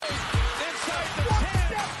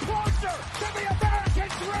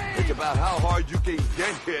out how hard you can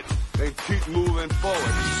get hit and keep moving forward.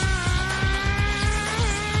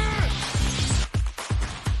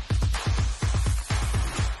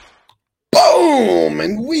 Boom!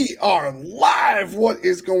 And we are live. What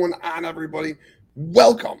is going on, everybody?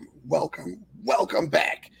 Welcome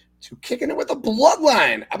back to Kicking It with the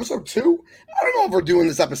Bloodline, episode 2. I don't know if we're doing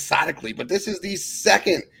this episodically, but this is the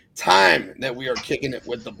second time that we are kicking it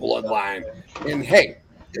with the Bloodline. And hey,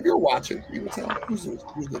 if you're watching, you can tell who's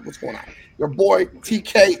what's going on. Your boy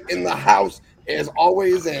TK in the house, as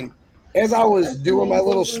always. And as I was doing my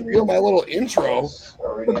little spiel, my little intro,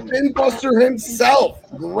 the Bin Buster himself,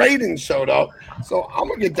 Graydon, showed up. So I'm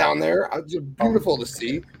going to get down there. It's just beautiful to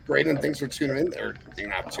see. Graydon, thanks for tuning in. Or you're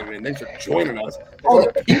not tuning in. Thanks for joining us. All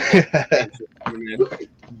the people tuning in.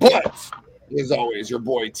 But, as always, your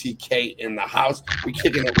boy TK in the house. We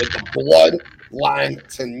kicking it with the Bloodline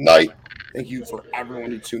tonight. Thank you for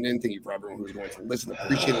everyone who tuned in. Thank you for everyone who's going to listen.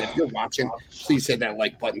 Appreciate it. If you're watching, please hit that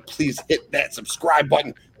like button. Please hit that subscribe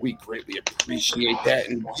button. We greatly appreciate that.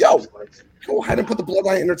 And yo, go ahead and put the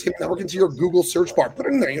Bloodline Entertainment Network into your Google search bar. Put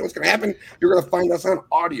it in there. You know what's going to happen? You're going to find us on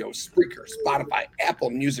audio, Spreaker, Spotify, Apple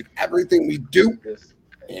Music, everything we do.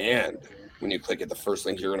 And when you click it, the first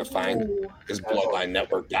link you're going to find is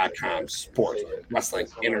BloodlineNetwork.com. Sports, wrestling,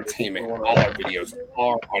 entertainment, all our videos,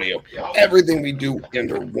 our audio, everything we do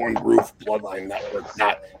under one roof,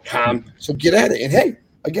 BloodlineNetwork.com. So get at it. And hey,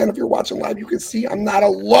 again, if you're watching live, you can see I'm not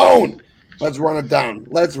alone. Let's run it down.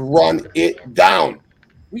 Let's run it down.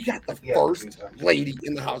 We got the first lady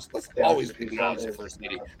in the house. Let's always acknowledge the first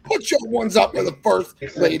lady. Put your ones up for the first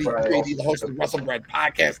lady, JD, the host of the WrestleBread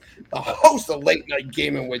podcast, the host of Late Night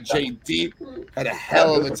Gaming with JD. Had a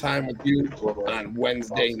hell of a time with you on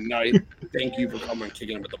Wednesday night. Thank you for coming and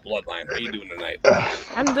kicking with the Bloodline. How you doing tonight?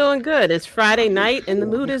 I'm doing good. It's Friday night and the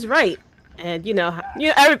mood is right. And you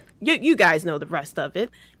guys know the rest of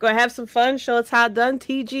it. Go have some fun. Show us how done.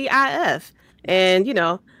 TGIF.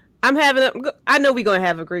 And I know we're going to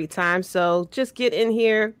have a great time. So just get in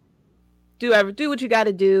here, do what you got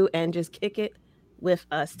to do, and just kick it with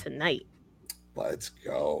us tonight. Let's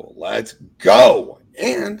go.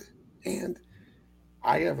 And we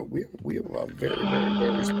have a very, very,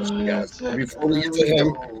 very special guest. Before we get to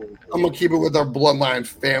him, I'm going to keep it with our Bloodline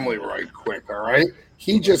family right quick, all right?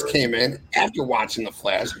 He just came in after watching The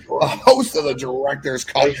Flash, the host of the Director's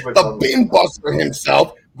Cut, the Bin Buster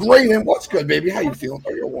himself. Graydon, what's good, baby? How you feeling?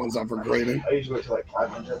 Are your ones up for Graydon?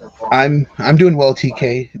 I'm doing well,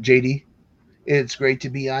 TK, JD. It's great to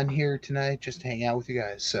be on here tonight, just to hang out with you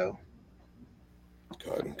guys. So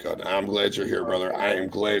good. I'm glad you're here, brother. I am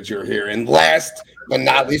glad you're here. And last but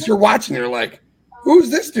not least, you're watching. You're like, who's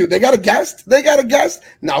this dude? They got a guest?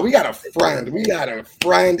 No, we got a friend. We got a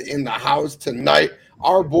friend in the house tonight.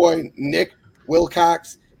 Our boy Nick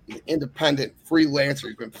Wilcox. Independent freelancer.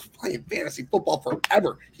 He's been playing fantasy football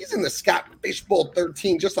forever. He's in the Scott Fishbowl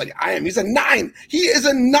 13 just like I am. He's a 9. He is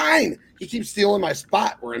a 9. He keeps stealing my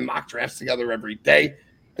spot. We're in mock drafts together every day.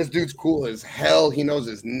 This dude's cool as hell. He knows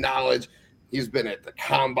his knowledge. He's been at the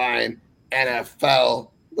Combine,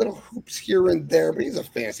 NFL, little hoops here and there, but he's a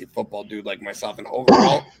fantasy football dude like myself. And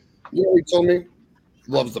overall, you know what he told me?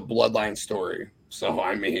 He loves the Bloodline story. So,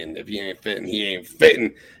 I mean, if he ain't fitting, he ain't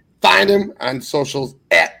fitting. Find him on socials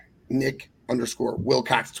at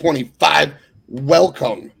Nick_Wilcox25.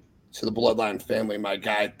 Welcome to the Bloodline family, my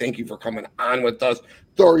guy. Thank you for coming on with us.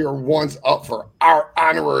 Throw your ones up for our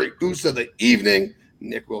honorary Uso of the evening,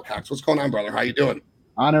 Nick Wilcox. What's going on, brother? How you doing?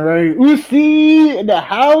 Honorary Usi in the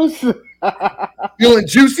house. Feeling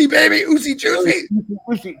juicy, baby? Usi juicy?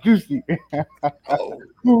 Juicy. Oh.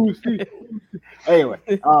 Usi. Anyway,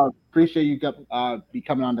 appreciate you be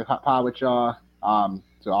coming on the pod with y'all.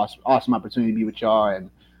 It's an awesome opportunity to be with y'all, and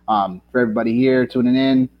for everybody here tuning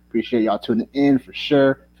in, appreciate y'all tuning in for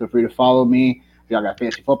sure. Feel free to follow me. If y'all got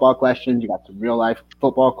fantasy football questions, you got some real life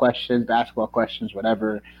football questions, basketball questions,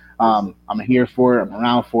 whatever. I'm here for it. I'm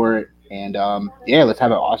around for it, and let's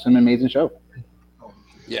have an awesome, amazing show.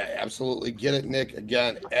 Yeah, absolutely. Get it, Nick.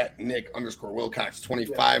 Again, at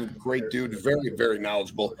Nick_Wilcox25. Great dude. Very, very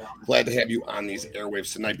knowledgeable. Glad to have you on these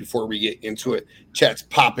airwaves tonight. Before we get into it, chat's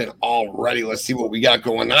popping already. Let's see what we got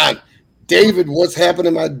going on. David, what's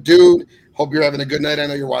happening, my dude? Hope you're having a good night. I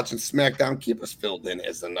know you're watching Smackdown. Keep us filled in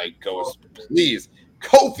as the night goes, please.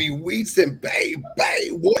 Kofi Wheatson, baby,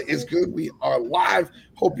 what is good? We are live.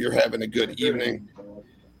 Hope you're having a good evening.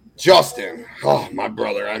 Justin, oh, my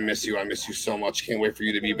brother, I miss you. I miss you so much. Can't wait for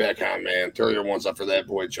you to be back on, man. Throw your ones up for that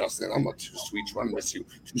boy, Justin. I'm a too sweet one. I miss you.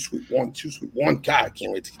 Too sweet one. God,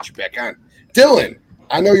 can't wait to get you back on. Dylan,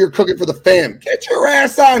 I know you're cooking for the fam. Get your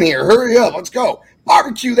ass on here. Hurry up. Let's go.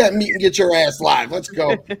 Barbecue that meat and get your ass live. Let's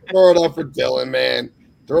go. Throw it up for Dylan, man.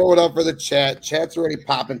 Throw it up for the chat. Chat's already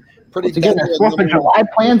popping. Pretty What's he getting his 4th of deadly. July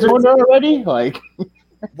plans on already? Like,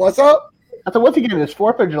 What's up? I said, what's he getting his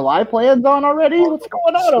 4th of July plans on already? What's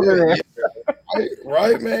going on over there? Yeah.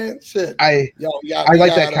 Right, man. Shit. I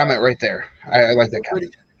like that comment right there. I like that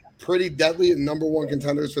comment. Pretty deadly and number one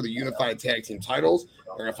contenders for the unified tag team titles.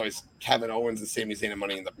 They're gonna face Kevin Owens and Sami Zayn and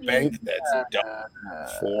Money in the Bank. That's done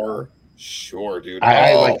for sure, dude.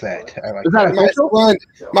 I like that. I like Is that official?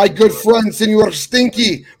 My good friend, Senor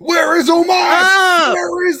Stinky. Where is Omar?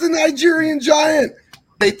 Where is the Nigerian giant?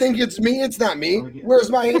 They think it's me. It's not me.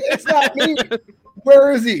 Where's my? It's not me.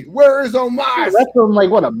 Where is he? Where is Omar? That's been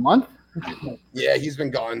like what, a month? Yeah, he's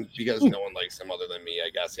been gone because no one likes him other than me, I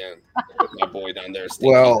guess. And my boy down there.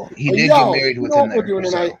 Stinky. Well, he did get married within there. We're doing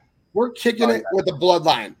tonight. We're kicking it with the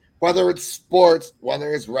Bloodline. Whether it's sports,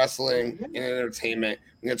 whether it's wrestling and entertainment,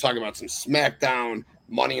 we're going to talk about some Smackdown,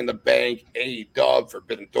 Money in the Bank, AEW,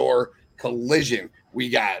 Forbidden Door, Collision. We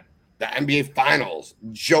got the NBA Finals.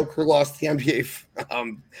 Joker lost the NBA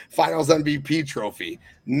Finals MVP trophy.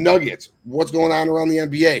 Nuggets. What's going on around the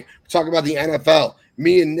NBA? We talk about the NFL.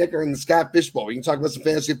 Me and Nick are in the Scott Fishbowl. We can talk about some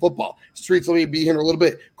fantasy football. Streets will be here in a little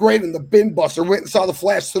bit. Great, and the Bin Buster went and saw the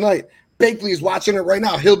Flash tonight. Bakley's watching it right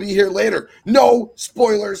now. He'll be here later. No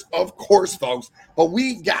spoilers, of course, folks. But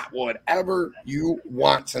we got whatever you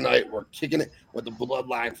want tonight. We're kicking it with the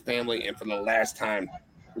Bloodline family. And for the last time,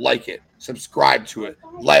 like it. Subscribe to it.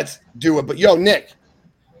 Let's do it. But, yo, Nick,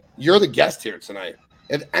 you're the guest here tonight.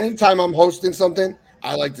 If anytime I'm hosting something,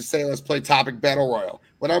 I like to say let's play Topic Battle Royal.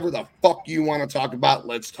 Whatever the fuck you want to talk about,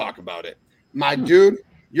 let's talk about it. My dude,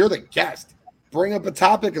 you're the guest. Bring up a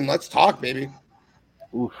topic and let's talk, baby.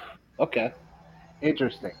 Oof. Okay.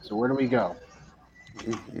 Interesting. So where do we go?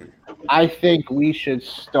 I think we should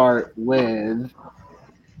start with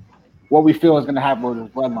what we feel is going to happen with this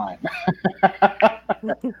Bloodline.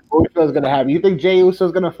 What we feel is going to happen. You think Jey Uso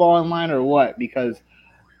is going to fall in line or what? Because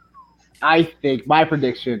I think my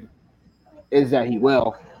prediction is that he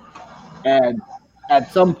will. And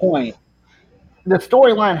at some point, the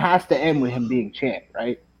storyline has to end with him being champ,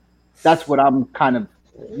 right? That's what I'm kind of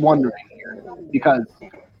wondering here. Because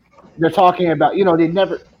they're talking about,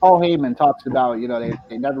 Paul Heyman talks about,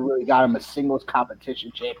 they never really got him a singles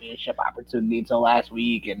competition championship opportunity until last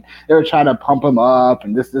week, and they were trying to pump him up,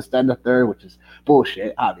 and this, that, and the third, which is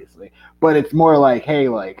bullshit, obviously. But it's more like, hey,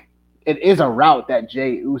 like, it is a route that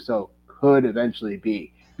Jey Uso could eventually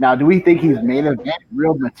be. Now, do we think he's main event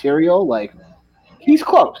real material? Like, he's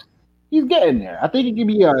close. He's getting there. I think he could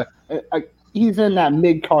be he's in that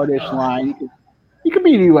mid-cardish line. He could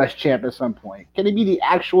be the U.S. champ at some point. Can he be the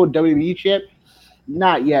actual WWE champ?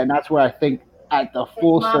 Not yet. And that's where I think at the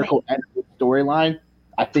full circle end of the storyline,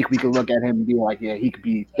 I think we could look at him and be like, yeah, he could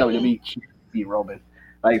be WWE champ, be Roman.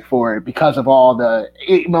 Like, because of all the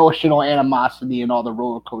emotional animosity and all the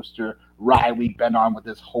roller coaster ride we've been on with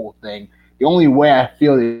this whole thing. The only way I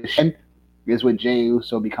feel this is with Jey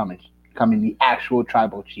Uso becoming the actual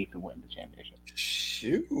tribal chief and winning the championship.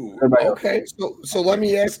 Shoot. Okay, so let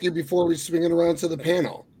me ask you before we swing it around to the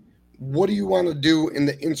panel. What do you want to do in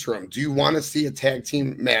the interim? Do you want to see a tag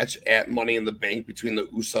team match at Money in the Bank between the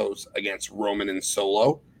Usos against Roman and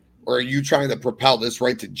Solo? Or are you trying to propel this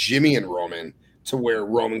right to Jimmy and Roman to where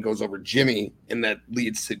Roman goes over Jimmy and that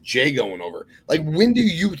leads to Jey going over? Like, when do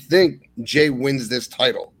you think Jey wins this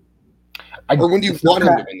title? Or when do you want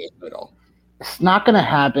him to win this title? It's not going to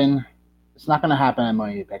happen. It's not going to happen at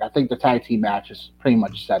Money in the Bank. I think the tag team match is pretty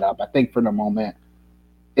much set up. I think for the moment,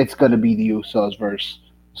 it's going to be the Usos versus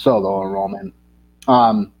Solo and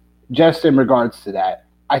Roman. Just in regards to that,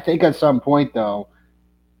 I think at some point, though,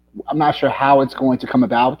 I'm not sure how it's going to come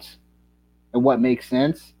about and what makes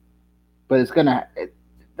sense, but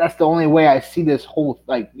that's the only way I see this whole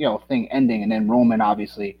thing ending. And then Roman,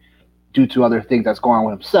 obviously, due to other things that's going on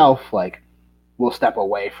with himself, will step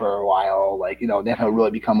away for a while, then he'll really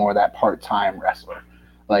become more of that part-time wrestler.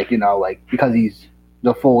 Because he's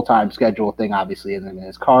the full-time schedule thing obviously isn't in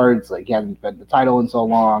his cards. He hasn't been the title in so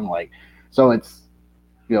long. So it's,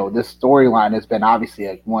 this storyline has been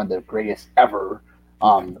obviously one of the greatest ever,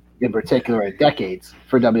 in particular in decades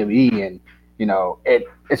for WWE. And,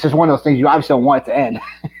 it's just one of those things you obviously don't want it to end.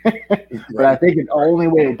 But I think the only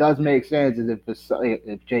way it does make sense is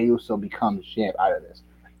if Jey Uso becomes champ out of this.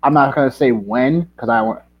 I'm not going to say when because I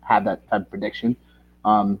don't have that type of prediction.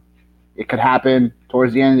 It could happen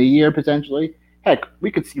towards the end of the year, potentially. Heck, we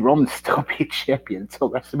could see Roman still be champion until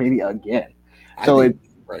WrestleMania again.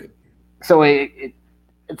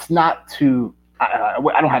 It's not too. I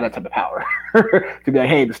don't have that type of power to be like,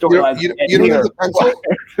 hey, the storyline. You don't have the pencil.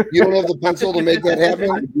 You don't have the pencil to make that happen.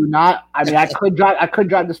 I do not. I mean, I could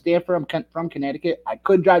drive to Stanford. I'm from Connecticut. I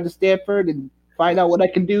could drive to Stanford and find out what I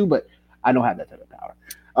can do, but I don't have that type of power.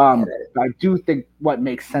 I do think what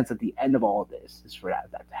makes sense at the end of all of this is for that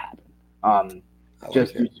to happen.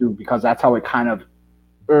 Because that's how it kind of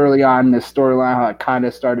early on in this storyline, how it kind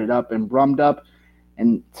of started up and brummed up,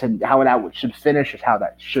 and to how that should finish is how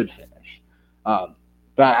that should finish.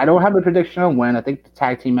 But I don't have a prediction on when. I think the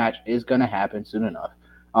tag team match is going to happen soon enough.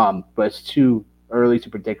 But it's too early to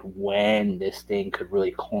predict when this thing could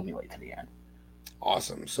really culminate to the end.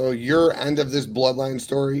 Awesome. So your end of this Bloodline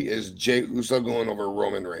story is Jey Uso going over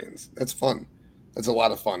Roman Reigns. That's fun. That's a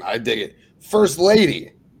lot of fun. I dig it. First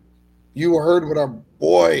Lady, you heard what our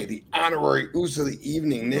boy, the honorary Uso of the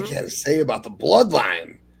evening, Nick, had to say about the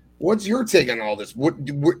Bloodline. What's your take on all this? What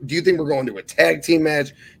do you think we're going to a tag team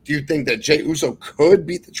match? Do you think that Jey Uso could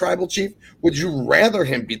beat the Tribal Chief? Would you rather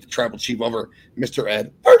him beat the Tribal Chief over Mr.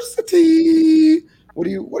 Adversity? What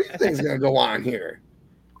do you think is going to go on here?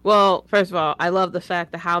 Well, first of all, I love the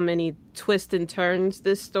fact that how many twists and turns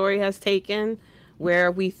this story has taken,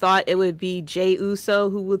 where we thought it would be Jey Uso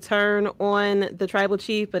who would turn on the Tribal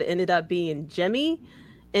Chief, but it ended up being Jimmy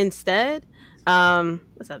instead.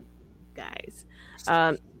 What's up, guys?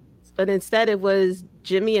 But instead it was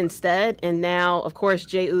Jimmy instead, and now, of course,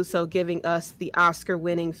 Jey Uso giving us the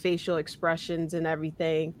Oscar-winning facial expressions and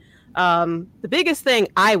everything. The biggest thing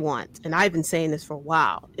I want, and I've been saying this for a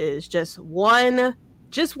while, is just one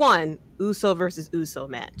Uso versus Uso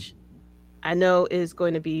match. I know is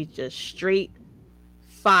going to be just straight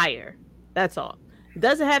fire. That's all. It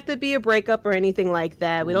doesn't have to be a breakup or anything like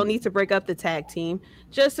that. We don't need to break up the tag team.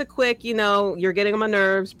 Just a quick, you're getting on my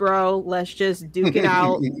nerves, bro. Let's just duke it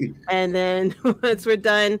out. And then once we're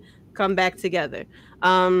done, come back together.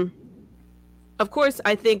 Of course,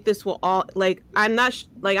 I think this will all, I'm not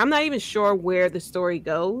even sure where the story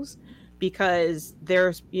goes, because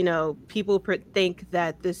there's, people think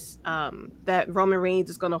that this, that Roman Reigns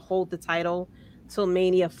is going to hold the title till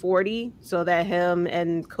Mania 40, so that him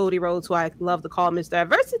and Cody Rhodes, who I love to call Mr.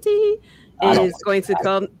 Adversity, is going to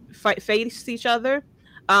come face each other.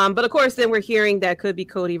 But of course, then we're hearing that could be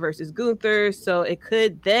Cody versus Gunther, so it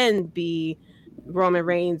could then be Roman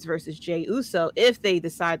Reigns versus Jey Uso if they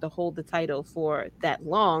decide to hold the title for that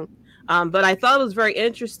long. But I thought it was very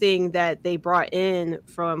interesting that they brought in,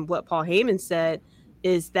 from what Paul Heyman said,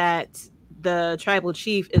 is that the Tribal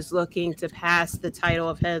Chief is looking to pass the title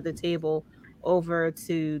of head of the table over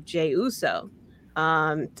to Jey Uso,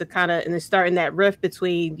 to kind of, and they're starting that rift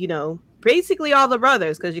between, basically all the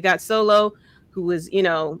brothers, because you got Solo, who was,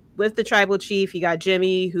 with the Tribal Chief. You got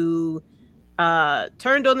Jimmy, who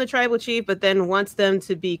turned on the Tribal Chief, but then wants them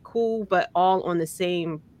to be cool, but all on the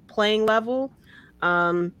same playing level.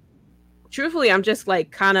 Truthfully, I'm just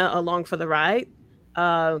kind of along for the ride,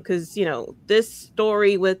 because this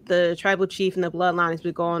story with the Tribal Chief and the Bloodline has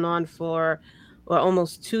been going on for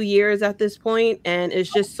almost 2 years at this point, and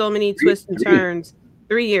it's just so many twists and turns.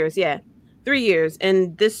 3 years, yeah, 3 years,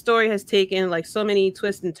 and this story has taken so many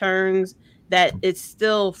twists and turns that it's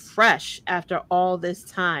still fresh after all this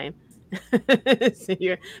time. So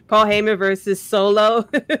you're Paul Heyman versus Solo.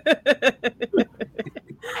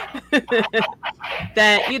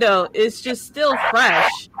 That it's just still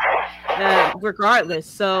fresh, regardless.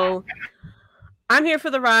 So I'm here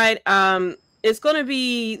for the ride. It's going to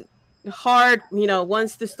be hard,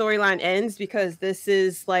 once the storyline ends, because this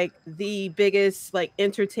is the biggest,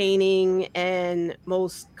 entertaining and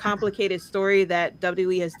most complicated story that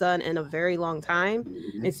WWE has done in a very long time.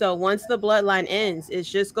 And so once the Bloodline ends, it's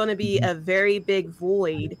just going to be a very big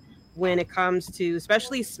void when it comes to,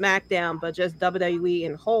 especially SmackDown, but just WWE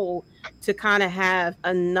in whole, to kind of have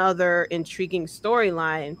another intriguing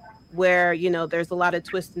storyline where, there's a lot of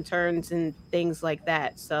twists and turns and things like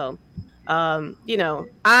that. So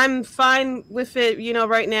I'm fine with it,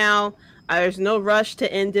 right now. There's no rush to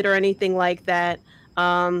end it or anything like that.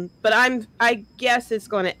 But I guess it's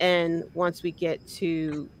going to end once we get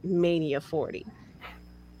to Mania 40.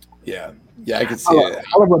 Yeah, I can see it.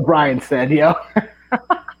 I love what Brian said, yo.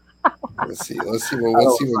 Let's see what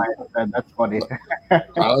that's funny.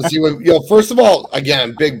 Let's see what, first of all,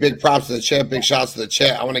 again, big props to the chat, big shouts to the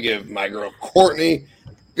chat. I want to give my girl Courtney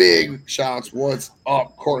big shouts. What's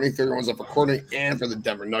up, Courtney? 31's up for Courtney and for the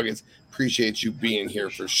Denver Nuggets. Appreciate you being here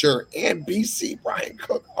for sure. And BC, Brian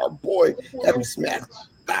Cook, our boy. Happy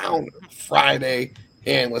Smackdown Friday.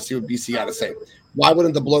 And let's see what BC got to say. Why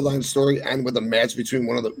wouldn't the Bloodline story end with a match between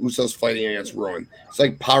one of the Usos fighting against Rowan? It's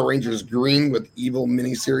like Power Rangers Green with Evil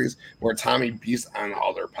miniseries where Tommy beats on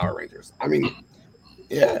all their Power Rangers. I mean,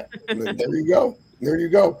 yeah, there you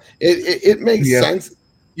go. It makes sense.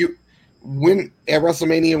 When at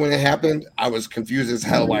WrestleMania, when it happened, I was confused as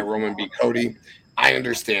hell why Roman beat Cody. I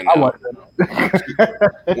understand I now. wasn't.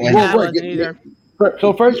 I wasn't either.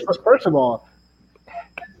 So first of all,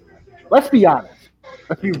 let's be honest.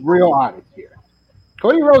 Let's be real honest here.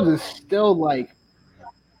 Cody Rhodes is still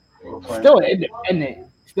still independent,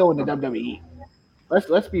 still in the WWE.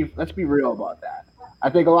 Let's be real about that. I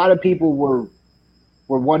think a lot of people were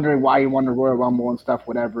wondering why he won the Royal Rumble and stuff,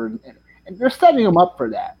 whatever, and they're setting him up for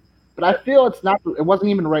that. But I feel it wasn't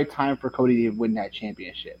even the right time for Cody to win that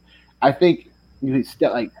championship. I think you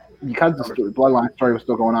still because the Bloodline story was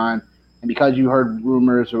still going on, and because you heard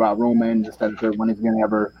rumors about Roman instead of when he's going to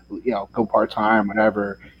ever go part time,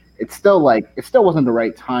 whatever. It still wasn't the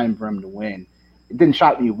right time for him to win. It didn't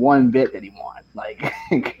shock me one bit that he won.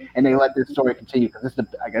 And they let this story continue because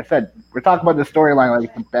like I said, we're talking about the storyline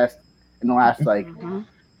like the best in the last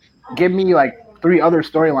give me 3 other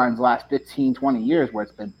storylines the last 15, 20 years where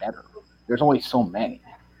it's been better. There's only so many.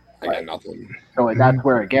 I got nothing. So that's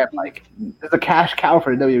where again, there's a cash cow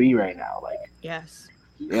for the WWE right now. Yes.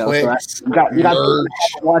 So you got to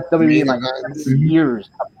watch WWE in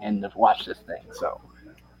years and to watch this thing. So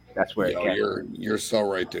that's where you're so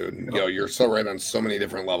right, dude. You're so right on so many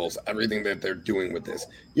different levels. Everything that they're doing with this.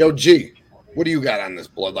 G, what do you got on this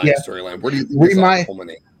Bloodline storyline? Where do you think this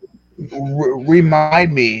culminate?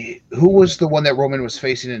 Remind me, who was the one that Roman was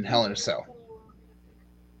facing in Hell in a Cell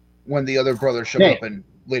when the other brother showed up and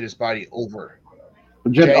laid his body over?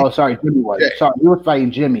 Jimmy was. Sorry, he was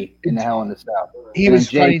fighting Jimmy in the Hell in a Cell. He was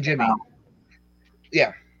fighting Jimmy.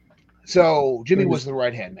 Yeah. So Jimmy was the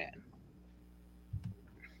right-hand man.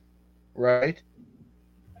 Right?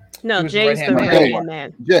 No, Jay's the right-hand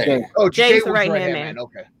man. Jay. Oh, Jay's the right-hand man.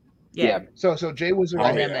 Okay. Yeah. So Jay was the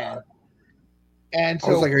right-hand man. And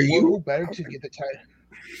so, are you better to get the title?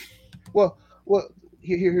 Well,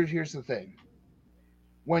 here's the thing.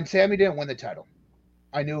 When Sammy didn't win the title,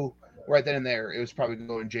 I knew right then and there it was probably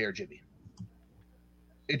going Jay or Jimmy.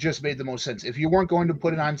 It just made the most sense. If you weren't going to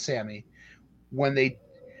put it on Sammy when they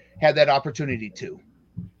had that opportunity to,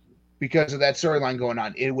 because of that storyline going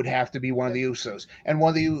on, it would have to be one of the Usos. And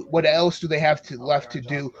what else do they have left to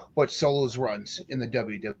do but solos runs in the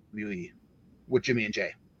WWE with Jimmy and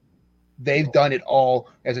Jay? They've done it all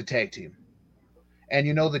as a tag team. And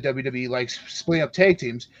the WWE likes splitting up tag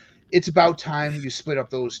teams. It's about time you split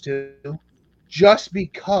up those two just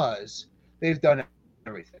because they've done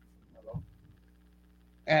everything.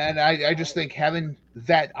 And I just think having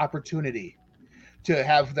that opportunity to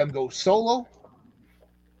have them go solo.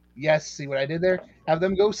 Yes, see what I did there? Have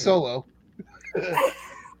them go solo.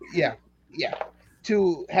 Yeah.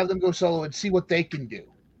 To have them go solo and see what they can do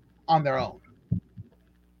on their own.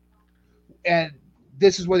 And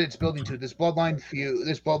this is what it's building to. This Bloodline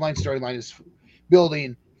storyline is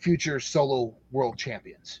building future solo world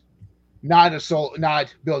champions, not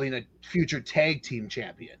building a future tag team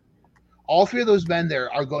champion. All 3 of those men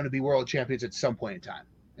there are going to be world champions at some point in time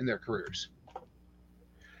in their careers.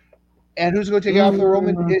 And who's going to take it off of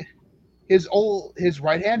Roman? His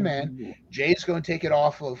right hand man, Jay's going to take it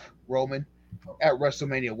off of Roman at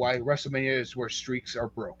WrestleMania. Why? WrestleMania is where streaks are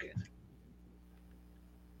broken.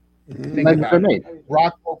 Think about it.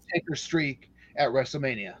 Rock will take her streak at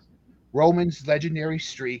WrestleMania. Roman's legendary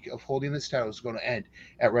streak of holding this title is going to end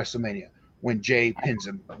at WrestleMania when Jay pins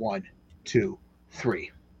him 1, 2,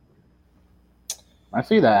 3. I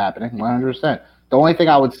see that happening 100%. The only thing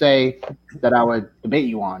I would say that I would debate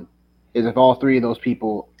you on is if all 3 of those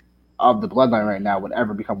people of the Bloodline right now would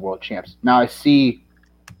ever become world champs. Now I see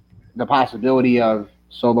the possibility of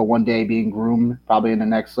Solo one day being groomed, probably in the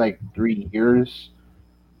next 3 years.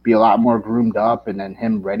 Be a lot more groomed up and then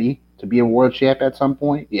him ready to be a world champ at some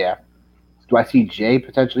point. Yeah. Do I see Jay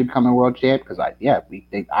potentially becoming a world champ? Because I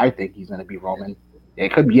think he's going to be Roman.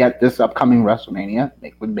 It could be at this upcoming WrestleMania.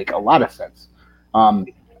 It would make a lot of sense. I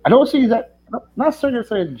don't see that. Not certain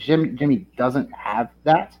that Jimmy doesn't have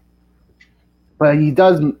that, but he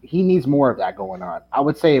does. He needs more of that going on. I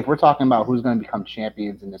would say if we're talking about who's going to become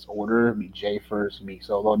champions in this order, it'd be Jay first, it'd be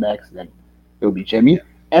Solo next, and then it would be Jimmy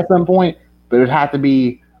at some point. But it would have to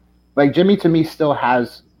be. Jimmy to me still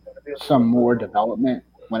has some more development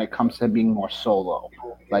when it comes to being more solo.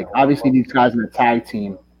 Obviously these guys in the tag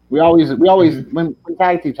team, we always when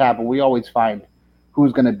tag teams happen, we always find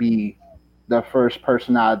who's going to be the first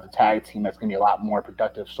person out of the tag team that's going to be a lot more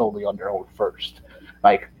productive solely on their own first.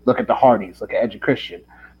 Look at the Hardys, look at Edge and Christian,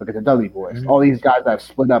 look at the Dudley Boys. All these guys that have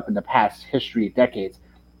split up in the past history decades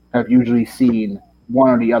have usually seen one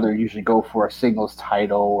or the other usually go for a singles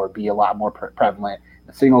title or be a lot more prevalent.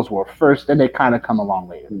 The singles were first, then they kind of come along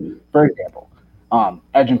later. For example,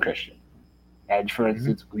 Edge and Christian. Edge, for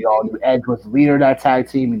instance, we all knew Edge was the leader of that tag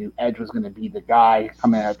team. We knew Edge was going to be the guy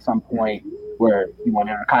coming at some point where he won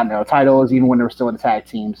Intercontinental titles, even when they were still in the tag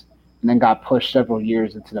teams, and then got pushed several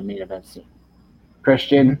years into the main event scene.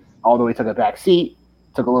 Christian, although he took a back seat,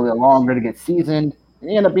 took a little bit longer to get seasoned, and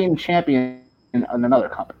he ended up being champion in another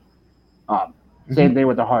company. Same thing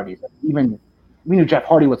with the Hardys. Even we knew Jeff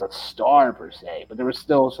Hardy was a star per se, but there were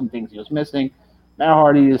still some things he was missing. Matt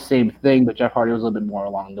Hardy is the same thing, but Jeff Hardy was a little bit more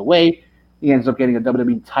along the way. He ends up getting a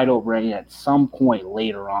WWE title reign at some point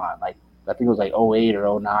later on. Like I think it was like 08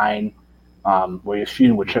 or 09, where he was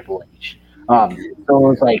feuding with Triple H. So it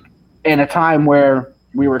was like in a time where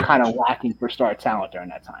we were kind of lacking for star talent during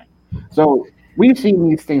that time. So we've seen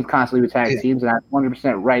these things constantly with tag teams, and I'm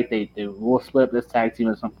 100% right. They will split up this tag team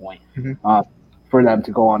at some point for them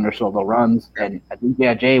to go on their solo runs. And I think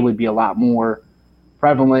Jay would be a lot more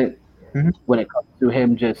prevalent when it comes to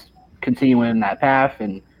him just continuing that path.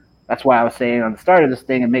 And that's why I was saying on the start of this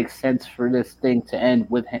thing, it makes sense for this thing to end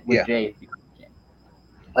with Jay.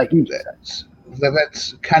 Like you said.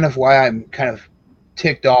 That's kind of why I'm kind of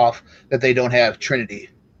ticked off that they don't have Trinity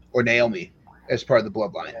or Naomi as part of the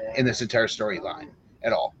Bloodline in this entire storyline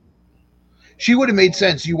at all. She would have made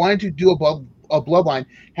sense. You wanted to do a Bloodline,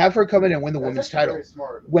 have her come in and win the women's title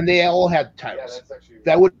when they all had titles.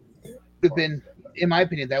 That would have been, in my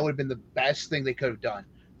opinion, that would have been the best thing they could have done.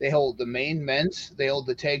 They hold the main men's, they hold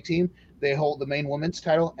the tag team, they hold the main women's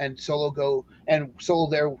title, and Solo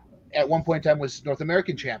there at one point in time was North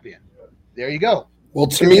American champion. There you go. Well,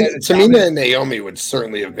 Tamina and Naomi would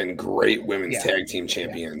certainly have been great women's tag team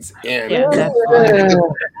champions. And the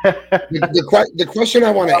question I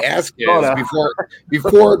want to ask is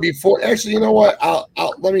before actually, you know what?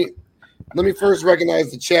 Let me first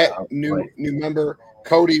recognize the chat. New member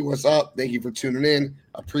Cody, what's up? Thank you for tuning in.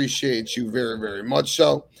 Appreciate you very, very much.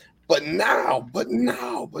 So, but now, let me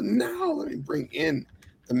bring in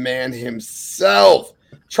the man himself.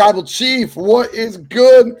 Tribal Chief, what is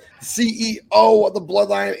good? CEO of the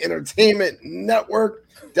Bloodline Entertainment Network,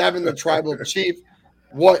 Devin the Tribal Chief.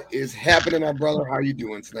 What is happening, my brother? How are you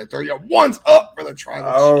doing tonight? Throw your ones up for the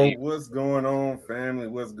Tribal Chief. What's going on, family?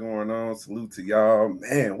 What's going on? Salute to y'all.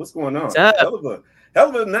 Man, what's going on? Hell of a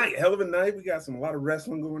night. We got a lot of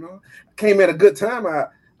wrestling going on. Came at a good time.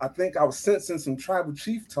 I think I was sensing some Tribal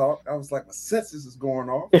Chief talk. I was like, my senses is going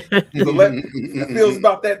off. It feels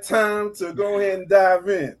about that time to go ahead and dive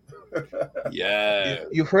in. Yeah.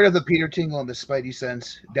 You've heard of the Peter Tingle and the Spidey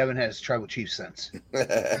sense. Devin has Tribal Chief sense.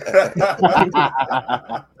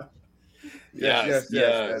 Yes.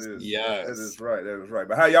 That is right.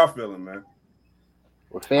 But how y'all feeling, man?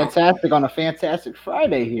 We're fantastic on a fantastic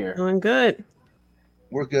Friday here. Doing good.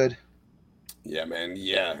 We're good. Yeah, man.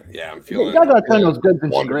 Yeah. I'm feeling. You gotta turn those goods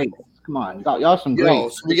into greats. Come on, y'all some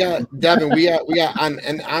greats. So we got Devin. We got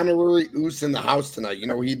an honorary Oos in the house tonight. You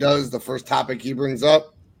know what he does? The first topic he brings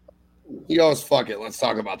up, he goes, "Fuck it, let's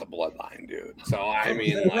talk about the Bloodline, dude." So I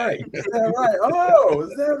mean, is that right? Oh,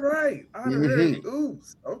 is that right? Honorary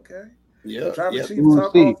Oos. Okay. Yeah. Tribal Chief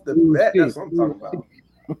talk off the bat. That's what I'm talking about.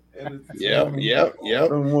 Yeah.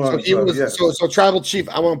 So Tribal Chief,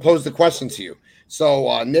 I want to pose the question to you.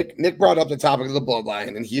 So Nick brought up the topic of the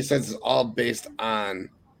Bloodline, and he says it's all based on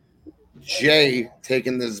Jay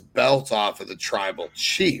taking this belt off of the Tribal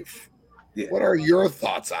Chief. Yeah. What are your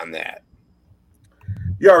thoughts on that?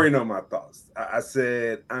 You already know my thoughts. I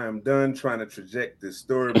said I'm done trying to traject this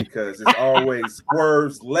story because it's always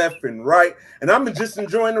swerves left and right, and I'm just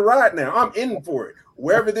enjoying the ride now. I'm in for it.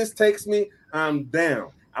 Wherever this takes me, I'm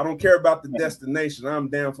down. I don't care about the destination. I'm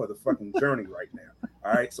down for the fucking journey right now.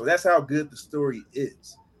 All right, so that's how good the story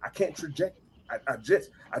is. I can't traject it.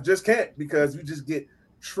 I just can't, because you just get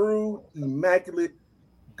true, immaculate,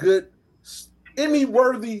 good,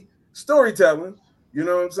 Emmy-worthy storytelling. You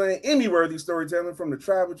know what I'm saying? Emmy-worthy storytelling from the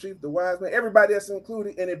Tribal Chief, the Wise Man, everybody that's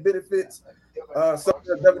included, and it benefits some of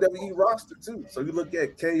the WWE roster too. So you look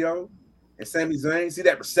at KO and Sami Zayn, see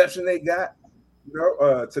that reception they got,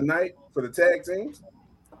 tonight for the tag teams.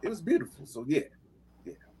 It was beautiful. So yeah,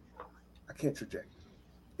 I can't traject.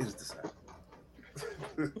 It's decided.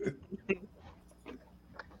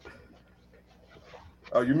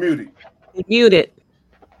 Oh, you're muted. Muted.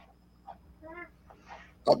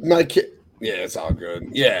 My kid. Yeah, it's all good.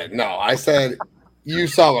 Yeah, no, I said, you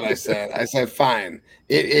saw what I said. I said, fine.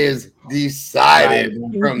 It is decided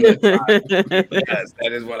from the time. Yes,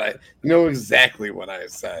 that is what you know exactly what I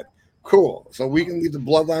said. Cool. So we can leave the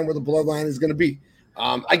Bloodline where the Bloodline is going to be.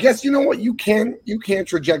 I guess you know what? You can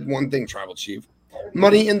traject one thing, Tribal Chief.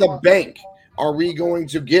 Money in the Bank. Are we going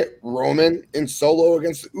to get Roman and Solo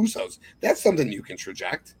against the Usos? That's something you can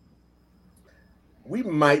traject. we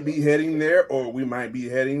might be heading there, or we might be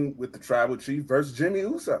heading with the Tribal Chief versus Jimmy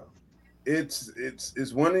Uso. It's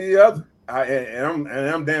one or the other.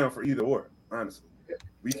 I'm down for either or. Honestly,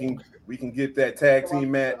 we can get that tag team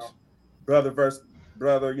match, brother versus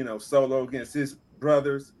brother. Solo against his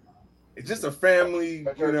brothers. It's just a family,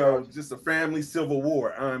 just a family civil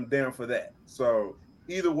war. I'm down for that. So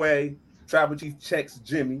either way, Tribal Chief checks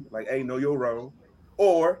Jimmy like, "Hey, know your role,"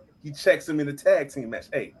 or he checks him in the tag team match.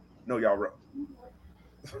 "Hey, know y'all role."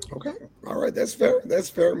 Okay. All right. That's fair. That's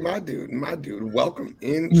fair. My dude. Welcome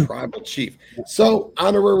in, Tribal Chief. So,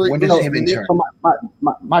 honorary. When does him in turn?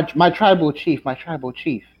 My tribal chief.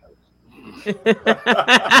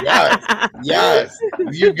 Yes.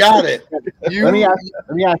 You got it. Let me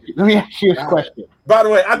ask you a question. By the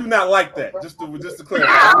way, I do not like that. Just to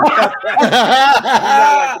clarify. I do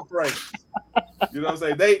not like the phrase. You know what I'm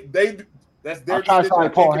saying? They that's their decision. I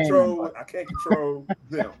can't control them.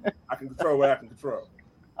 I can control what I can control.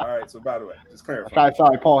 All right, so by the way, just clarify.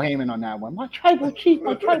 Sorry, Paul Heyman on that one. My tribal chief.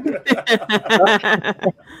 My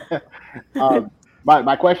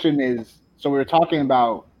question is, so we were talking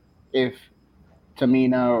about if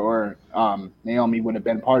Tamina or Naomi would have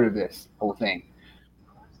been part of this whole thing.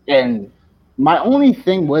 And my only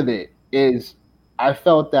thing with it is I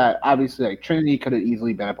felt that obviously like Trinity could have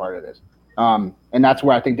easily been a part of this. And that's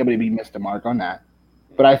where I think WWE missed the mark on that.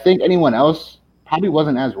 But I think anyone else probably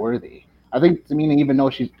wasn't as worthy. I think Tamina, even though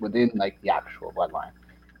she's within like the actual bloodline,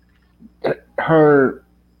 her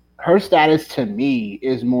status to me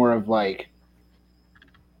is more of like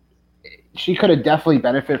she could have definitely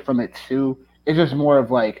benefited from it too. It's just more of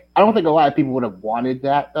like I don't think a lot of people would have wanted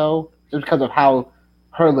that though, just because of how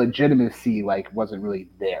her legitimacy like wasn't really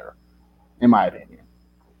there, in my opinion.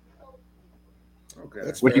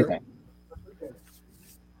 Okay, what do you think?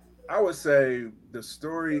 I would say the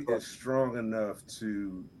story is strong enough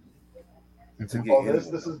to get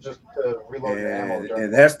this is just to reload the ammo.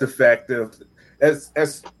 And that's the fact of as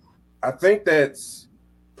I think that's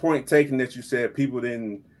point taken that you said people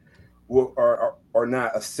are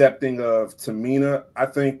not accepting of Tamina. I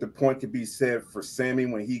think the point could be said for Sammy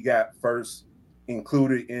when he got first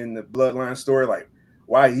included in the Bloodline story, like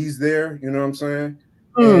why he's there. You know what I'm saying?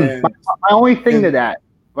 And my only thing to that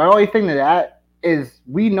is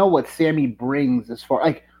we know what Sammy brings as far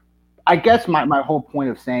like. I guess my whole point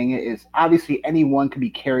of saying it is obviously anyone can be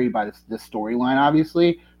carried by this storyline,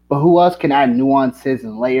 obviously, but who else can add nuances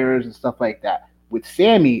and layers and stuff like that? With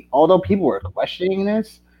Sammy, although people were questioning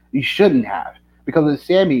this, you shouldn't have. Because with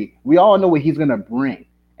Sammy, we all know what he's going to bring.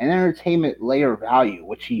 An entertainment layer value,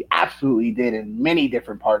 which he absolutely did in many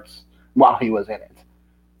different parts while he was in it.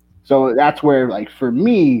 So that's where, like, for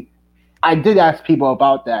me, I did ask people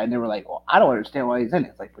about that, and they were like, well, I don't understand why he's in it.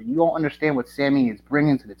 It's like, but you don't understand what Sammy is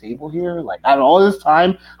bringing to the table here? Like, out of all this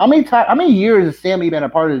time, how many years has Sammy been a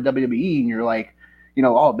part of the WWE? And you're like,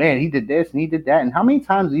 oh, man, he did this and he did that. And how many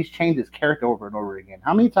times he's changed his character over and over again?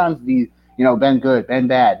 How many times have he, been good, been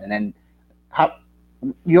bad? And then how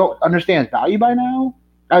you don't understand his value by now?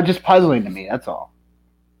 Just puzzling to me, that's all.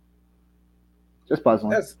 Just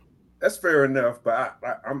puzzling. That's fair enough, but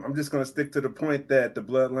I'm just going to stick to the point that the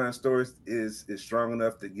Bloodline story is strong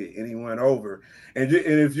enough to get anyone over. And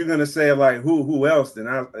if you're going to say like who else, then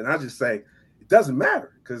I just say it doesn't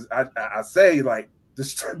matter because I say like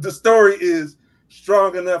the story is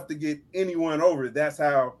strong enough to get anyone over. That's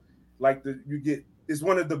how like it's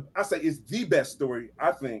one of the it's the best story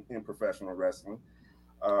I think in professional wrestling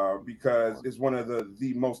because it's one of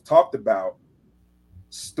the most talked about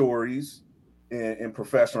stories. In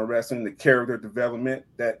professional wrestling, the character development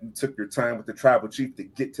that you took your time with the Tribal Chief to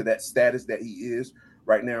get to that status that he is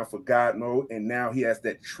right now for God mode, and now he has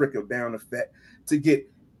that trickle down effect to get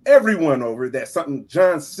everyone over. That's something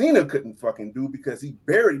John Cena couldn't fucking do because he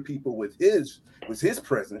buried people with his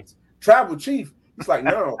presence. Tribal Chief, he's like,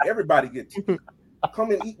 no, everybody get to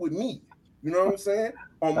come and eat with me. You know what I'm saying?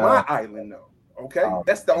 On my island, though. Okay,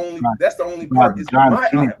 that's the only part. It's my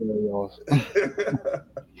island.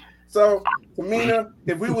 So, Tamina,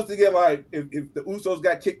 if we was to get like, if the Usos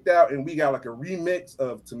got kicked out and we got like a remix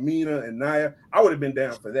of Tamina and Nia, I would have been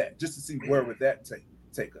down for that just to see where would that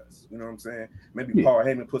take us. You know what I'm saying? Maybe Paul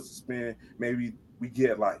Heyman puts a spin. Maybe we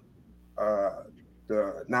get like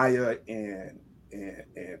the Nia and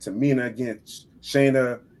Tamina against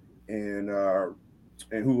Shayna and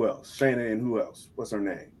who else? Shayna and who else? What's her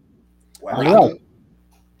name? Wow.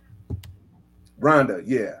 Rhonda.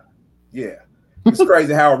 Yeah. It's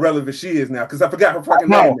crazy how relevant she is now because I forgot her fucking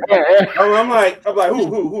name. I'm like,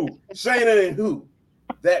 who? Shayna and who?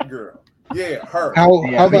 That girl. Yeah, her. How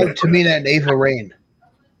about Tamina and Ava Raine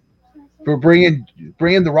for bringing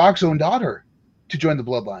the Rock's own daughter to join the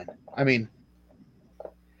Bloodline? I mean,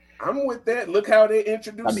 I'm with that. Look how they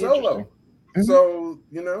introduced Solo. Mm-hmm. So,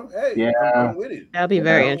 you know, hey, Yeah. I'm with it. That'll be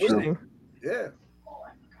very interesting. Yeah.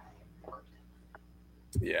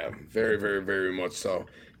 Yeah, very, very, very much so.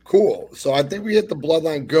 Cool. So I think we hit the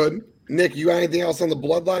Bloodline good. Nick, you got anything else on the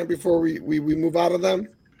Bloodline before we move out of them?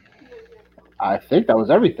 I think that was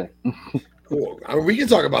everything. Cool. I mean, we can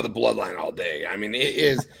talk about the Bloodline all day. I mean, it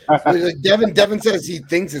is. Like Devin says he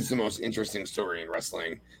thinks it's the most interesting story in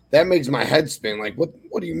wrestling. That makes my head spin. Like, what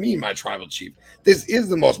do you mean, my tribal chief? This is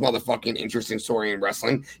the most motherfucking interesting story in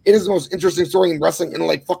wrestling. It is the most interesting story in wrestling in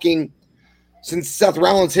like fucking since Seth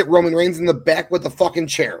Rollins hit Roman Reigns in the back with a fucking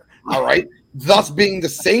chair. All right. Thus being the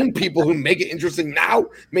same people who make it interesting now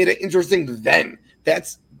made it interesting then.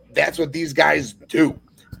 That's what these guys do.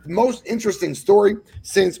 The most interesting story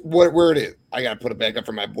since where it is. I gotta put it back up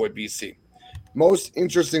for my boy BC. Most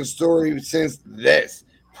interesting story since this.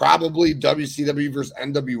 Probably WCW versus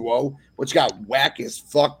NWO, which got whack as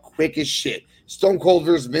fuck, quick as shit. Stone Cold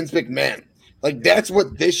versus Vince McMahon. Like, that's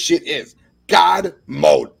what this shit is. God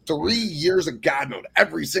mode. 3 years of God mode.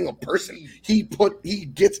 Every single person he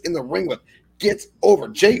gets in the ring with gets over.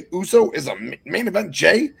 Jey Uso is a main event.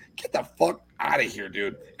 Jey, get the fuck out of here,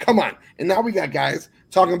 dude. Come on. And now we got guys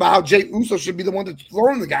talking about how Jey Uso should be the one to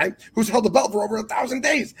throw in the guy who's held the belt for over 1,000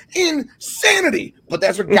 days. Insanity. But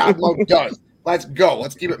that's what God mode does. Let's go.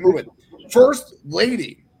 Let's keep it moving. First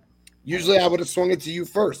lady. Usually I would have swung it to you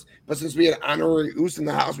first. But since we had Honorary Oos in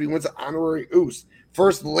the house, we went to Honorary Oos.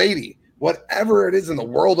 First lady. Whatever it is in the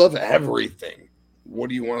world of everything. What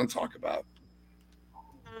do you want to talk about?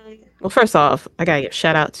 Well, first off, I got to give a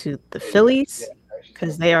shout out to the Phillies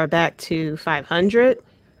because they are back to 500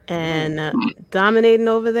 and dominating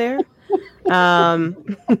over there. Oh,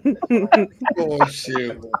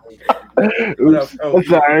 shit. Oops. I'm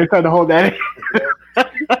sorry. I'm trying to hold that in.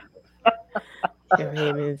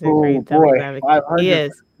 Is a Oh, great boy. demographic. 500 He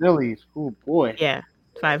is. Phillies. Oh, boy. Yeah,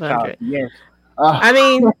 500. Yes. I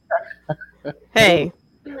mean, hey,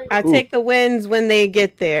 I take the wins when they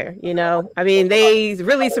get there, you know. I mean, they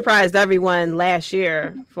really surprised everyone last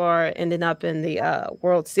year for ending up in the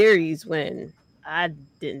World Series when I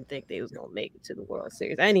didn't think they was gonna make it to the World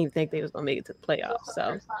Series. I didn't even think they was gonna make it to the playoffs.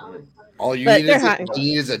 So all you need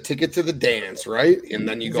is a ticket to the dance, right? And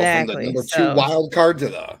then you go from the number 2 wild card to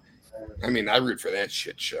the. I mean, I root for that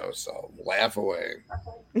shit show, so laugh away.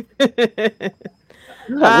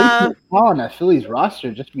 On that Phillies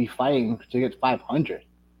roster just to be fighting to get 500.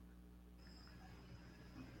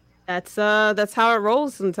 That's how it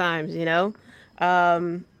rolls sometimes, you know.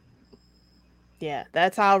 Yeah,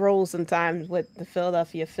 that's how it rolls sometimes with the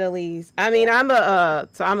Philadelphia Phillies. I mean, I'm a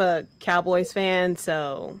Cowboys fan,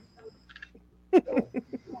 so.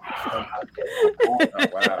 Wow.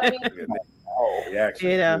 Reaction.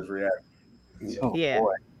 You know. Yeah.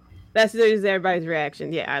 Boy. That's everybody's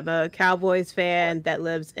reaction. Yeah, I'm a Cowboys fan that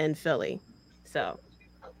lives in Philly. So,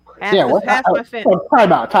 half my family.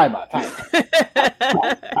 Time out. Time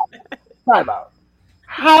out.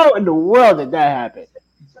 How in the world did that happen?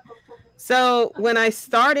 So, when I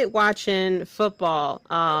started watching football,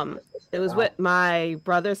 it was with my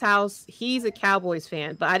brother's house. He's a Cowboys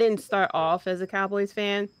fan, but I didn't start off as a Cowboys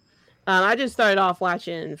fan. I just started off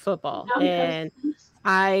watching football, and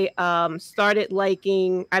I started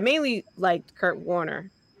liking. I mainly liked Kurt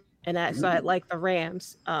Warner, and so I liked the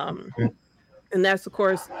Rams. And that's of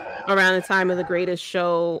course around the time of the Greatest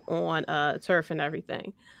Show on Turf and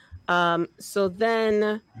everything. So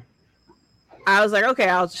then I was like, okay,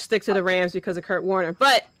 I'll just stick to the Rams because of Kurt Warner.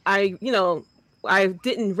 But I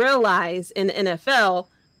didn't realize in the NFL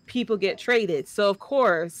people get traded. So of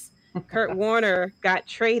course Kurt Warner got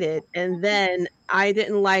traded, and then I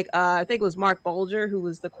didn't like. I think it was Mark Bulger, who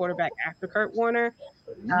was the quarterback after Kurt Warner.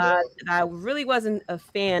 I really wasn't a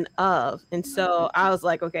fan of, and so I was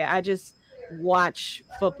like, okay, I just watch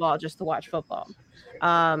football just to watch football.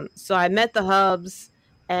 So I met the Hubs,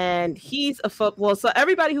 and he's a football. So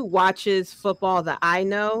everybody who watches football that I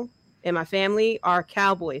know in my family are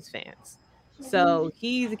Cowboys fans. So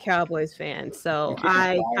he's a Cowboys fan. So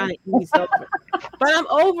I kind of eased over. But I'm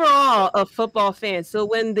overall a football fan. So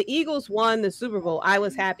when the Eagles won the Super Bowl, I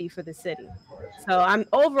was happy for the city. So I'm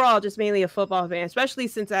overall just mainly a football fan, especially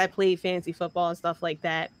since I played fantasy football and stuff like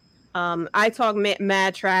that. I talk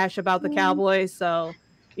mad trash about the Cowboys. So,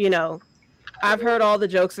 you know, I've heard all the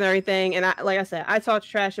jokes and everything. And like I said, I talk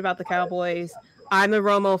trash about the Cowboys. I'm a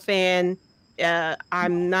Romo fan.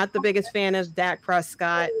 I'm not the biggest fan of Dak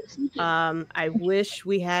Prescott. I wish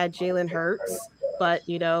we had Jalen Hurts, but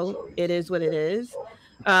you know, it is what it is.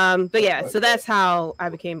 But yeah, so that's how I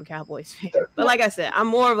became a Cowboys fan. But like I said, I'm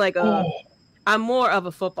more of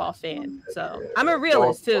a football fan. So I'm a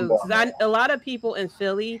realist too. A lot of people in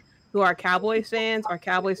Philly who are Cowboys fans are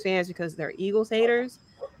Cowboys fans because they're Eagles haters,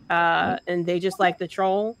 and they just like the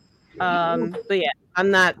troll. But yeah,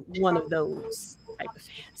 I'm not one of those type of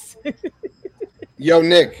fans. Yo,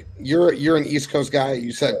 Nick, you're an East Coast guy.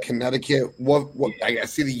 You said Connecticut. What? I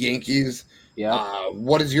see the Yankees. Yeah.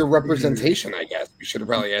 What is your representation? I guess we should have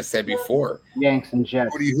probably asked that before. Yanks and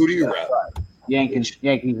Jets. Who do you rep? Yankees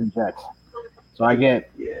and Jets. So I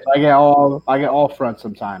get all fronts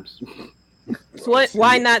sometimes. So what?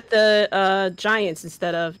 Why not the Giants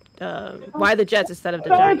instead of why the Jets instead of the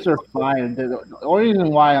Giants? Giants are fine. The only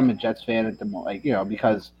reason why I'm a Jets fan at the moment,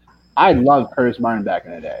 because I loved Curtis Martin back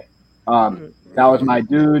in the day. That was my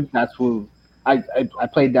dude. That's who I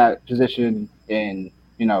played that position in,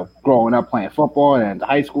 growing up playing football and in the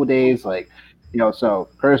high school days. So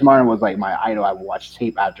Curtis Martin was like my idol. I would watch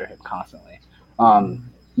tape after him constantly.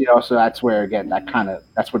 So that's where, again,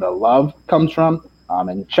 that's where the love comes from.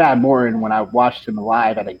 And Chad Morton, when I watched him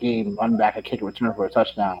live at a game, run back a kick and return for a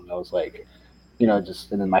touchdown, I was like, and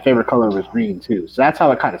then my favorite color was green too. So that's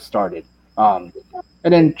how it kind of started. And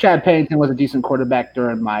then Chad Pennington was a decent quarterback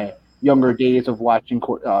during my younger days of watching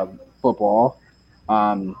football.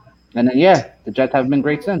 And then, the Jets have been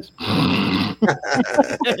great since. And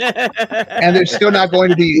they're still not going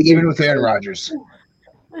to be even with Aaron Rodgers.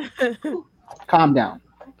 Calm down.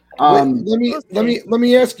 Let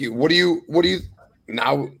me ask you. What do you?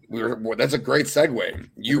 Now that's a great segue.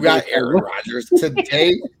 You got Aaron Rodgers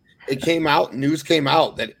today. News came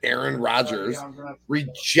out that Aaron Rodgers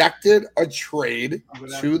rejected a trade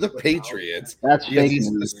to the Patriots because he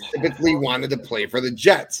specifically wanted to play for the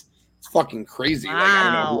Jets. It's fucking crazy. Wow. Like, I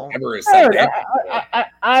don't know whoever has said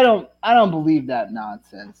that. I don't believe that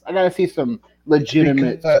nonsense. I gotta see some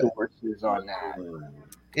legitimate sources on that.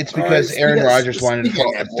 It's because Aaron Rodgers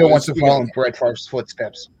still wants to follow in Brett Favre's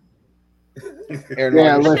footsteps.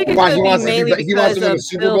 Aaron Rodgers. Why he wants to win a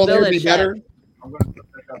Super Bowl there to be better?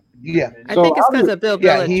 Yeah. I think it's because of Bill Belichick.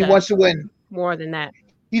 Yeah, he wants to win more than that.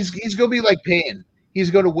 He's going to be like Payton. He's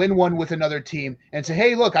going to win one with another team and say,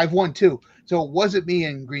 "Hey, look, I've won two." So it wasn't me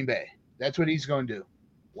in Green Bay. That's what he's going to do.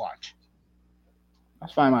 Watch.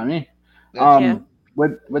 That's fine by me.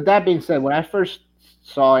 With that being said, when I first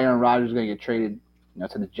saw Aaron Rodgers going to get traded,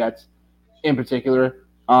 to the Jets, in particular,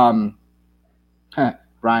 Brian,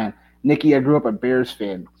 Nikki, I grew up a Bears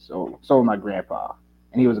fan, so was my grandpa,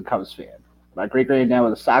 and he was a Cubs fan. My great granddad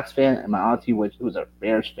was a Sox fan, and my auntie who was a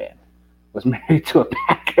Bears fan, was married to a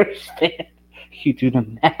Packers fan. You do the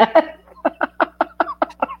math.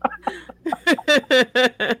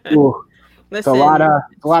 It's a lot of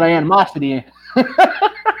animosity.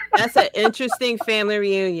 That's an interesting family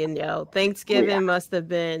reunion, yo. Thanksgiving must have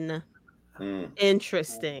been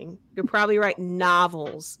interesting. You'll probably write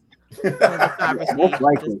novels for the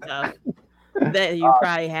conversations and stuff that you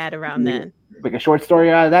probably had around then. Like a short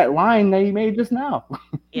story out of that line that you made just now.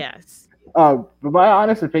 Yes. But my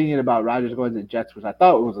honest opinion about Rodgers going to the Jets was I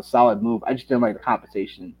thought it was a solid move. I just didn't like the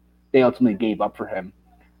compensation they ultimately gave up for him.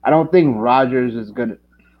 I don't think Rodgers is going to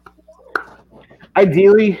 –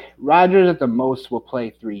 ideally, Rodgers at the most will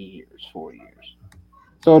play 3 years, 4 years.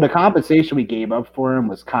 So the compensation we gave up for him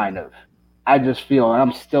was kind of – I just feel –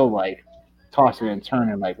 I'm still like tossing and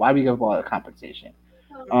turning like, why we give up all the compensation?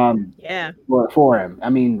 For him. I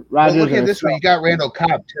mean, Rodgers. Well, look at this one. You got Randall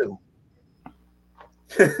Cobb too.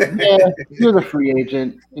 Yeah, he was a free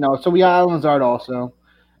agent. So we got Alan Lazard also.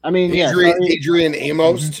 I mean, Adrian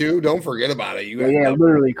Amos too. Don't forget about it.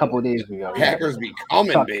 Literally a couple of days ago. Packers be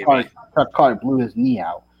coming, baby. Chuck Carter blew his knee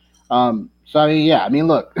out. So I mean,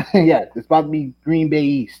 look, it's about to be Green Bay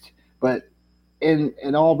East, but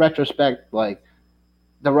in all retrospect, like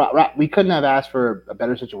we couldn't have asked for a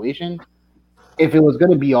better situation. If it was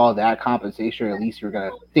going to be all that compensation, or at least you're going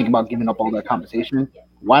to think about giving up all that compensation,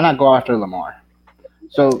 why not go after Lamar?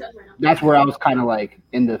 So that's where I was kind of like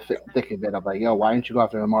in the thick of it. I'm like, yo, why didn't you go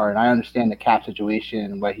after Lamar? And I understand the cap situation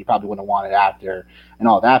and what he probably wouldn't have wanted after and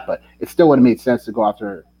all that, but it still would have made sense to go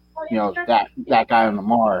after, that guy on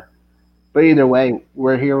Lamar. But either way,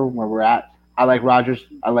 we're here where we're at. I like Rodgers.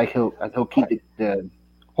 I like he'll keep the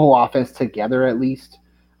whole offense together at least.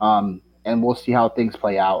 And we'll see how things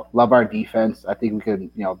play out. Love our defense. I think we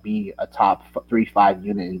could, be a top 3-5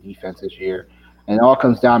 unit in defense this year. And it all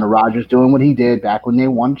comes down to Rodgers doing what he did back when they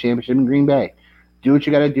won championship in Green Bay. Do what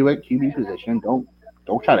you got to do at QB position. Don't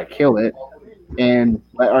try to kill it, and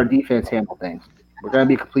let our defense handle things. We're going to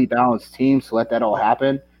be a complete balanced team, so let that all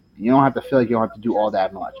happen. You don't have to feel like you don't have to do all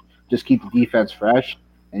that much. Just keep the defense fresh,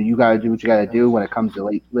 and you got to do what you got to do when it comes to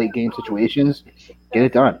late game situations. Get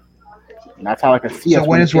it done. And that's how I can see it. So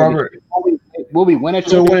when is Robert? Will we win it?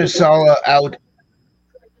 So when is Saleh out?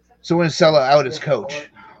 So when is Saleh out as coach?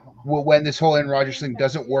 when this whole Aaron Rodgers thing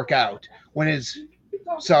doesn't work out, when his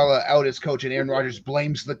Saleh out as coach and Aaron Rodgers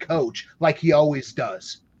blames the coach like he always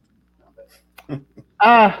does.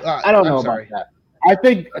 I don't know I'm sorry. about that. I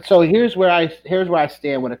think so. Here's where I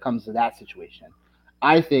stand when it comes to that situation.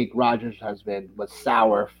 I think Rodgers was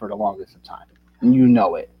sour for the longest of time, and you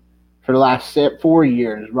know it. For the last 4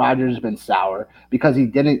 years, Rodgers has been sour because he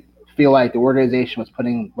didn't feel like the organization was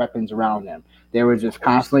putting weapons around him. They were just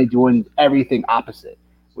constantly doing everything opposite.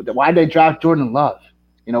 Why did they draft Jordan Love?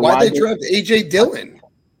 You know, why they draft AJ Dillon?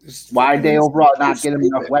 Why did they overall not get him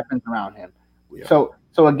enough weapons around him? Yeah.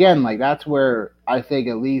 So again, like that's where I think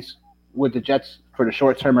at least with the Jets for the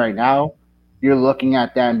short term right now, you're looking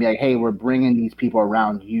at that and be like, hey, we're bringing these people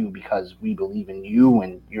around you because we believe in you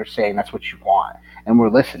and you're saying that's what you want and we're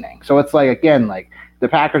listening. So it's like, again, like the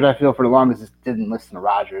Packers, I feel for the longest just didn't listen to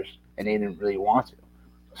Rodgers and they didn't really want to.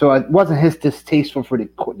 So it wasn't his distasteful for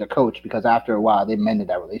the coach because after a while they mended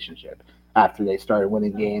that relationship after they started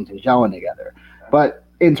winning games and gelling together. But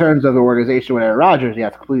in terms of the organization with Aaron Rodgers, yeah,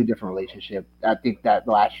 it's a completely different relationship. I think that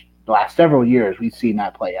the last several years we've seen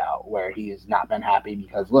that play out where he has not been happy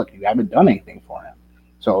because, look, you haven't done anything for him.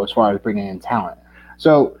 So as far as bringing in talent.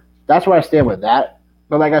 So that's where I stand with that.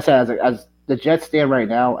 But like I said, as the Jets stand right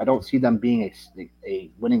now, I don't see them being a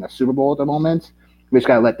winning a Super Bowl at the moment. We just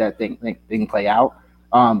got to let that thing play out.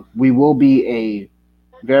 We will be a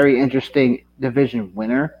very interesting division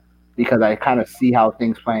winner because I kind of see how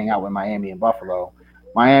things playing out with Miami and Buffalo.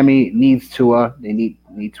 Miami needs Tua. They need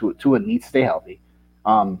Tua needs to stay healthy.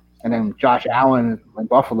 And then Josh Allen in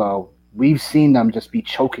Buffalo, we've seen them just be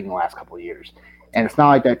choking the last couple of years. And it's not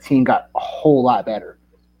like that team got a whole lot better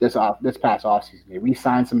this past offseason. They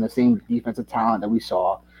re-signed some of the same defensive talent that we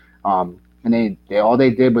saw. And they all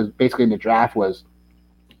they did was basically in the draft was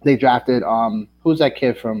they drafted who's that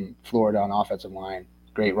kid from Florida on offensive line?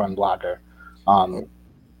 Great run blocker.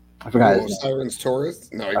 I forgot his name. Cyrus Torres?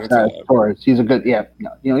 No, he went to Torres. He's a good he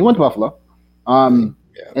went to Buffalo. And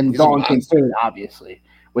Dalton Kincaid, obviously,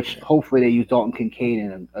 which hopefully they use Dalton Kincaid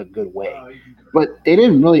in a good way. But they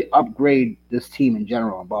didn't really upgrade this team in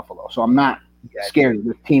general in Buffalo. So I'm not scared of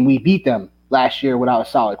this team. We beat them last year without a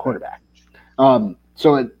solid quarterback.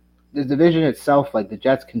 The division itself, like the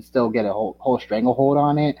Jets can still get a whole stranglehold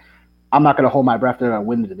on it. I'm not going to hold my breath they're going to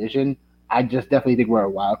win the division. I just definitely think we're a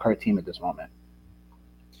wild card team at this moment.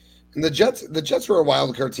 And the Jets were a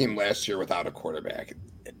wild card team last year without a quarterback.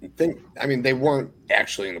 They weren't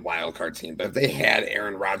actually in the wild card team, but if they had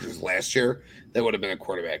Aaron Rodgers last year, they would have been a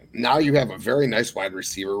quarterback. Now you have a very nice wide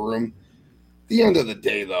receiver room. At the end of the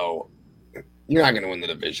day, though, you're not going to win the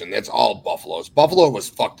division. That's all Buffalo's. Buffalo was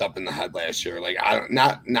fucked up in the head last year. Like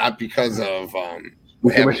not because of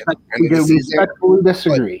we respectfully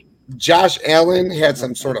disagree. Josh Allen had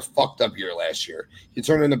some sort of fucked up year last year. He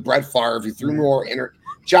turned into Brett Favre. He threw more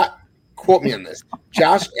quote me on this.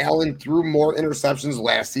 Josh Allen threw more interceptions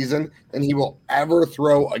last season than he will ever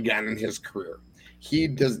throw again in his career.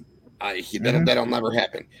 That'll never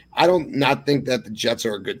happen. I don't not think that the Jets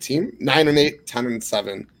are a good team. 9-8,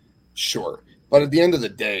 10-7, sure. But at the end of the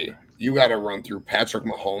day, you got to run through Patrick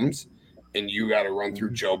Mahomes and you got to run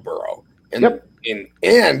through Joe Burrow. And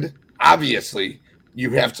obviously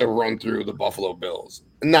you have to run through the Buffalo Bills.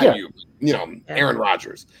 Not Aaron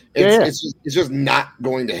Rodgers. It's just not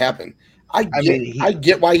going to happen. I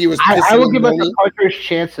get why he was. I will give us a puncher's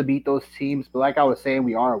chance to beat those teams, but like I was saying,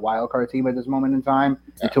 we are a wild card team at this moment in time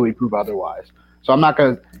until we prove otherwise. So I'm not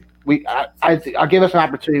gonna. I'll give us an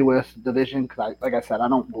opportunity with this division because, like I said, I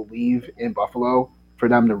don't believe in Buffalo for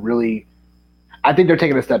them to really. I think they're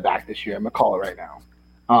taking a step back this year. I'm gonna call it right now.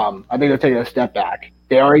 I think they're taking a step back.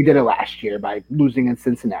 They already did it last year by losing in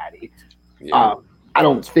Cincinnati. Yeah. I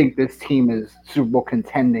don't think this team is Super Bowl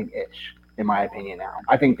contending-ish, in my opinion now.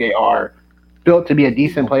 I think they are built to be a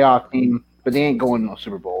decent playoff team, but they ain't going to no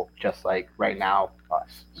Super Bowl just like right now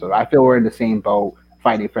us. So I feel we're in the same boat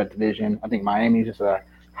fighting for that division. I think Miami's just a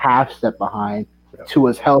half step behind. If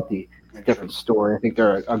Tua's healthy, it's a different story. I think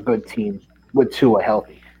they're a good team with Tua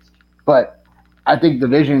healthy. But I think the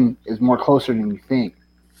division is more closer than you think.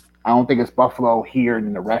 I don't think it's Buffalo here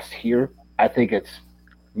and the rest here. I think it's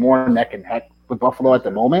more neck and neck with Buffalo at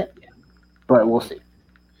the moment, but we'll see.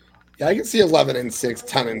 Yeah, I can see 11-6,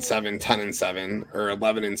 10-7, 10-7, or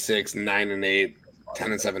 11-6, 9-8,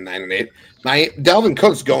 10-7, 9-8. Dalvin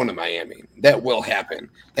Cook's going to Miami. That will happen.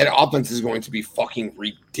 That offense is going to be fucking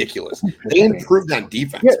ridiculous. They improved on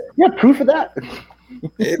defense. Yeah, proof of that.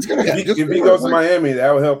 It's gonna. If he goes to Miami,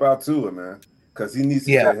 that will help out too, man, because he needs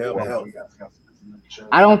to get help.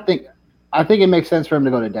 I think it makes sense for him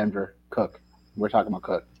to go to Denver. Cook. We're talking about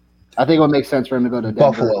Cook. I think it would make sense for him to go to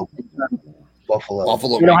Denver. Buffalo.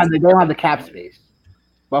 They don't have the cap space.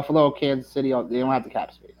 Buffalo, Kansas City, they don't have the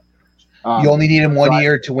cap space. You only need him 1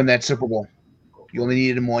 year to win that Super Bowl. You only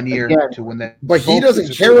needed him 1 year to win that. But he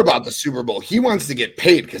doesn't care about the Super Bowl. He wants to get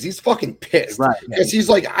paid because he's fucking pissed. Right. Because he's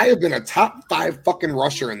like, I have been a top 5 fucking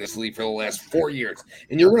rusher in this league for the last 4 years,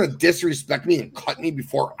 and you're going to disrespect me and cut me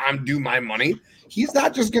before I'm due my money? He's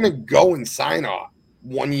not just going to go and sign off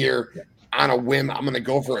 1 year on a whim. I'm going to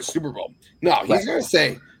go for a Super Bowl. No, he's going to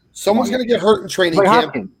say, someone's going to get hurt in training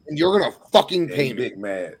camp, and you're going to fucking pay me. Big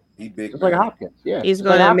mad. He big. It's like Hopkins. Yeah. He's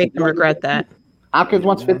going to make them regret that. Hopkins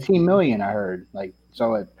wants $15 million, I heard. Like,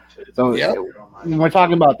 when we're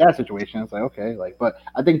talking about that situation, it's like, okay, like, but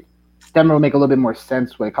I think Denver will make a little bit more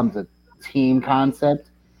sense when it comes to team concept,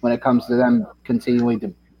 when it comes to them continuing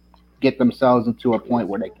to get themselves into a point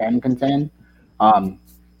where they can contend.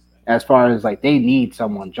 As far as like they need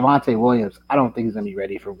someone, Javonte Williams, I don't think he's gonna be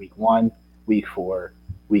ready for week 1, week 4,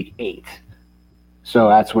 week 8. So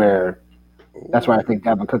that's where I think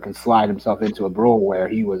Devin Cook can slide himself into a role where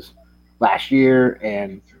he was last year,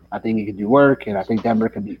 and I think he can do work, and I think Denver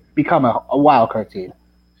can become a wild card team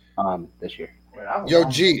this year. Yo,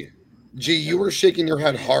 G, you were shaking your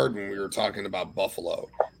head hard when we were talking about Buffalo.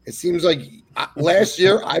 It seems like last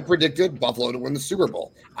year I predicted Buffalo to win the Super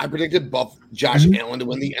Bowl. I predicted Josh Allen to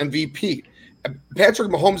win the MVP.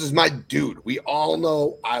 Patrick Mahomes is my dude. We all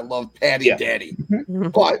know I love Patty Daddy.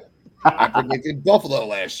 But I predicted Buffalo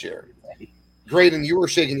last year. Graydon, you were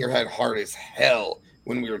shaking your head hard as hell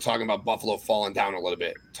when we were talking about Buffalo falling down a little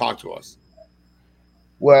bit. Talk to us.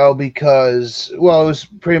 Well, because it was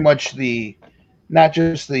pretty much not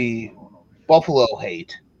just the Buffalo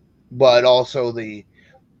hate, but also the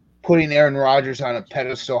putting Aaron Rodgers on a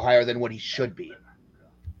pedestal higher than what he should be.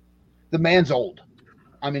 The man's old.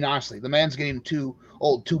 I mean, honestly, the man's getting too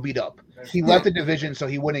old, too beat up. He left the division so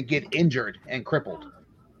he wouldn't get injured and crippled.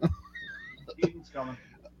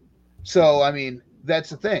 So, I mean, that's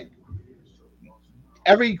the thing.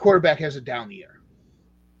 Every quarterback has a down year.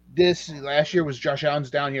 Last year was Josh Allen's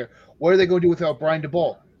down year. What are they going to do without Brian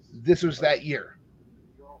DeBoll? This was that year.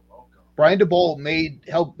 Brian DeBoll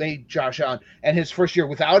helped make Josh Allen, and his first year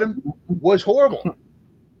without him was horrible.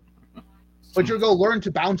 But you're going to learn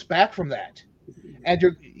to bounce back from that.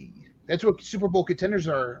 And that's what Super Bowl contenders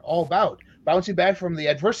are all about, bouncing back from the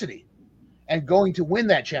adversity and going to win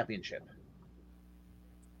that championship.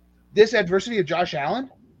 This adversity of Josh Allen,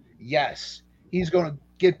 yes, he's going to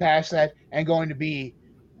get past that and going to be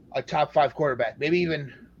a top 5 quarterback. Maybe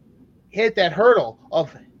even hit that hurdle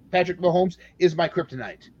of Patrick Mahomes is my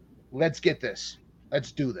kryptonite. Let's get this.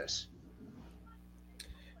 Let's do this.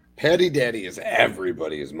 Patty Daddy is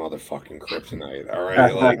everybody's motherfucking kryptonite. All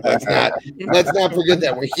right, like let's not forget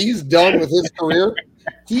that when he's done with his career,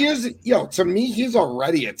 he is. To me, he's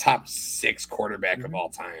already a top 6 quarterback of all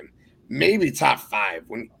time, maybe top 5.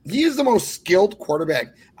 When he is the most skilled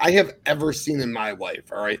quarterback I have ever seen in my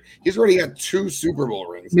life. All right, he's already got 2 Super Bowl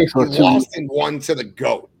rings. He lost in 1 to the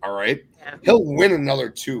GOAT. All right, he'll win another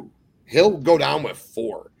 2. He'll go down with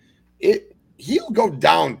 4. He'll go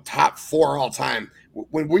down top 4 all time.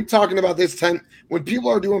 When we're talking about this when people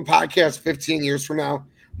are doing podcasts 15 years from now,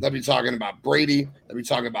 they'll be talking about Brady, they'll be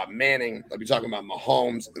talking about Manning, they'll be talking about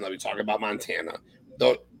Mahomes, and they'll be talking about Montana.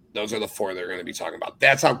 Those are the 4 they're going to be talking about.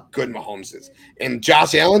 That's how good Mahomes is. And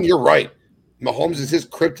Josh Allen, you're right. Mahomes is his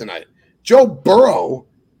kryptonite. Joe Burrow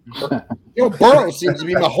seems to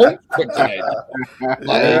be Mahomes' kryptonite.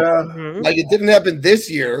 Like it didn't happen this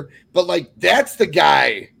year, but like that's the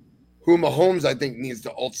guy who Mahomes, I think, needs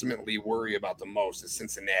to ultimately worry about the most is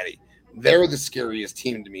Cincinnati. They're the scariest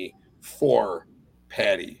team to me for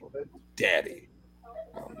Patty Daddy.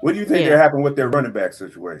 What do you think will happen with their running back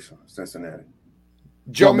situation, Cincinnati?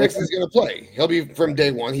 Joe Mixon's going to play. He'll be from day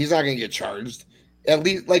one. He's not going to get charged. At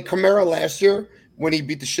least like Kamara last year when he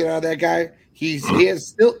beat the shit out of that guy, he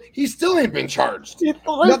still ain't been charged.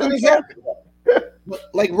 Nothing has happened.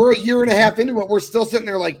 Like we're a year and a half into it, we're still sitting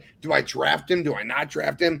there like, do I draft him? Do I not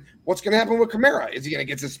draft him? What's going to happen with Kamara? Is he going to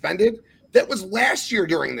get suspended? That was last year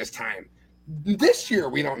during this time. This year,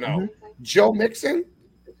 we don't know. Joe Mixon,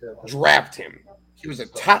 draft him. He was a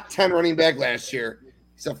top 10 running back last year.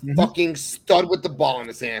 He's a fucking stud with the ball in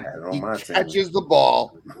his hand. He catches the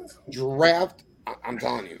ball. I'm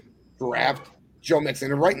telling you, draft Joe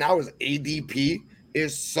Mixon. And right now his ADP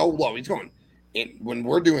is so low. He's going. And when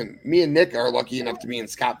we're doing, me and Nick are lucky enough to be in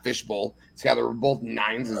Scott Fishbowl. Together, we're both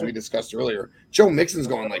 9s, as we discussed earlier. Joe Mixon's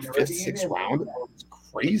going like 5th, 6th round. It's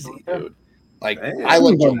crazy, dude. Like, I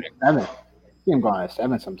like Joe Mixon. 7. I see him going at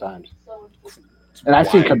 7 sometimes. And I've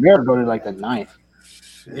seen Kamara go to like the 9th.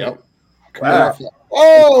 Yep. Wow.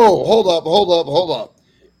 Oh, hold up.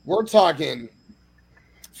 We're talking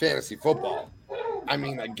fantasy football. I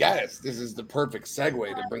mean, I guess this is the perfect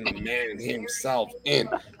segue to bring the man himself in,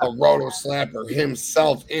 the Roto Slapper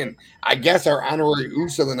himself in. I guess our honorary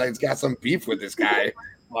Uso tonight's got some beef with this guy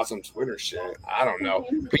about some Twitter shit. I don't know.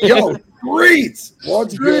 But yo, Streets,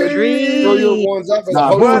 what's good? Streets. Throw your ones up as a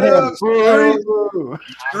host What of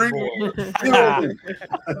up,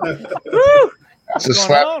 It's a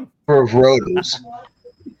slap for Rotos. Well,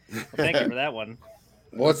 thank you for that one.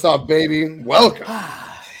 What's up, baby? Welcome.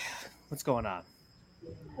 What's going on?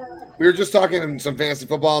 We were just talking some fantasy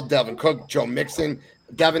football. Devin Cook, Joe Mixon.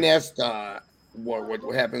 Devin asked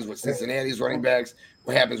what happens with Cincinnati's running backs.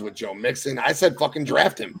 What happens with Joe Mixon? I said fucking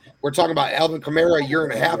draft him. We're talking about Alvin Kamara, a year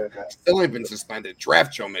and a half, still ain't been suspended.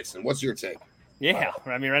 Draft Joe Mixon. What's your take? Yeah,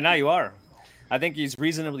 I mean, right now you are. I think he's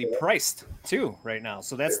reasonably priced too right now.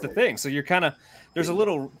 So that's the thing. So you're kind of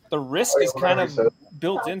the risk is kind of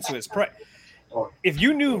built into his price. If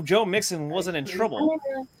you knew Joe Mixon wasn't in trouble,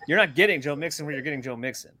 you're not getting Joe Mixon where you're getting Joe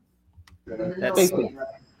Mixon. That's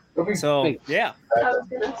so yeah.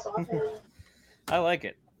 I like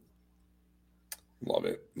it. Love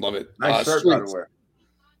it. Love it. Nice shirt, by the way.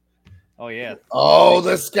 Oh yeah. Oh,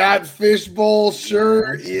 the Scott Fishbowl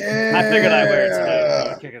shirt. Yeah. I figured I'd wear it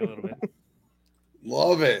tonight. Kick it a little bit.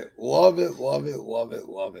 Love it. Love it. Love it. Love it.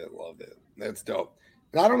 Love it. Love it. That's dope.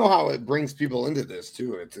 And I don't know how it brings people into this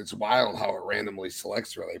too. It's wild how it randomly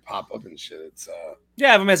selects where they pop up and shit. It's yeah,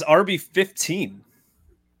 I have him as RB15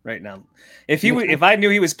 right now. If I knew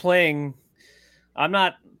he was playing, I'm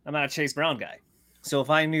not a Chase Brown guy. So if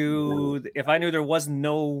I knew there was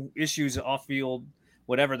no issues off field,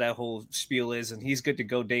 whatever that whole spiel is, and he's good to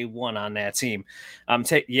go day one on that team, I'm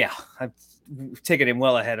taking him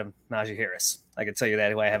well ahead of Najee Harris. I can tell you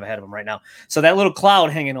that who I have ahead of him right now. So that little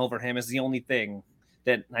cloud hanging over him is the only thing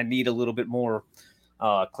that I need a little bit more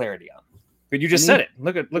clarity on. But you just said it.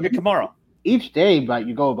 Look at Kamara. Each day, but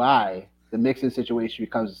you go by, the Mixon situation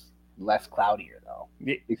becomes less cloudier, though.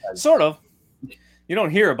 Sort of. You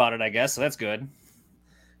don't hear about it, I guess, so that's good.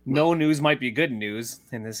 No news might be good news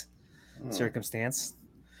in this circumstance.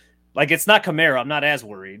 Like, it's not Kamara. I'm not as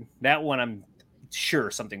worried. That one, I'm sure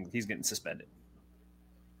he's getting suspended.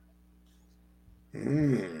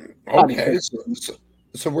 Okay.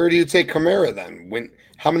 So where do you take Kamara then?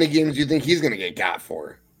 How many games do you think he's going to get got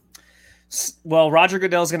for? Well, Roger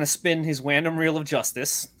Goodell's going to spin his random reel of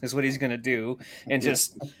justice is what he's going to do. And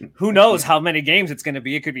just who knows how many games it's going to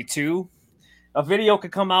be. It could be 2. A video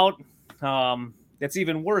could come out that's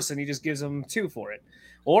even worse, and he just gives them 2 for it.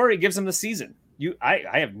 Or he gives them the season.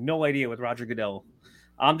 I have no idea with Roger Goodell.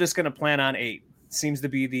 I'm just going to plan on 8. Seems to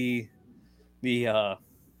be the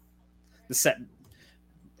set.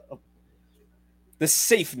 The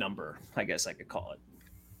safe number, I guess I could call it.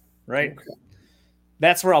 Right? Okay.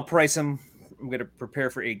 That's where I'll price him. I'm going to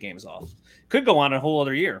prepare for 8 games off. Could go on a whole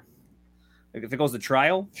other year. If it goes to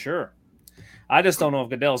trial, sure. I just don't know if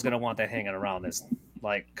Goodell's going to want that hanging around.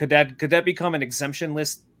 Could that become an exemption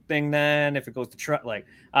list thing then? If it goes to trial,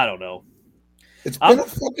 I don't know. It's been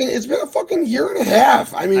a fucking year and a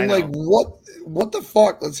half. I mean, what the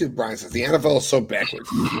fuck? Let's see what Brian says. The NFL is so backwards.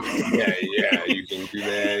 yeah, you can do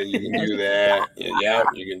that. You can do that. Yeah,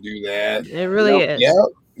 you can do that. It really is.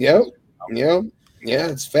 Yep. Yeah,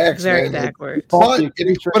 it's facts. Very man. backwards. But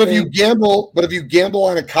if you gamble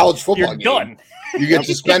on a college football game, done. You get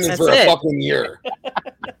suspended for a fucking year.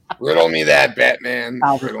 Riddle me that, Batman.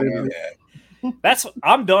 Riddle me that.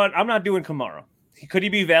 I'm done. I'm not doing Kamara. Could he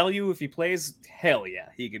be value if he plays? Hell yeah,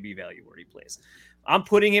 he could be value where he plays. I'm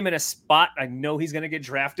putting him in a spot I know he's going to get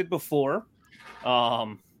drafted before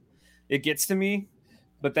it gets to me,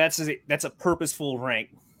 but that's a purposeful rank.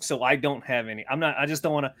 So I don't have any. I just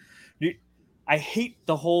don't want to. I hate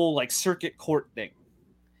the whole circuit court thing.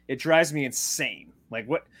 It drives me insane.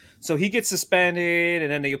 What? So he gets suspended,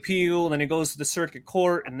 and then they appeal, and then it goes to the circuit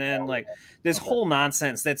court, and then this whole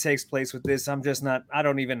nonsense that takes place with this. I'm just not. I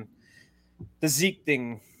don't even. The Zeke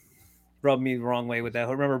thing rubbed me the wrong way with that.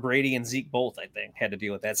 I remember Brady and Zeke both, I think, had to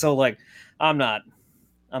deal with that. So, I'm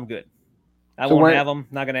good. I won't have them.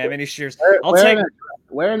 Not going to have any shares.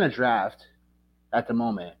 Where in a draft at the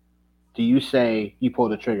moment do you say you pull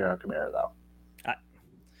the trigger on Kamara, though?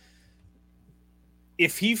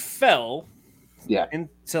 If he fell into,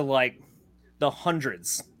 the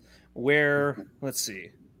hundreds, let's see.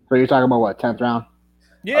 So you're talking about what, 10th round?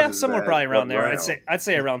 Yeah, somewhere probably around there. I'd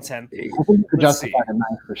say around 10. Justify the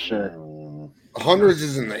 9th for sure. Hundreds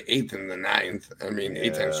is in the 8th and the 9th. I mean,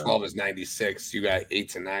 8 times 12 is 96. You got 8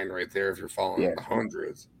 to 9 right there if you're following the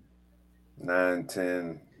hundreds. 9,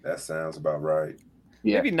 10. That sounds about right.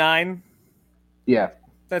 Yeah. Maybe 9. Yeah.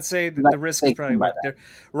 Let's say the risk is probably right there.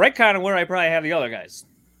 Right kind of where I probably have the other guys.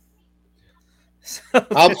 So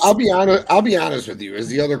I'll be honest. I'll be honest with you. As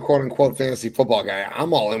the other quote unquote fantasy football guy,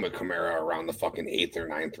 I'm all in with Kamara around the fucking 8th or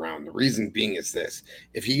 9th round. The reason being is this: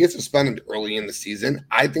 if he gets suspended early in the season,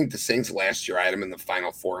 I think the Saints last year I had him in the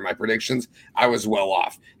final 4 in my predictions. I was well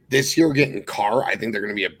off. This year, getting Carr, I think they're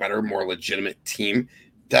going to be a better, more legitimate team.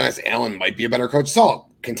 Dennis Allen might be a better coach. It's all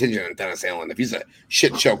contingent on Dennis Allen. If he's a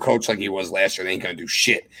shit show coach like he was last year, they ain't going to do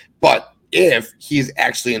shit. But if he's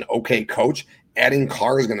actually an okay coach, adding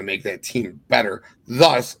Carr is going to make that team better.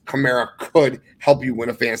 Thus, Kamara could help you win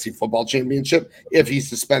a fantasy football championship if he's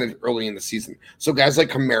suspended early in the season. So guys like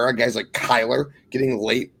Kamara, guys like Kyler, getting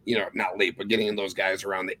late, not late, but getting in those guys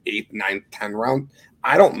around the 8th, 9th, 10th round,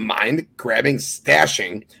 I don't mind grabbing,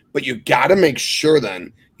 stashing, but you got to make sure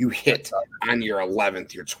then you hit on your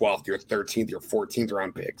 11th, your 12th, your 13th, your 14th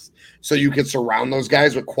round picks. So you could surround those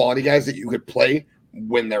guys with quality guys that you could play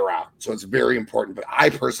when they're out. So it's very important. But I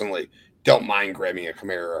personally don't mind grabbing a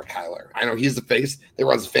Kamara or a Kyler. I know he's the face that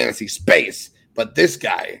runs fantasy space, but this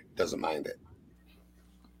guy doesn't mind it.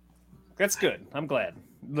 That's good. I'm glad.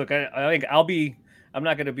 Look, I think I'm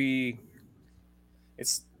not going to be.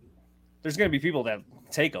 There's going to be people that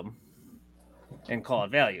take them and call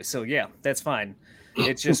it value. So yeah, that's fine.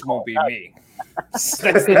 It just won't be me.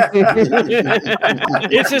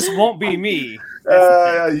 It just won't be me.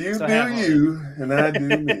 You so do you, and I do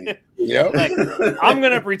me. Yep. Like, I'm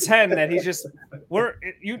gonna pretend that he's just.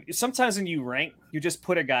 Sometimes when you rank, you just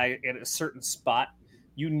put a guy at a certain spot.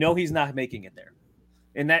 He's not making it there,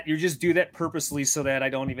 and that you just do that purposely so that I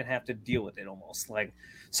don't even have to deal with it. Almost like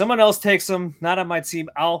someone else takes him, not on my team.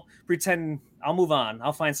 I'll pretend. I'll move on.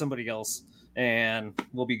 I'll find somebody else, and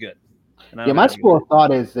we'll be good. Yeah, my school of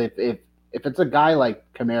thought is if it's a guy like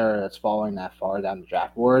Kamara that's falling that far down the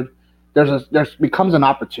draft board, there's becomes an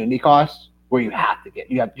opportunity cost where you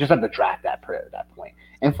just have to draft that player at that point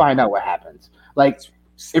and find out what happens. Like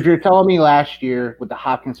if you're telling me last year with the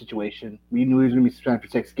Hopkins situation, we knew he was going to be suspended for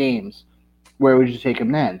 6 games, where would you take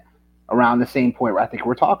him then? Around the same point where I think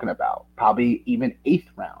we're talking about, probably even 8th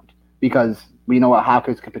round, because we know what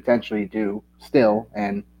Hopkins could potentially do still,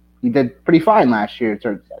 and he did pretty fine last year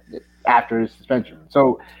after his suspension.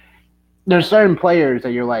 So there's certain players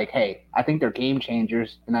that you're like, hey, I think they're game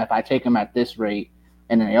changers, and if I take them at this rate,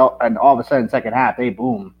 and then all of a sudden second half they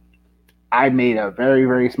boom, I made a very,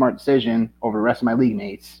 very smart decision over the rest of my league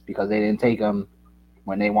mates because they didn't take them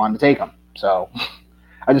when they wanted to take them. So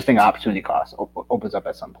I just think opportunity cost opens up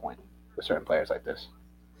at some point for certain players like this.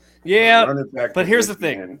 Yeah, but here's the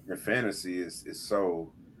thing: your fantasy is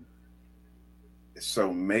so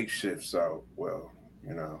makeshift. So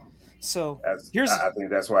So I think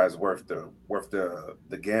that's why it's worth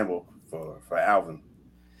the gamble for Alvin.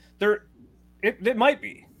 It might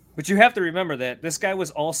be, but you have to remember that this guy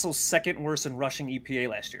was also second worst in rushing EPA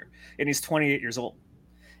last year, and he's 28 years old.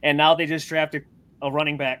 And now they just drafted a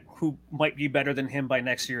running back who might be better than him by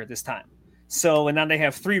next year at this time. So, and now they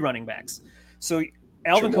have 3 running backs. So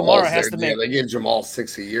Alvin Kamara has to make. Yeah, they gave Jamal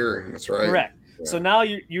 6 a year. That's right. Correct. Yeah. So now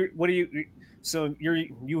he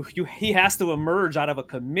has to emerge out of a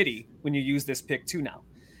committee when you use this pick too now.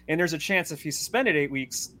 And there's a chance if he's suspended 8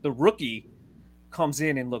 weeks, the rookie comes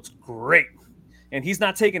in and looks great. And he's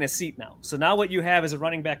not taking a seat now. So now what you have is a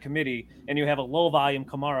running back committee, and you have a low volume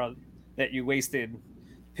Kamara that you wasted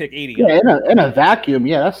pick 80. Yeah, in a vacuum,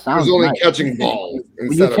 yeah, that sounds. He's only nice. catching balls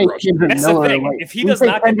instead of rushing. That's the thing. If he does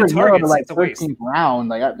not get the targets, it's a waste. Round,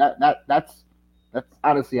 like that's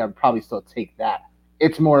honestly, I'd probably still take that.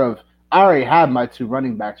 It's more of I already have my 2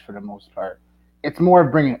 running backs for the most part. It's more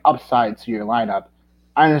of bringing upside to your lineup.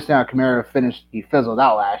 I understand how Kamara he fizzled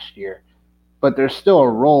out last year, but there's still a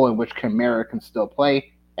role in which Kamara can still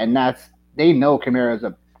play, and they know Kamara is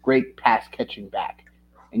a great pass catching back,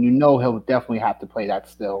 and he'll definitely have to play that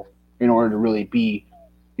still in order to really be,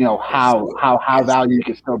 how high value he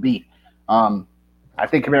can still be. I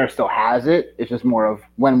think Kamara still has it. It's just more of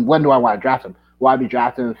when do I want to draft him? Will I be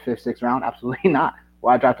drafting in the 5th, 6th round? Absolutely not. Will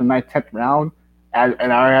I draft him 9th, 10th round? And I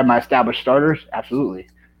already have my established starters? Absolutely.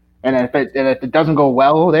 And if it doesn't go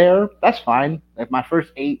well there, that's fine. If my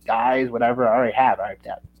first 8 guys, whatever, I already have.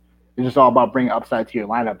 It's just all about bringing upside to your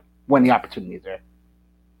lineup when the opportunity is there.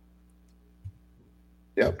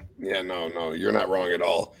 Yep. Yeah, no, you're not wrong at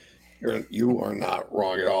all. You are not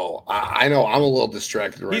wrong at all. I know I'm a little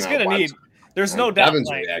distracted right now. He's going to need – there's no doubt.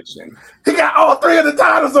 Devin's reaction. He got all 3 of the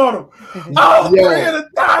titles on him. All 3 of the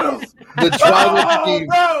titles. The tribal team.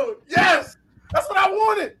 Bro, yes. That's what I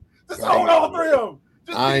wanted. Just own all 3 of them.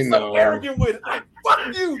 Just I know. So arrogant with it. Like, fuck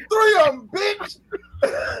you, 3 of them, bitch.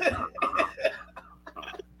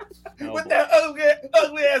 With that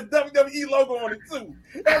ugly ass WWE logo on it too.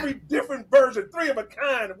 Every different version, 3 of a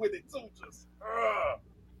kind with it too. Just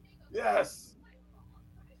yes.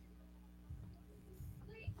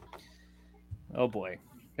 Oh boy,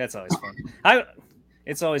 that's always fun.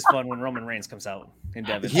 It's always fun when Roman Reigns comes out in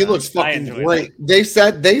Devon. He looks fucking great.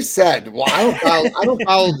 That. They said. Well, I don't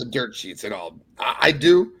follow the dirt sheets at all. I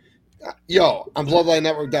do. Yo, on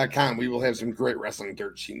BloodlineNetwork.com, we will have some great wrestling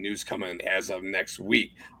dirt sheet news coming as of next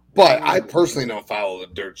week. But I personally don't follow the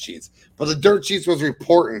dirt sheets. But the dirt sheets was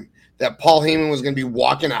reporting that Paul Heyman was going to be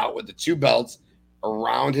walking out with the 2 belts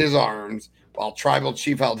around his arms while Tribal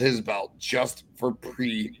Chief held his belt just for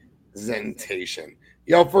presentation.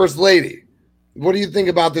 Yo, First Lady, what do you think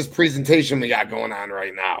about this presentation we got going on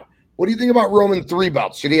right now? What do you think about Roman 3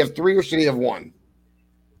 belts? Should he have 3 or should he have 1?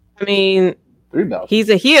 I mean, 3 belts. He's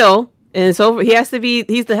a heel, and it's over. He has to be.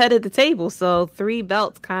 He's the head of the table, so 3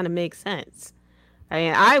 belts kind of makes sense. I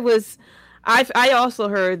mean, I also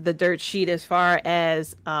heard the dirt sheet as far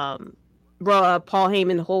as Paul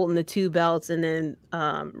Heyman holding the 2 belts, and then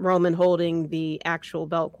Roman holding the actual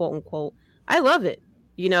belt, quote unquote. I love it.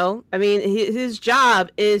 You know, I mean, his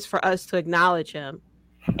job is for us to acknowledge him,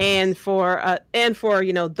 and for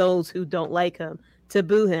those who don't like him to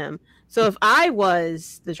boo him. So if I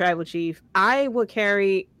was the tribal chief, I would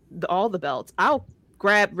carry all the belts. I'll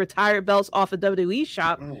grab retired belts off a WWE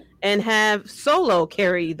shop and have Solo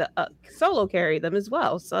carry them as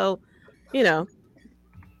well. So,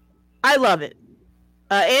 I love it.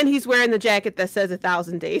 And he's wearing the jacket that says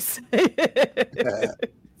 1,000 days.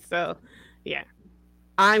 So, yeah.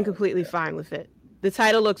 I'm completely fine with it. The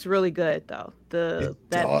title looks really good, though. That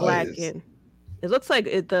black and it looks like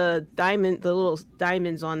the little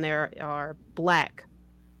diamonds on there are black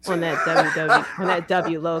on that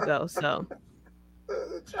W logo. So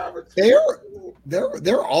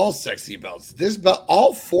they're all sexy belts. This belt,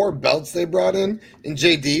 all 4 belts they brought in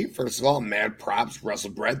JD. First of all, mad props.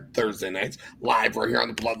 WrestleBread Thursday nights live right here on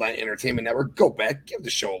the Bloodline Entertainment Network. Go back, give the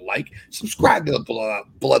show a like, subscribe to the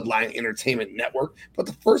Bloodline Entertainment Network. But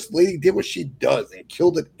the First Lady did what she does and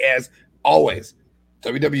killed it as always.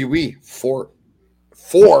 WWE for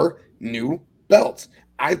 4 new belts.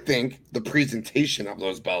 I think the presentation of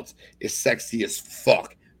those belts is sexy as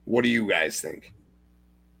fuck. What do you guys think?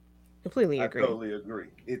 Completely agree. I totally agree.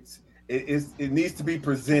 It needs to be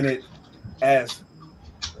presented as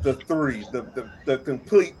the 3, the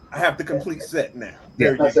complete. I have the complete set now.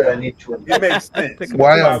 There you go. I need to. It makes sense.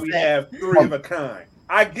 Why we have 3 of a kind.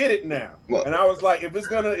 I get it now. And I was like, if you're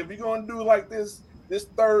gonna do like this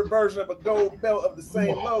 3rd version of a gold belt of the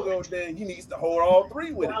same logo, then he needs to hold all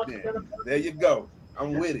 3 with it. Then there you go.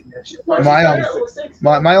 I'm with it.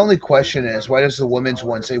 My only question is, why does the women's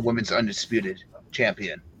one say women's undisputed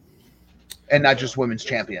champion and not just women's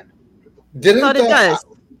champion? But it does.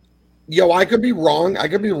 Yo, I could be wrong.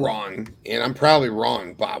 And I'm probably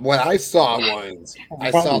wrong. But what I saw was,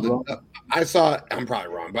 I'm probably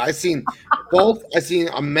wrong, but I seen both. I seen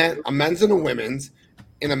a men's and a women's,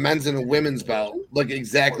 and a men's and a women's belt look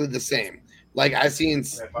exactly the same. Like I seen,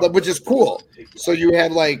 which is cool. So you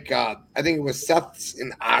had like, I think it was Seth's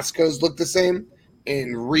and Asuka's look the same,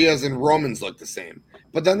 and Rhea's and Roman's look the same.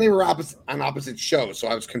 But then they were on opposite shows, so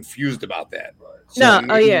I was confused about that. So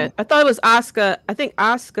I thought it was Asuka. I think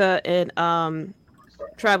Asuka and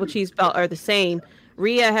Tribal Chief's belt are the same.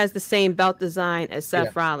 Rhea has the same belt design as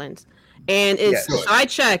Seth Rollins, and I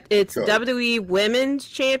checked. It's WWE Women's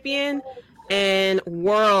Champion and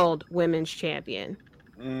World Women's Champion.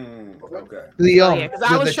 Okay. Because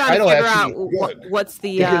I was trying to figure out what's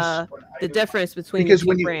the difference between the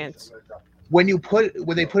 2 brands. When they put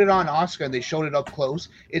it on Asuka and they showed it up close,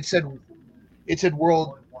 it said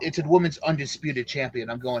women's undisputed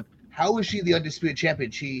champion. I'm going, how is she the undisputed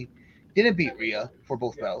champion? She didn't beat Rhea for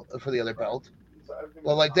the other belt.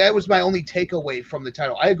 Well, like that was my only takeaway from the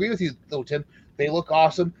title. I agree with you though, Tim. They look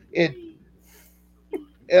awesome. It's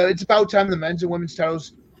about time the men's and women's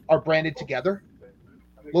titles are branded together.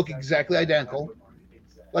 Look exactly identical.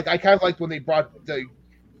 Like I kind of liked when they brought the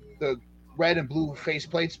red and blue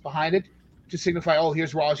faceplates behind it to signify, oh,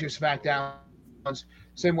 here's Raw's, here's SmackDown's.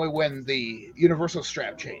 Same way when the Universal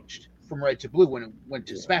strap changed from red to blue when it went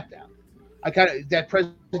to SmackDown. That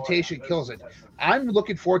presentation kills it. I'm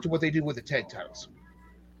looking forward to what they do with the tag titles.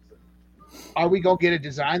 Are we going to get a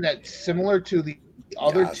design that's similar to the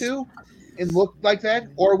other 2 and look like that?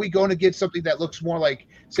 Or are we going to get something that looks more like,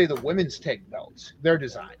 say, the women's tag belts, their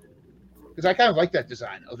design? Because I kind of like that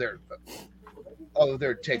design of their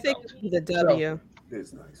tag belt. The W.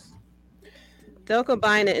 It's nice. They'll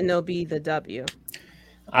combine it and they'll be the W.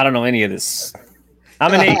 I don't know any of this.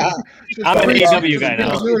 I'm an AEW guy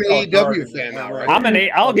now. You're an AEW fan now, right?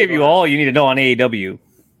 I'll give you all you need to know on AEW.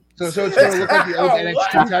 So it's going to look like the old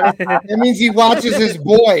NXT title. That means he watches his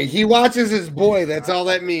boy. He watches his boy. That's all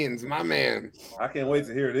that means, my man. I can't wait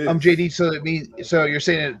to hear this. JD. So you're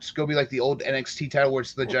saying it's going to be like the old NXT title, where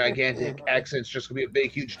it's the gigantic X, and it's just going to be a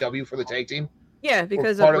big, huge W for the tag team. Yeah,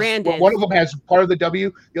 because of Brandon. One of them has part of the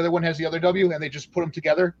W, the other one has the other W, and they just put them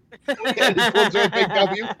together. And it forms a big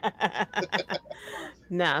W.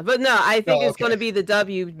 I think it's going to be the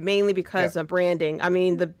W mainly because of branding. I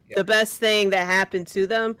mean, the best thing that happened to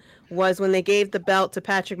them was when they gave the belt to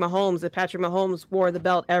Patrick Mahomes. That Patrick Mahomes wore the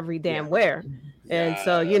belt every damn where. And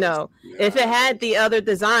so, if it had the other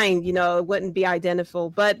design, it wouldn't be identical.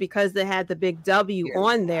 But because they had the big W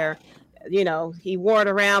on there, he wore it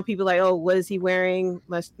around. People like, oh, what is he wearing?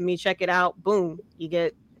 Let me check it out. Boom, you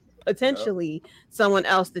get potentially someone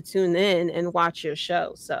else to tune in and watch your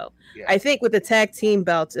show. So I think with the tag team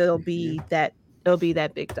belts, it'll be that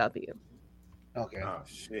big W. Okay. Oh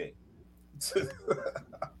shit.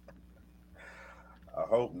 I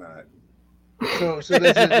hope not. So does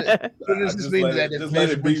this mean that just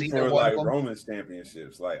let it be for like Roman's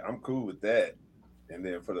championships? Like I'm cool with that, and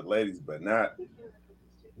then for the ladies, but not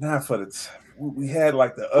for the. We had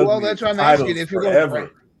like the ugly that's what I'm titles asking. If you're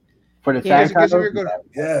forever. For the tag title,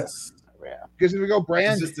 yes. Because if we go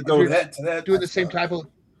brand, just to go to that, doing the same type of.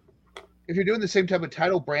 If you're doing the same type of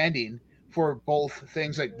title branding for both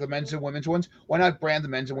things, like the men's and women's ones, why not brand the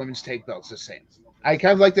men's and women's tag belts the same? I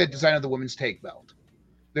kind of like the design of the women's tag belt.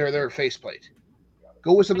 Their faceplate.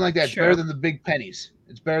 Go with something like that. It's better than the big pennies.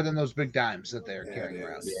 It's better than those big dimes that they're carrying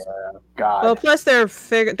around. Yeah, God. Well, plus they're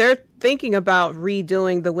thinking about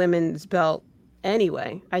redoing the women's belt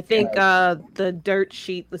anyway. I think the dirt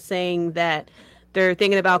sheet was saying that they're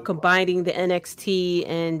thinking about combining the NXT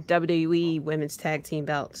and WWE women's tag team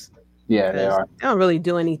belts. Yeah, they are. They don't really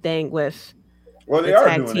do anything with. Well, they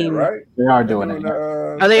are doing it, right? They are doing it.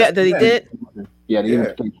 Are they? They did. Yeah, the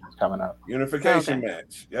unification is coming up. Unification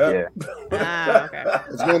match. Yep. Yeah. Okay.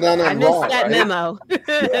 It's going down on I missed Raw, that right? memo.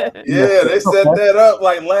 Yeah, they set that up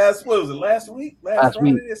like last week? Last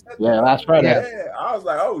Friday? Week. Yeah, last Friday. Yeah, I was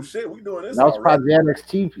like, oh shit, we doing this. That was probably the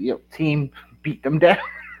NXT team beat them down.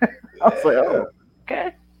 I was like, oh,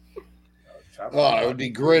 okay. Oh, it would be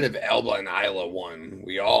great if Elba and Isla won.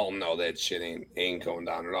 We all know that shit ain't going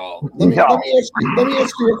down at all. Let me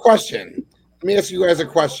ask you a question. Let me ask you guys a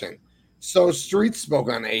question. So Street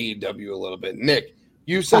spoke on AEW a little bit. Nick,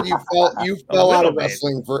 you said you fell out of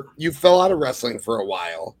wrestling for a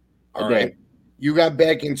while. All right. You got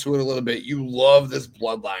back into it a little bit. You love this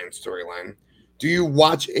Bloodline storyline. Do you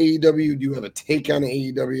watch AEW? Do you have a take on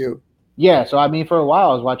AEW? Yeah, so I mean, for a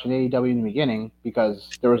while I was watching AEW in the beginning because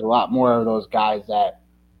there was a lot more of those guys that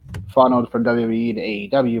funneled from WWE to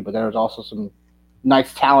AEW, but there was also some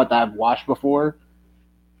nice talent that I've watched before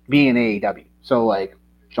being in AEW. So like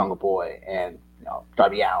Jungle Boy and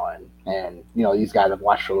Darby Allin and these guys I've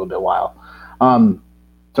watched for a little bit while.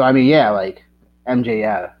 So I mean, yeah, like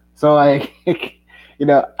MJF. So like I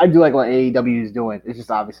do like what AEW is doing. It's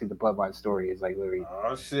just obviously the Bloodline story is like literally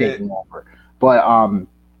taking over. But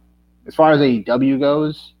as far as AEW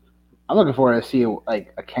goes, I'm looking forward to see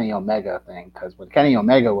like a Kenny Omega thing because when Kenny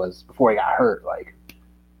Omega was before he got hurt, like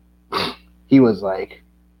he was like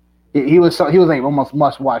almost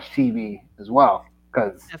must watch TV as well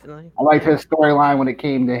because I liked his storyline when it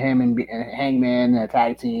came to him and Hangman and a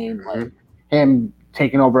tag team, like him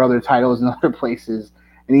taking over other titles in other places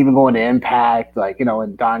and even going to Impact, like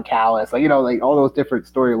and Don Callis, like like all those different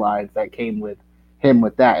storylines that came with him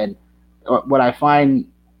with that. And what I find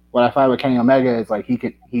with Kenny Omega is like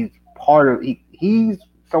he's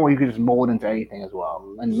someone you could just mold into anything as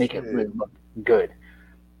well and make it really look good.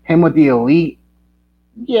 Him with the Elite,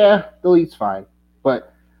 yeah, the Elite's fine.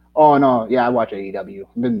 But I watch AEW.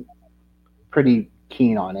 I've been pretty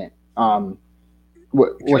keen on it. Can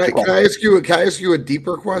I ask you a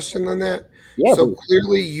deeper question than that? Yeah. So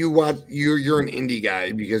clearly you're an indie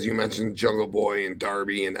guy because you mentioned Jungle Boy and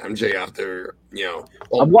Darby and MJ out there.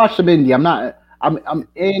 I've watched some indie. I'm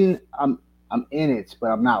in it, but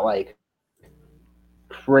I'm not like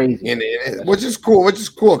crazy. In it, which is cool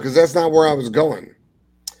because that's not where I was going.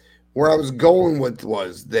 Where I was going with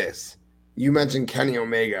was this. You mentioned Kenny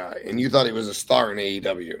Omega, and you thought he was a star in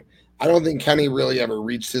AEW. I don't think Kenny really ever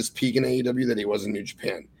reached his peak in AEW that he was in New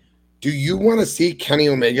Japan. Do you want to see Kenny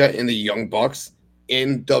Omega in the Young Bucks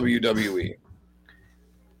in WWE?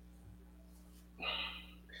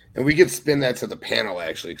 And we could spin that to the panel,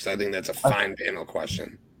 actually, because I think that's a fine panel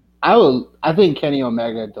question. I think Kenny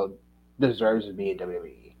Omega deserves to be in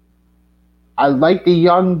WWE. I like the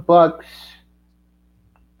Young Bucks.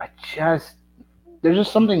 There's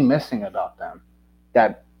just something missing about them.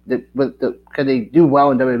 Could they do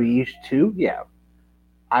well in WWE too? Yeah.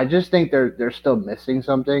 I just think they're still missing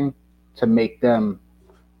something to make them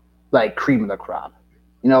like cream of the crop.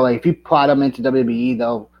 You know, like if you plot them into WWE,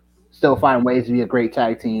 they'll still find ways to be a great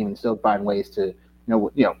tag team and still find ways to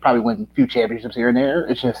probably win a few championships here and there.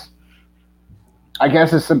 It's just, I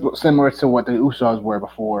guess it's similar to what the Usos were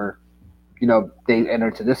before, they entered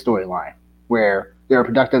into this storyline where they're a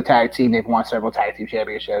productive tag team. They've won several tag team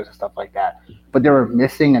championships and stuff like that, but they were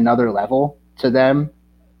missing another level to them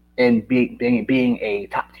in being a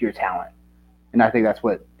top tier talent, and I think that's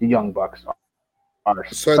what the Young Bucks are.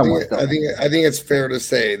 So I think it's fair to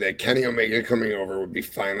say that Kenny Omega coming over would be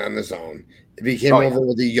fine on his own. If he came over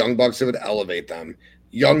with the Young Bucks, it would elevate them.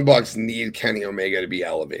 Young Bucks need Kenny Omega to be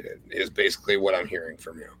elevated, is basically what I'm hearing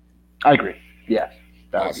from you. I agree. Yes.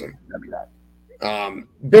 Awesome. That'd be that.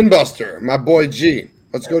 Bin Buster, my boy G.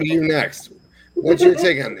 Let's go to you next. What's your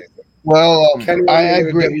take on this? Well, I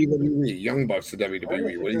agree. WWE, Young Bucks to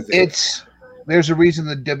WWE. What do you think? There's a reason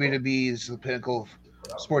the WWE is the pinnacle of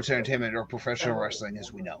sports entertainment or professional wrestling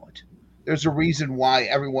as we know it. There's a reason why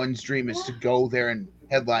everyone's dream is to go there and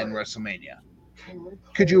headline WrestleMania.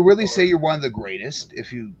 Could you really say you're one of the greatest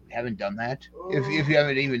if you haven't done that? If you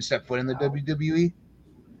haven't even stepped foot in the WWE?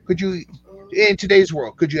 Could you, in today's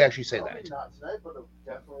world, could you actually say that?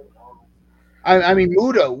 I mean,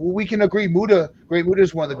 Muda, we can agree Great Muda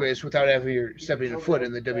is one of the greatest without ever stepping a foot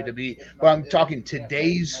in the WWE. But I'm talking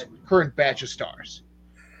today's current batch of stars.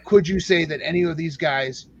 Could you say that any of these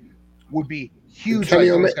guys would be huge?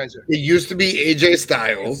 It used to be AJ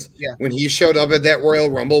Styles. Yeah. When he showed up at that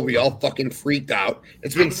Royal Rumble, we all fucking freaked out.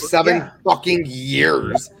 It's been 7 fucking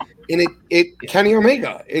years. And Kenny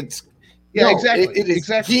Omega. Exactly.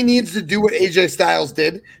 He needs to do what AJ Styles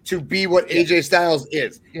did to be what AJ Styles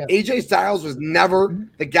is. Yeah. AJ Styles was never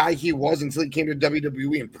the guy he was until he came to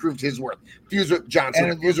WWE and proved his worth. Fused with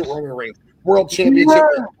Johnson, fused with Roman Reigns, World Championship.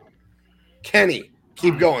 Kenny,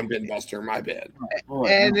 keep going, Bin Buster. My bad.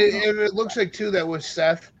 And it looks like too that with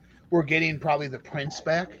Seth, we're getting probably the Prince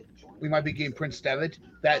back. We might be getting Prince Devitt,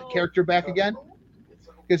 that character back again.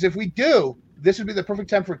 Because if we do, this would be the perfect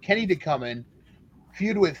time for Kenny to come in,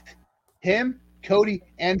 feud with him, Cody,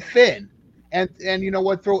 and Finn, and you know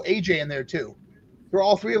what? Throw AJ in there too. Throw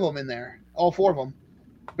all 3 of them in there, all 4 of them.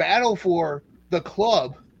 Battle for the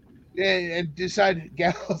club, and decide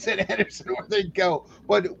Gallows and Anderson where they go.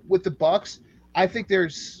 But with the Bucks, I think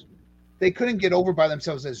they couldn't get over by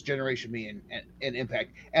themselves as Generation Me and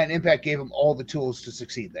Impact, and Impact gave them all the tools to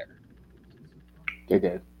succeed there. They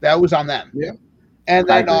did. That was on them. Yeah. And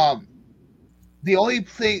then the only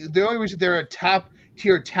reason they're a top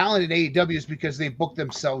tier talent in AEW is because they book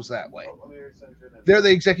themselves that way. They're the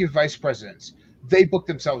executive vice presidents. They book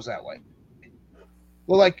themselves that way.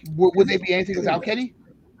 Well, like, would they be anything without Kenny?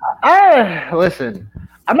 Listen,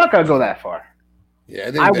 I'm not gonna go that far. Yeah,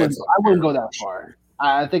 I wouldn't go that far.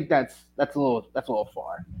 I think that's a little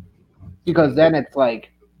far, because then it's like,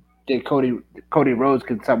 did Cody Rhodes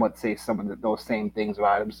can somewhat say some of those same things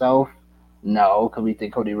about himself? No, because we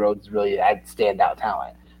think Cody Rhodes is really a standout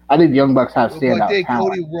talent. I think the Young Bucks have standout talent.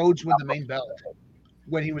 Cody Rhodes win the main belt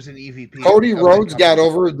when he was an EVP. Cody Rhodes got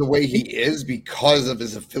over the way he is because of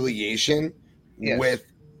his affiliation with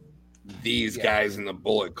these guys in the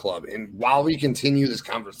Bullet Club. And while we continue this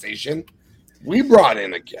conversation, we brought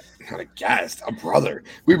in a brother.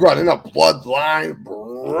 We brought in a Bloodline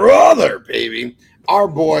brother, baby. Our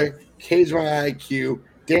boy, Cage My IQ,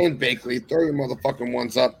 Dan Bakley. Throw your motherfucking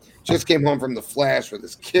ones up. Just came home from the Flash with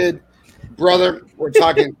his kid. Brother, we're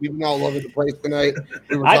talking. We've been all over the place tonight.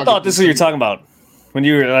 I thought this is what you're talking about. When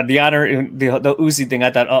you were the honor, the Uzi thing,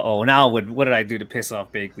 I thought, now what did I do to piss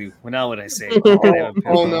off Bakley? Well, now what I say? No.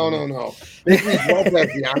 Bakley's well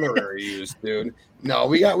past the honorary use, dude. No,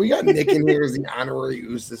 we got Nick in here as the honorary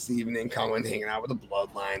use this evening, coming hanging out with the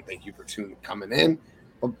Bloodline. Thank you for coming in.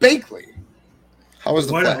 But Bakley, how was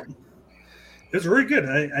the play? It was really good.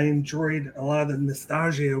 I enjoyed a lot of the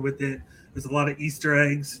nostalgia with it. There's a lot of Easter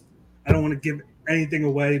eggs. I don't want to give anything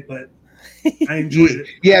away, but I enjoyed it.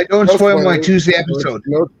 Yeah, don't spoil my Tuesday episode.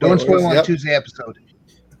 Don't spoil my Tuesday episode.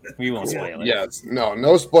 We won't spoil it. Yes,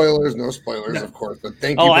 no spoilers, of course. But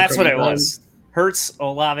thank you. Oh, that's what it was. Hertz,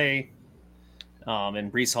 Olave,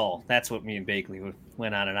 and Brees Hall. That's what me and Bakley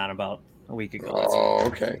went on and on about a week ago. Oh,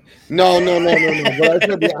 okay. No. What I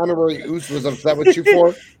said the honorary Oos was upset with you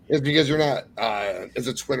for is because you're not. It's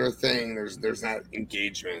a Twitter thing. There's not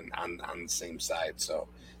engagement on the same side. So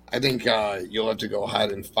I think you'll have to go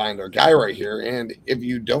ahead and find our guy right here. And if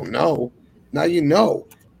you don't know, now you know.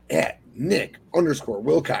 At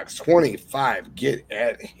Nick_Wilcox25. Get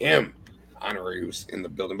at him. Honorary Oos in the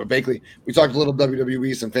building. But Bakley, we talked a little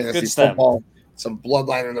WWE, some fantasy football. some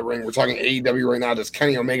Bloodline in the ring. We're talking AEW right now. Does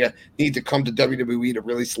Kenny Omega need to come to WWE to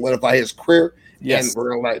really solidify his career? Yes. And we're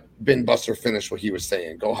going to let Ben Buster finish what he was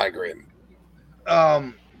saying. Go high grade.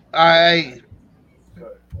 I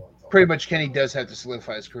pretty much Kenny does have to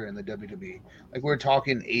solidify his career in the WWE. Like we're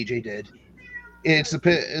talking, AJ did.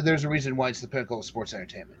 There's a reason why it's the pinnacle of sports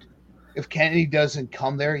entertainment. If Kenny doesn't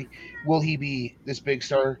come there, will he be this big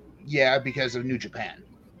star? Yeah, because of New Japan.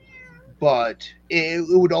 But it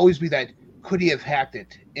would always be that, could he have hacked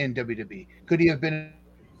it in WWE? Could he have been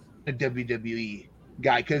a WWE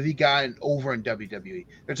guy? Could he gotten over in WWE?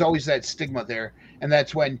 There's always that stigma there. And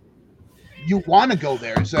that's when you want to go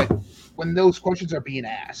there. So when those questions are being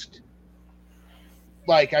asked.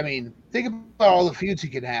 Like, I mean, think about all the feuds he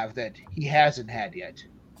could have that he hasn't had yet.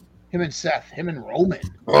 Him and Seth, him and Roman.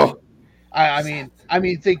 Oh. I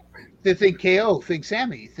mean, think KO, think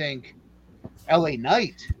Sammy, think LA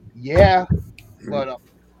Knight. Yeah, but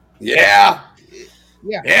yeah.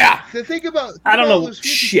 To think about, I don't know those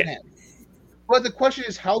feuds he shit. can have. But the question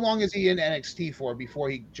is, how long is he in NXT for before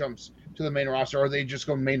he jumps to the main roster, or are they just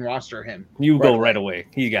go main roster him? You go right away.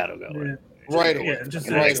 You gotta go. Yeah. Right away. Yeah, just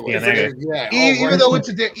Right away. NXT. Yeah. Even though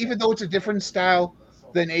it's a different style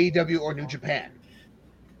than AEW or New Japan.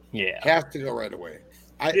 Yeah. Have to go right away.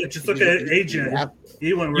 Yeah, just look at AJ.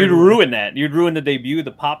 He went right You'd away. ruin that. You'd ruin the debut,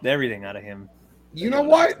 the pop, everything out of him. You know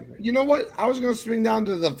what? I was going to swing down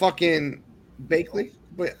to the fucking Bakley,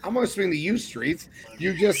 but I'm going to swing to you, Streets.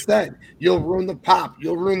 You just said you'll ruin the pop.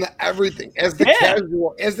 You'll ruin the everything. As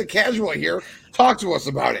the casual here, talk to us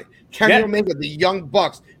about it. Kenny Omega, the Young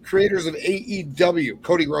Bucks, creators of AEW.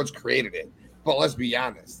 Cody Rhodes created it. But let's be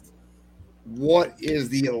honest. What is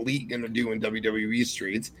the Elite going to do in WWE,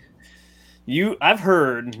 Streets? I've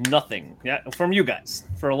heard nothing from you guys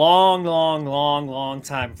for a long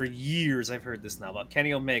time. For years, I've heard this now about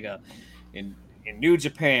Kenny Omega in New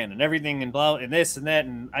Japan and everything and blah and this and that.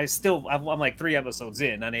 And I'm like 3 episodes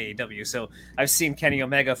in on AEW, so I've seen Kenny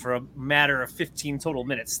Omega for a matter of 15 total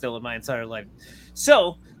minutes still in my entire life.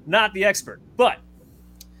 So not the expert, but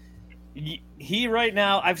he right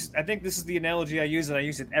now. I think this is the analogy I use, and I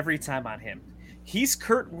use it every time on him. He's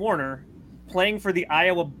Kurt Warner playing for the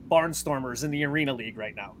Iowa Barnstormers in the Arena League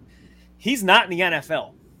right now. He's not in the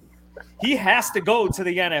NFL. He has to go to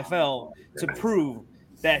the NFL to prove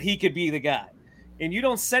that he could be the guy. And you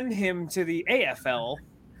don't send him to the AFL.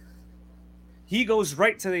 He goes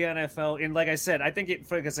right to the NFL. And like I said, I think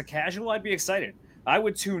as a casual, I'd be excited. I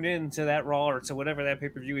would tune in to that Raw or to whatever that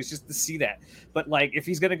pay-per-view is just to see that. But like, if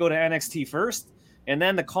he's going to go to NXT first and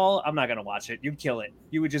then the call, I'm not going to watch it. You'd kill it.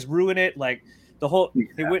 You would just ruin it. Like, it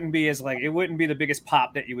wouldn't be the biggest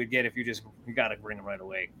pop that you would get if you got to bring him right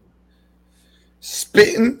away.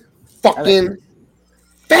 Spitting fucking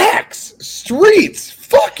facts, Streets,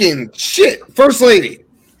 fucking shit. First lady,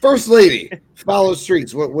 follow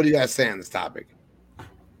Streets. What do you guys say on this topic?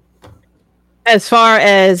 As far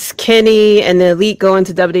as Kenny and the Elite going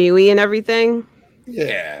to WWE and everything,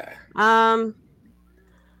 yeah.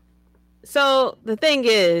 So the thing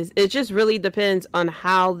is, it just really depends on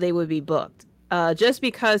how they would be booked. Just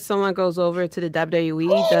because someone goes over to the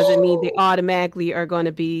WWE doesn't mean they automatically are going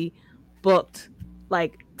to be booked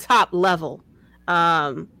like top level.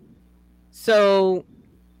 So,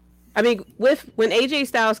 I mean, when AJ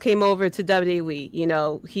Styles came over to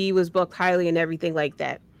WWE, he was booked highly and everything like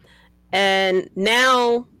that. And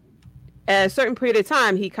now, at a certain period of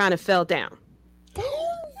time, he kind of fell down.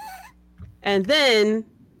 And then...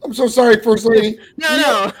 I'm so sorry, First Lady.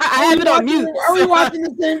 No, I have it on mute. Are we watching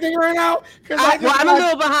the same thing right now? I'm a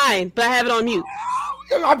little behind, but I have it on mute.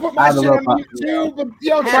 I put my shit on mute too, but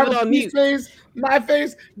Tribal Chief face, my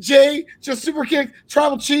face, Jay, just super kick,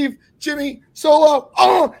 Tribal Chief, Jimmy, Solo.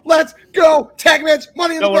 Oh, let's go. Tag match,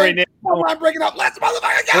 Money in the Bank. Nick. I'm breaking up. Let's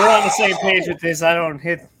motherfucker go. We're on the same page with this. I don't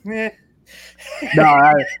hit.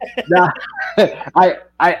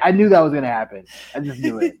 I knew that was gonna happen. I just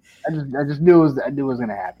knew it. I just knew it was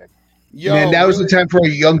gonna happen. Yo, man, that was the time for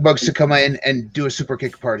Young Bucks to come in and do a super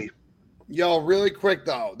kick party. Yo, really quick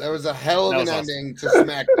though, there was a hell of an ending to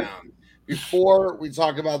SmackDown. Before we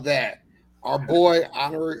talk about that, our boy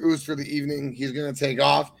Honorary Oos for the evening, he's gonna take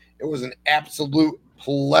off. It was an absolute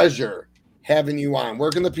pleasure having you on.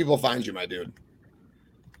 Where can the people find you, my dude?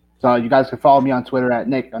 So you guys can follow me on Twitter at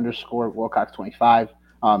Nick_Wilcox25.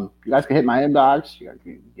 You guys can hit my inbox. You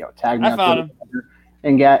tag me on Twitter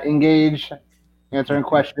and engage, answering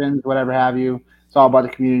questions, whatever have you. It's all about the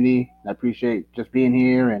community. I appreciate just being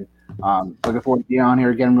here and looking forward to being on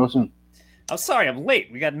here again real soon. I'm sorry, I'm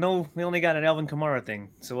late. We only got an Alvin Kamara thing,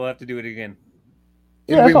 so we'll have to do it again.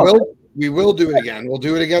 Yeah, we will do it again. We'll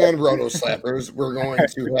do it again on Roto Slappers. We're going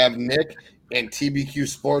to have Nick and TBQ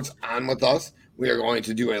Sports on with us. We are going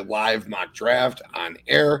to do a live mock draft on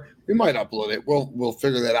air. We might upload it. We'll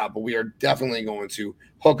figure that out. But we are definitely going to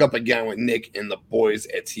hook up again with Nick and the boys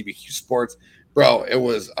at TBQ Sports. Bro, it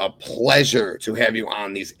was a pleasure to have you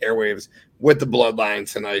on these airwaves with the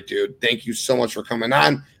Bloodline tonight, dude. Thank you so much for coming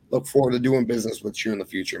on. Look forward to doing business with you in the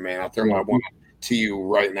future, man. I'll throw my one to you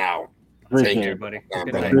right now. Appreciate Thank you, buddy.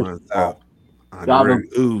 Good Good night. Y'all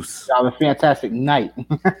have a fantastic night.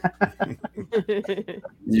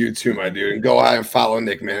 You too, my dude. And go ahead and follow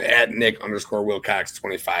Nick, man, at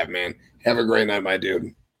Nick_Wilcox25, man. Have a great night, my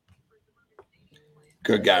dude.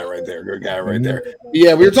 Good guy right there. Good guy right there.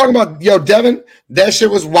 Yeah, we were talking about, Devin, that shit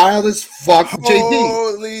was wild as fuck. JD.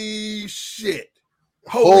 Holy shit.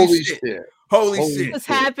 Holy shit. Holy shit. What's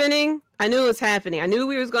happening? I knew it was happening. I knew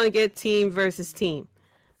we was going to get team versus team.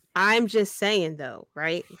 I'm just saying, though,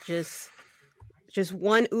 right? Just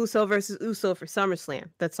one Uso versus Uso for SummerSlam.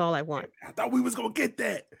 That's all I want. I thought we was going to get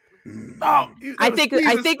that. Oh, I think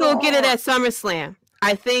we'll get it at SummerSlam.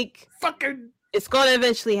 I think it's going to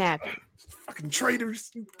eventually happen. Fucking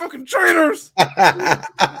traitors. Fucking traitors. I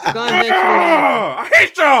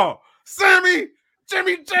hate y'all. Sammy,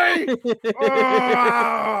 Jimmy J.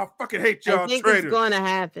 Fucking hate y'all. I think traitors. it's going to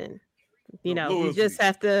happen. You just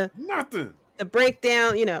have to the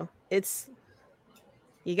breakdown. It's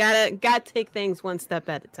you gotta take things one step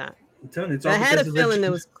at a time. I'm telling you, it's I had a feeling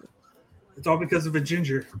it was. It's all because of a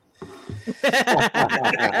ginger.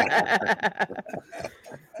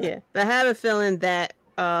 Yeah, I have a feeling that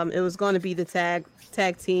it was going to be the tag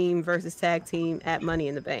team versus tag team at Money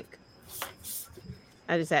in the Bank.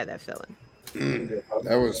 I just had that feeling.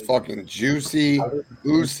 That was fucking juicy.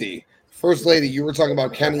 First lady, you were talking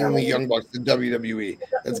about Kenny and the Young Bucks to WWE.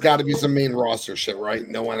 That's got to be some main roster shit, right?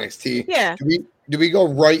 No NXT. Yeah. Do we go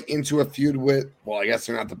right into a feud with? Well, I guess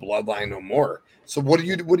they're not the Bloodline no more. So what do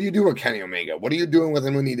you do with Kenny Omega? What are you doing with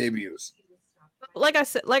him when he debuts? Like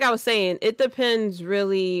I was saying, it depends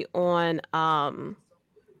really on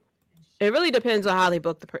it really depends on how they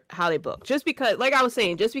book Just because, like I was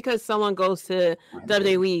saying, just because someone goes to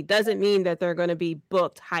WWE doesn't mean that they're going to be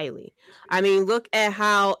booked highly. I mean, look at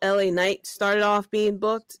how LA Knight started off being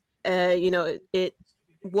booked. It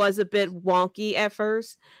was a bit wonky at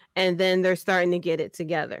first, and then they're starting to get it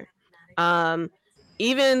together.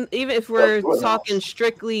 Even if we're talking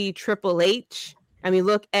strictly Triple H, I mean,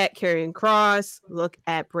 look at Karrion Kross, look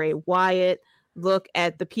at Bray Wyatt, look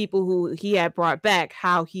at the people who he had brought back,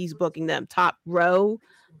 how he's booking them top row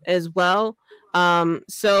as well.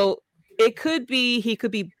 So it could be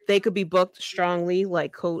they could be booked strongly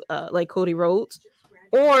like Cody Rhodes,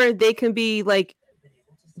 or they can be like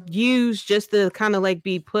used just to kind of like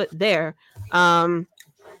be put there.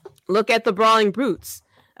 Look at the Brawling Brutes.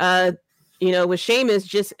 With Sheamus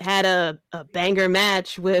just had a banger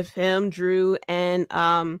match with him, Drew, and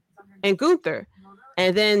Gunther.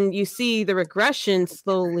 And then you see the regression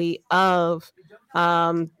slowly of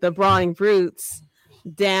the Brawling Brutes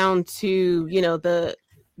down to, the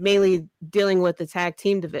mainly dealing with the tag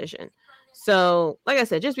team division. So, like I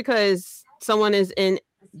said, just because someone is in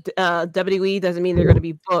WWE doesn't mean they're going to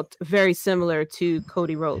be booked very similar to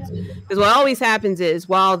Cody Rhodes. Because what always happens is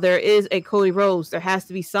while there is a Cody Rhodes, there has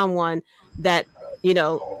to be someone that,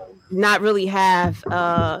 not really have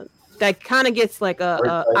that kind of gets like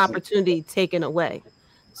a opportunity taken away.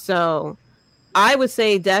 So I would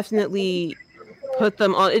say definitely put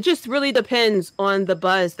them on. It just really depends on the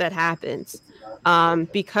buzz that happens.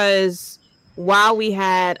 Because while we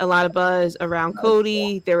had a lot of buzz around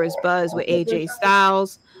Cody, there was buzz with AJ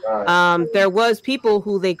Styles. There was people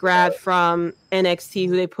who they grabbed from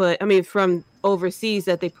NXT from overseas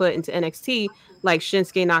that they put into NXT, like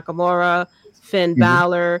Shinsuke Nakamura, Finn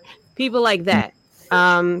Balor, people like that.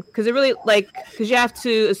 Because you have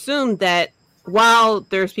to assume that while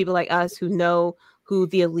there's people like us who know who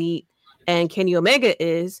the Elite and Kenny Omega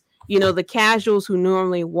is, the casuals who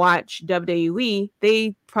normally watch WWE,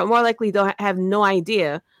 they more likely don't have no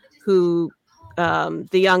idea who the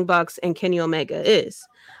Young Bucks and Kenny Omega is.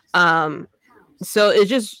 So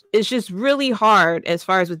it's just really hard as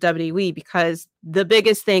far as with WWE, because the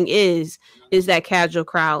biggest thing is that casual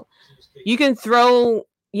crowd. You can throw,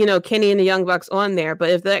 Kenny and the Young Bucks on there, but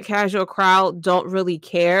if that casual crowd don't really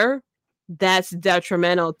care, that's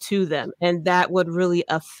detrimental to them. And that would really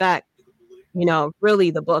affect,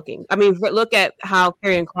 really the booking. I mean, look at how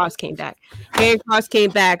Karrion Kross came back. Karrion Kross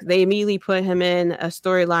came back. They immediately put him in a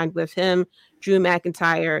storyline with him, Drew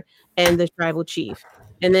McIntyre, and the Tribal Chief.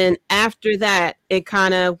 And then after that, it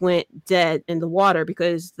kind of went dead in the water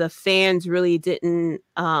because the fans really didn't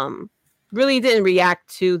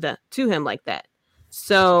react to him like that.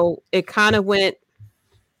 So it kind of went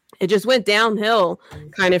it just went downhill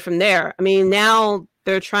kind of from there. I mean, now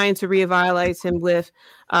they're trying to revitalize him with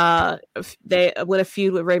a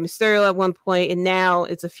feud with Rey Mysterio at one point, and now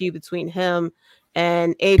it's a feud between him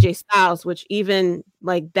and AJ Styles, which even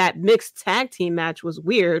like that mixed tag team match was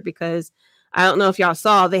weird because I don't know if y'all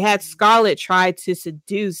saw, they had Scarlett try to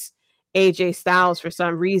seduce AJ Styles for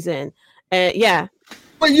some reason. Yeah.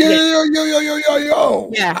 But yo.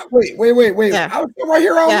 Yeah. Wait. Yeah. I was right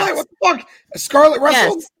here all night. What the fuck? Scarlett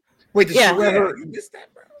wrestled? Yes. Wait, did she wear her? You missed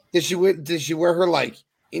that, bro. Did she wear her like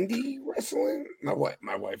indie wrestling? My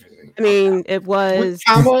wife is. I mean, it was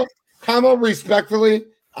comma respectfully.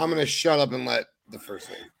 I'm gonna shut up and let the first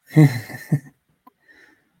name.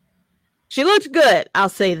 She looked good. I'll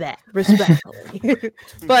say that respectfully.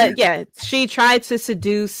 But yeah, she tried to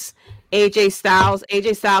seduce AJ Styles.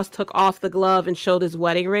 AJ Styles took off the glove and showed his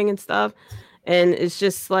wedding ring and stuff. And it's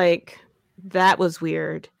just like, that was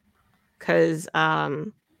weird. Because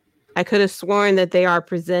I could have sworn that they are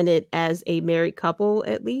presented as a married couple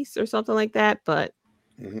at least or something like that. But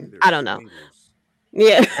I don't know.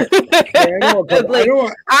 Yeah. I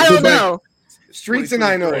don't know. Streets and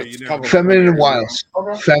I know it's feminine and wiles.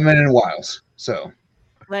 Feminine and wiles. So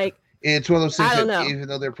like it's one of those things that even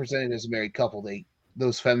though they're presented as a married couple,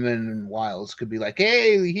 those feminine and wiles could be like,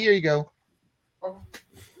 hey, here you go.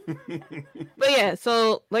 But yeah,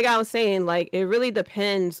 so like I was saying, like it really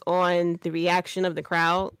depends on the reaction of the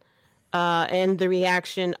crowd and the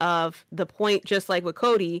reaction of the point, just like with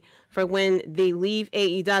Cody, for when they leave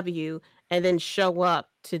AEW and then show up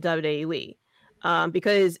to WWE.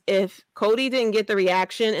 Because if Cody didn't get the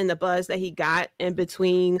reaction and the buzz that he got in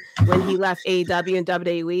between when he left AEW and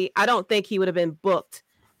WWE, I don't think he would have been booked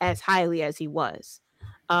as highly as he was.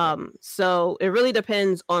 So it really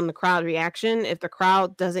depends on the crowd reaction. If the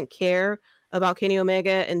crowd doesn't care about Kenny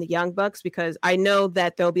Omega and the Young Bucks, because I know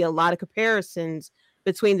that there'll be a lot of comparisons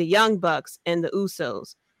between the Young Bucks and the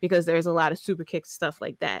Usos, because there's a lot of super kicks, stuff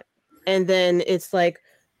like that. And then it's like,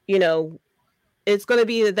 you know, it's going to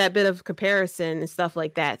be that bit of comparison and stuff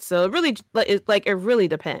like that. So it really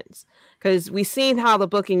depends, because we've seen how the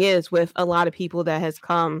booking is with a lot of people that has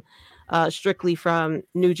come strictly from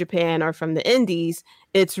New Japan or from the Indies.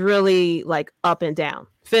 It's really like up and down.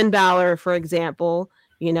 Finn Balor, for example,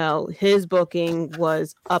 you know, his booking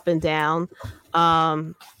was up and down.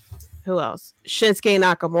 Who else? Shinsuke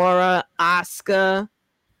Nakamura, Asuka,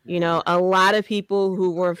 you know, a lot of people who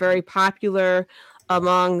were very popular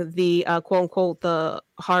among the quote unquote the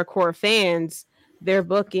hardcore fans, their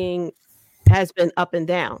booking has been up and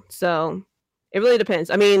down. So it really depends.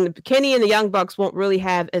 I mean, Kenny and the Young Bucks won't really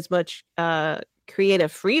have as much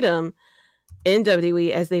creative freedom in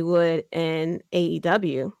WWE as they would in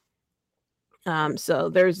AEW. So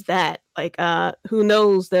there's that. Like, who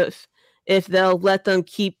knows if they'll let them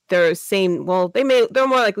keep their same. Well, they're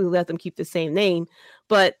more likely to let them keep the same name,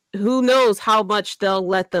 but who knows how much they'll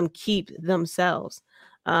let them keep themselves.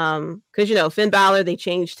 Because you know, Finn Balor, they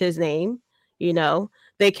changed his name. You know,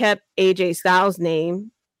 they kept AJ Styles'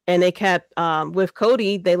 name, and they kept with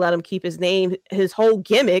Cody, they let him keep his name, his whole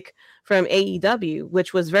gimmick from AEW,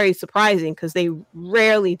 which was very surprising because they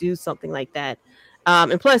rarely do something like that.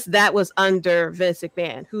 And plus, that was under Vince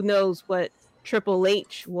McMahon. Who knows what Triple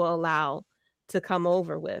H will allow to come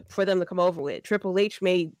over with, for them to come over with. Triple H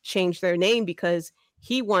may change their name because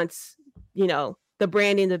he wants, you know, the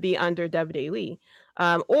branding to be under WWE.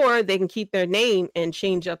 Or they can keep their name and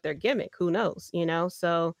change up their gimmick. Who knows, you know?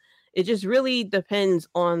 So it just really depends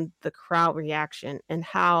on the crowd reaction, and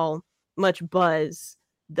how much buzz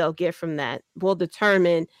they'll get from that will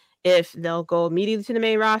determine if they'll go immediately to the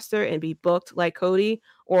main roster and be booked like Cody,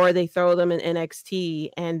 or they throw them in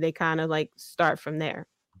NXT and they kind of like start from there.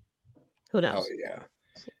 Who knows? Oh yeah.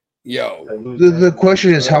 Yo. The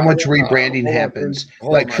question is how much rebranding happens,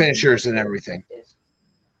 like finishers and everything.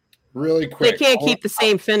 Really quick. They can't keep the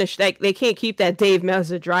same finish. They can't keep that Dave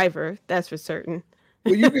Meltzer driver. That's for certain.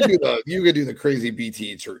 Well, you could do the crazy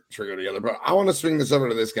BT trigger together, but I want to swing this over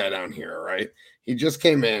to this guy down here. All right, he just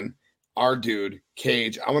came in. Our dude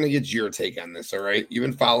Cage. I want to get your take on this. All right, you've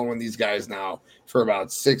been following these guys now for about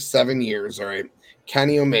 6-7 years. All right,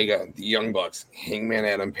 Kenny Omega, the Young Bucks, Hangman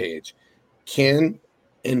Adam Page. And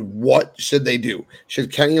what should they do?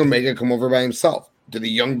 Should Kenny Omega come over by himself? Do the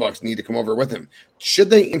Young Bucks need to come over with him? Should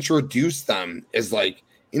they introduce them as like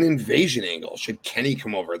an invasion angle? Should Kenny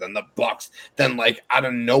come over, then the Bucks, then like out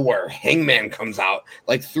of nowhere Hangman comes out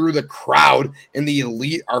like through the crowd, and the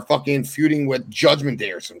Elite are fucking feuding with Judgment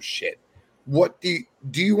Day or some shit? What do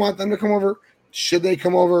you want them to come over? Should they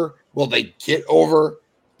come over? Will they get over?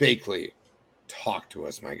 Bakley, talk to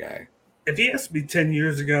us, my guy. If you asked me 10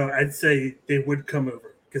 years ago, I'd say they would come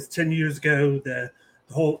over, because 10 years ago the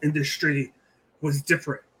the whole industry was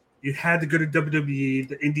different. You had to go to WWE.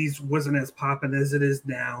 The indies wasn't as popping as it is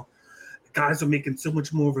now. Guys are making so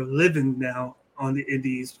much more of a living now on the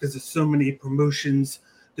indies because there's so many promotions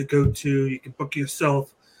to go to. You can book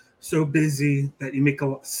yourself so busy that you make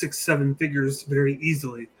 6-7 figures very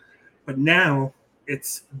easily. But now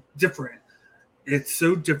it's different. It's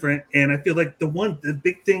so different. And I feel like the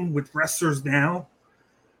big thing with wrestlers now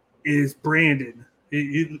is branding.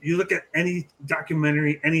 You look at any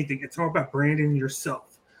documentary, anything, it's all about branding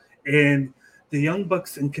yourself. And the Young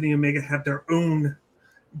Bucks and Kenny Omega have their own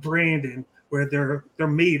branding where they're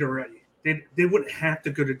made already. They wouldn't have to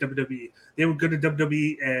go to WWE. They would go to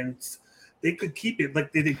WWE and they could keep it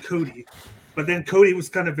like they did Cody. But then Cody was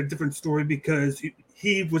kind of a different story because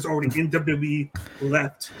he was already in WWE,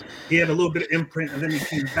 left. He had a little bit of imprint, and then he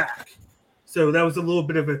came back. So that was a little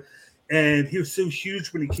bit of a – and he was so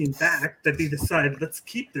huge when he came back that they decided, let's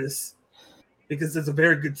keep this because it's a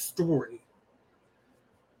very good story.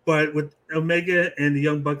 But with Omega and the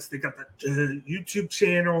Young Bucks, they got the YouTube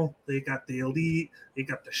channel. They got the Elite. They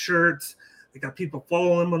got the shirts. They got people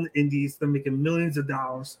following them on the indies. They're making millions of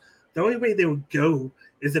dollars. The only way they would go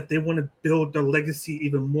is if they want to build their legacy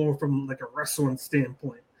even more from like a wrestling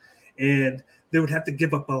standpoint. And they would have to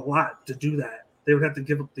give up a lot to do that. They would have to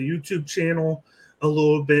give up the YouTube channel a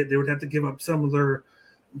little bit. They would have to give up some of their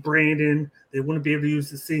branding. They wouldn't be able to use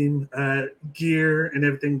the same gear and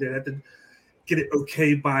everything. They had to get it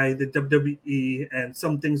okay by the WWE, and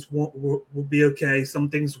some things will be okay. Some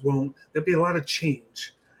things won't. There'll be a lot of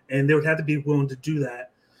change, and they would have to be willing to do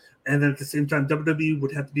that. And then at the same time, WWE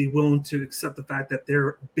would have to be willing to accept the fact that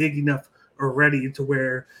they're big enough already to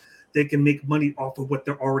where they can make money off of what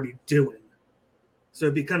they're already doing. So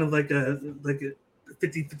it'd be kind of like a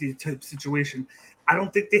 50-50 type situation. I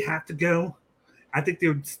don't think they have to go. I think they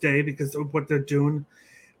would stay because of what they're doing.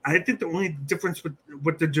 I think the only difference with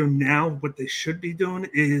what they're doing now, what they should be doing,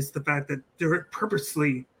 is the fact that they're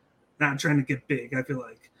purposely not trying to get big. I feel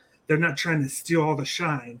like they're not trying to steal all the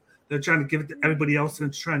shine. They're trying to give it to everybody else, and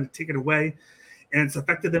it's trying to take it away. And it's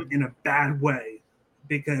affected them in a bad way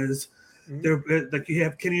because they're like, you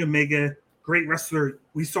have Kenny Omega, great wrestler.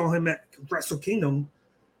 We saw him at Wrestle Kingdom,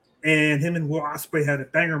 and him and Will Ospreay had a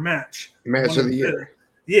banger match. Match of the year.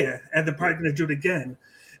 Yeah, and they're probably going to do it again.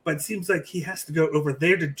 But it seems like he has to go over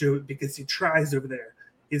there to do it because he tries over there.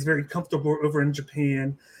 He's very comfortable over in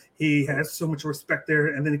Japan. He has so much respect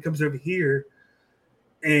there, and then he comes over here,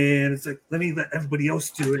 and it's like, let me let everybody else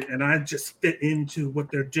do it, and I just fit into what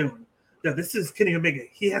they're doing. Now, this is Kenny Omega.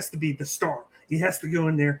 He has to be the star. He has to go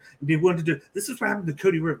in there and be willing to do it. This is what happened to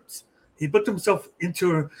Cody Rhodes. He put himself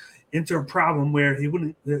into a problem where he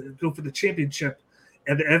wouldn't go for the championship,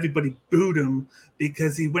 and everybody booed him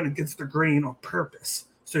because he went against the grain on purpose.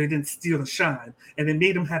 So he didn't steal the shine. And it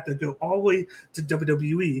made him have to go all the way to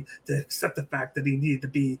WWE to accept the fact that he needed to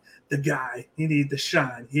be the guy. He needed the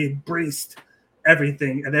shine. He embraced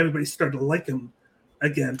everything, and everybody started to like him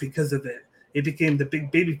again because of it. He became the big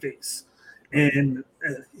baby face. And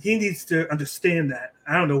he needs to understand that.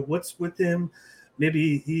 I don't know what's with him.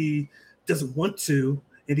 Maybe he doesn't want to,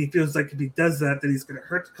 and he feels like if he does that, then he's going to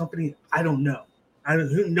hurt the company. I don't know.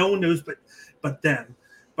 No one knows but them.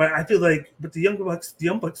 But I feel like with the Young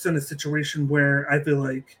Bucks are in a situation where I feel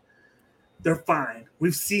like they're fine.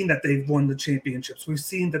 We've seen that they've won the championships. We've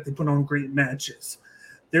seen that they put on great matches.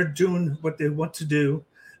 They're doing what they want to do.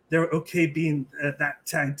 They're okay being that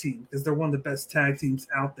tag team because they're one of the best tag teams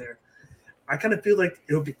out there. I kind of feel like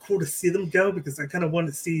it would be cool to see them go because I kind of want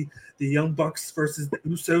to see the Young Bucks versus the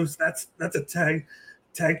Usos. That's a tag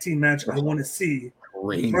team match I want to see.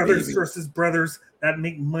 Brothers versus brothers that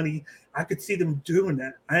make money. I could see them doing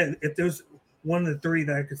that. If there's one of the three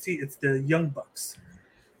that I could see, it's the Young Bucks.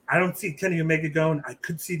 I don't see Kenny Omega going. I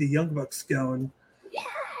could see the Young Bucks going. Wow.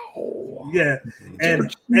 Yeah,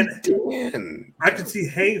 and I could see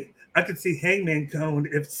Hangman going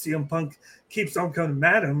if CM Punk keeps on coming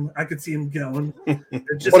at him. I could see him going.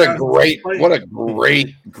 What a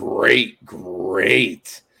great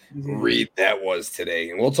read that was today,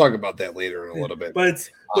 and we'll talk about that later in a little bit. But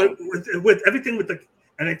with everything with the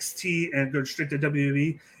NXT and go straight to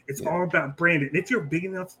WWE, it's all about branding. And if you're big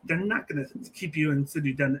enough, they're not going to keep you and send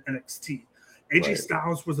you down to NXT. AJ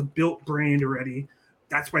Styles was a built brand already.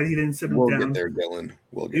 That's why he didn't send him down. We'll get there, Dylan.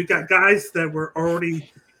 You got guys that were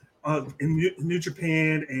already in New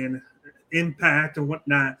Japan and Impact and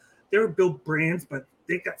whatnot. They were built brands, but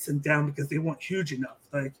they got sent down because they weren't huge enough.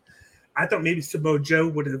 Like, I thought maybe Samoa Joe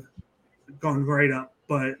would have gone right up,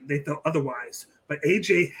 but they felt otherwise. But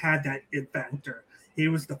AJ had that it factor. He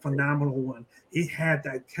was the phenomenal one. He had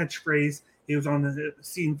that catchphrase. He was on the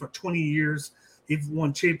scene for 20 years. He's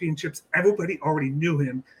won championships. Everybody already knew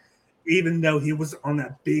him, even though he was on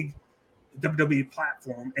that big WWE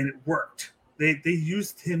platform, and it worked. They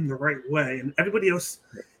used him the right way, and everybody else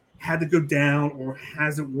had to go down or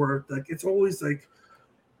hasn't worked. Like, it's always like,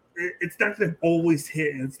 it's not going to always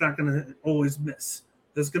hit, and it's not going to always miss.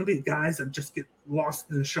 There's going to be guys that just get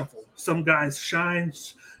lost in the shuffle. Some guys shine,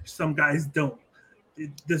 some guys don't.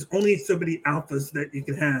 There's only so many alphas that you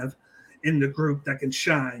can have in the group that can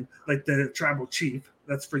shine, like the tribal chief.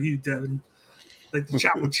 That's for you, Devin. Like the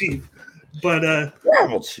tribal chief. But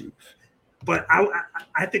Tribal chief. But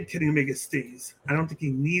I think Kenny Omega stays. I don't think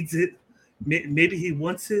he needs it. Maybe he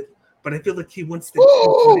wants it, but I feel like he wants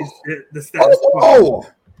the status quo. Oh,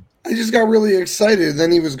 I just got really excited.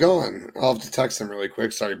 Then he was gone. I'll have to text him really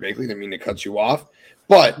quick. Sorry, Bakley. Didn't mean to cut you off.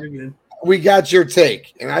 But we got your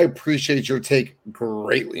take, and I appreciate your take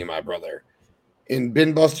greatly, my brother. And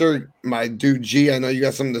Bin Buster, my dude G, I know you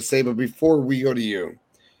got something to say, but before we go to you,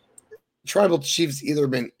 Tribal Chief's either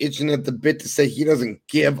been itching at the bit to say he doesn't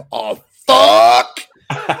give a fuck,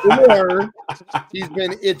 or he's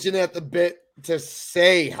been itching at the bit to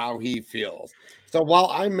say how he feels. So while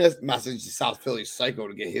I messaged South Philly Psycho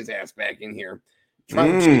to get his ass back in here,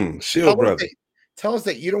 Shield brother, tell us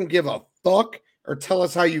that you don't give a fuck, or tell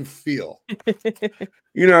us how you feel.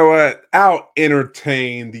 You know what? I'll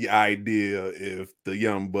entertain the idea if the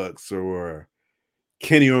Young Bucks or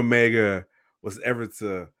Kenny Omega was ever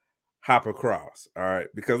to hop across. All right,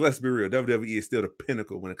 because let's be real, WWE is still the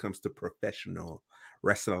pinnacle when it comes to professional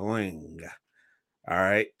wrestling. All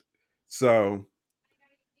right, so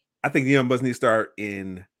I think the Young Bucks need to start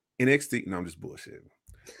in NXT. No, I'm just bullshitting.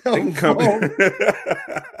 They can come.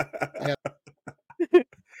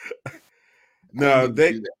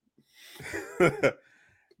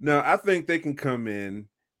 No, I think they can come in,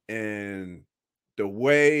 and the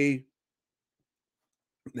way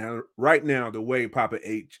right now, the way Papa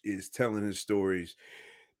H is telling his stories,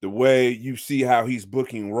 the way you see how he's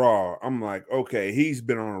booking Raw, I'm like, okay, he's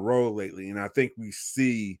been on a roll lately, and I think we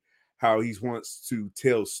see how he wants to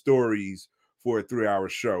tell stories for a 3-hour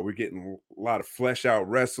show. We're getting a lot of flesh out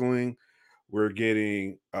wrestling. We're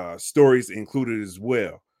getting stories included as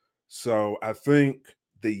well. So I think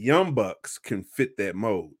the Young Bucks can fit that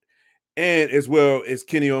mold, and as well as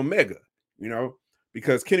Kenny Omega,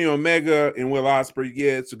 because Kenny Omega and Will Ospreay,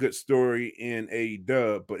 yeah, it's a good story in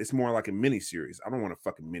AEW, but it's more like a mini series. I don't want a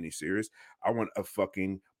fucking mini series. I want a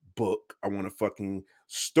fucking book. I want a fucking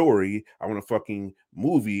story. I want a fucking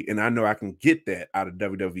movie, and I know I can get that out of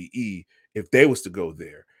WWE if they was to go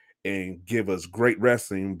there and give us great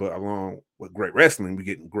wrestling, but along with great wrestling, we're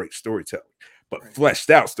getting great storytelling, but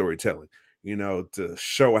fleshed out storytelling, to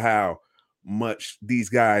show how much these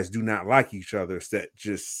guys do not like each other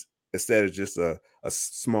instead of just a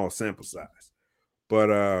small sample size.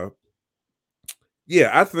 But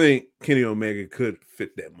yeah, I think Kenny Omega could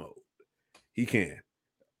fit that mold. He can,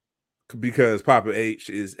 because Papa H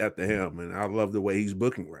is at the helm, and I love the way he's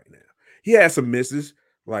booking right now. He has some misses,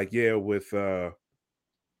 like with Karrion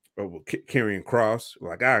Kross.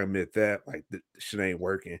 Like, I admit that, like, the shit ain't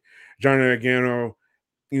working. Johnny Gargano,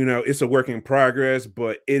 it's a work in progress,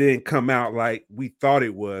 but it didn't come out like we thought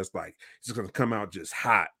it was. Like, it's just gonna come out just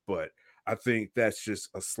hot. But I think that's just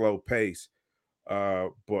a slow pace.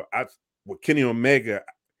 But with Kenny Omega,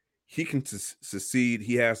 he can succeed.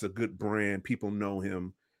 He has a good brand. People know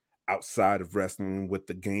him outside of wrestling with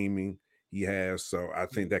the gaming he has. So I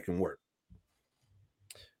think that can work.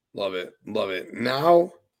 Love it. Love it.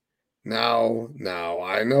 Now,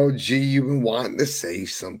 I know, G, you've been wanting to say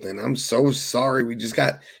something. I'm so sorry. We just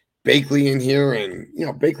got Bakley in here, and,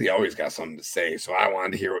 Bakley always got something to say. So I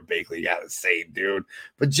wanted to hear what Bakley got to say, dude.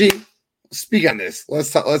 But, G, speak on this.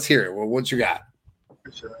 Let's hear it. Well, what you got?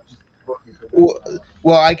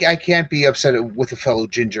 Well, I can't be upset with a fellow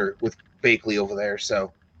ginger with Bakley over there,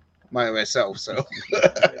 so myself. So,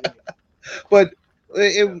 but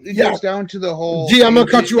it goes down to the whole. Gee, I'm gonna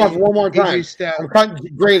cut you off one more time. I'm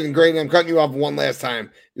cutting you off one last time.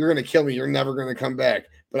 You're gonna kill me. You're never gonna come back.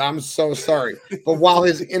 But I'm so sorry. But while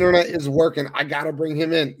his internet is working, I gotta bring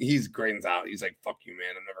him in. He's Graydon's out. He's like, "Fuck you,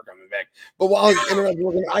 man. I'm never coming back." But while his internet is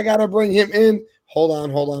working, I gotta bring him in. Hold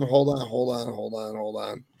on.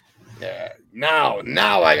 Yeah. Now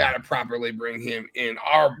I gotta properly bring him in.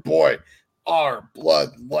 Our boy, our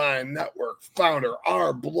Bloodline Network founder,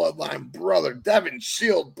 our Bloodline brother, Devin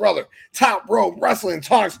Shield brother, Top Rope Wrestling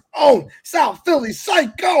Talks own South Philly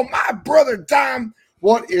Psycho, my brother Dom.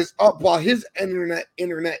 What is up? While his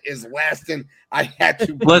internet is lasting, I had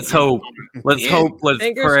to. Let's hope. Let's hope. Let's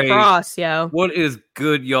Fingers pray. crossed, yo. What is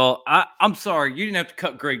good, y'all? I'm sorry. You didn't have to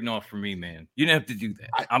cut Greg off for me, man. You didn't have to do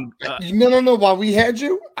that. No. While we had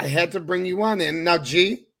you, I had to bring you on in. Now,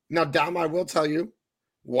 Dom, I will tell you,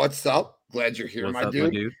 what's up? Glad you're here, my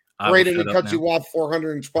dude. Great, and we cut you off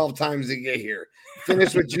 412 times to get here.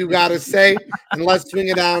 Finish what you got to say, and let's swing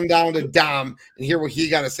it down to Dom and hear what he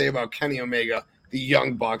got to say about Kenny Omega, the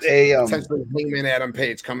Young Bucks, potentially Hangman Adam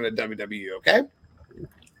Page coming to WWE, okay?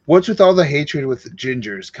 What's with all the hatred with the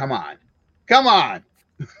Gingers? Come on.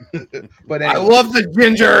 But anyway. I love the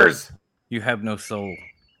Gingers. You have no soul.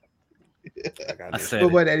 I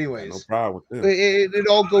said but anyways, no problem with this. It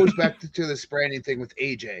all goes back to this branding thing with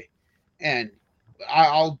AJ. And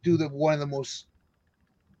I'll do one of the most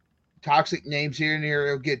toxic names here and here.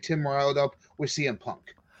 It'll get Tim riled up with CM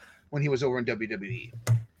Punk when he was over in WWE.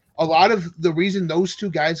 A lot of the reason those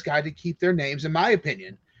two guys got to keep their names, in my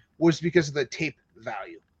opinion, was because of the tape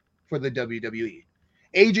value for the WWE.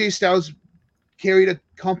 AJ Styles carried a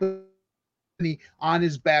company on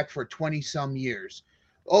his back for 20-some years.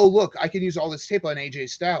 Oh, look, I can use all this tape on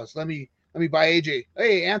AJ Styles. Let me buy AJ.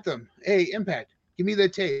 Hey, Anthem. Hey, Impact. Give me the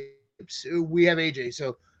tapes. We have AJ,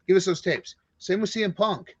 so give us those tapes. Same with CM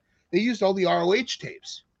Punk. They used all the ROH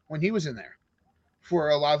tapes when he was in there for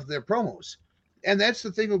a lot of their promos. And that's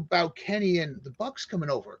the thing about Kenny and the Bucks coming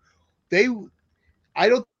over. I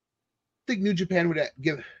don't think New Japan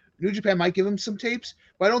might give him some tapes,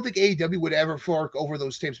 but I don't think AEW would ever fork over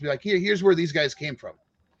those tapes and be like, here's where these guys came from.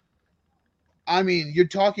 I mean, you're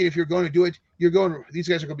talking, if you're going to do it, these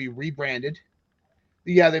guys are going to be rebranded.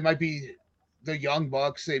 Yeah, they might be the Young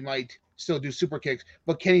Bucks. They might still do super kicks,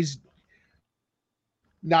 but Kenny's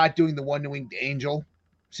not doing the one-winged angel.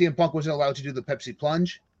 CM Punk wasn't allowed to do the Pepsi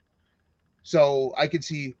plunge. So I could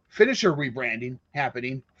see finisher rebranding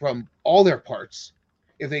happening from all their parts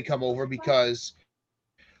if they come over because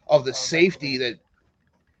of the safety that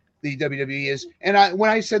the WWE is. And when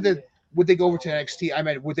I said that, would they go over to NXT, I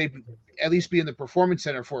meant, would they at least be in the Performance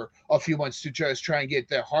Center for a few months to just try and get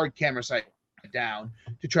the hard camera side down,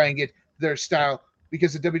 to try and get their style,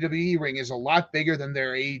 because the WWE ring is a lot bigger than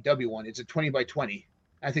their AEW one. It's a 20 by 20.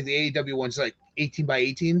 I think the AEW one's like 18 by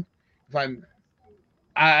 18. If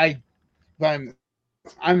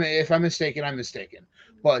I'm mistaken, I'm mistaken.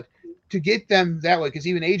 But to get them that way, because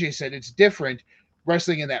even AJ said it's different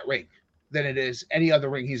wrestling in that ring than it is any other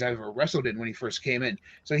ring he's ever wrestled in when he first came in.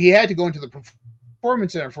 So he had to go into the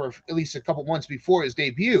Performance Center for at least a couple months before his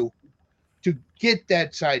debut to get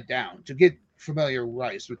that side down, to get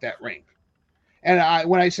familiarized with that ring. And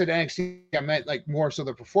when I said NXT, I meant like more so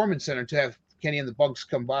the Performance Center, to have Kenny and the Bucks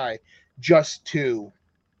come by just to,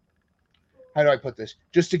 how do I put this?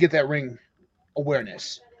 Just to get that ring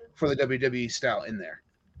awareness for the WWE style in there.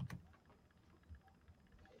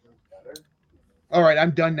 All right,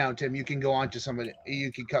 I'm done now, Tim. You can go on to somebody.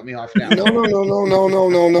 You can cut me off now. No.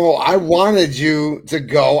 I wanted you to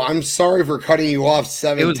go. I'm sorry for cutting you off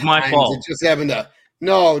 7 times. It was my fault. It just happened to.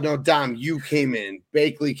 No, Dom, you came in.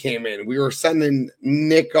 Bakley came in. We were sending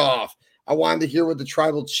Nick off. I wanted to hear what the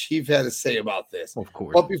Tribal Chief had to say about this. Of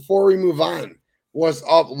course. But before we move on, what's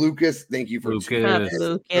up, Lucas? Thank you for Lucas.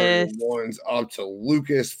 One's up to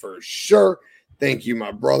Lucas for sure. Thank you,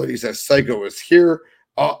 my brother. He says Psycho is here.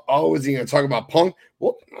 Is he going to talk about Punk?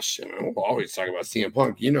 Well, shit, man, we'll always talk about CM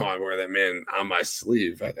Punk. You know I wear that man on my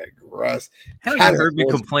sleeve. I digress. Haven't you heard me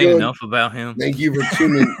complain enough about him? Thank you for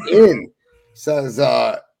tuning in. Says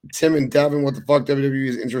Tim and Devin, what the fuck WWE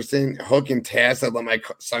is interesting. Hook and Taz said, let my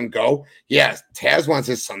son go. Yes, Taz wants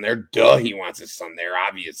his son there. Duh, he wants his son there,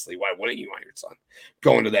 obviously. Why wouldn't you want your son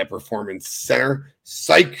going to that Performance Center?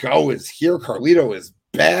 Psycho is here. Carlito is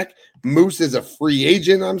back. Moose is a free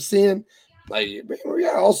agent, I'm seeing. Like, we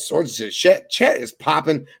got all sorts of shit. Chat is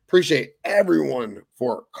popping. Appreciate everyone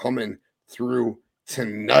for coming through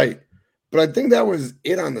tonight. But I think that was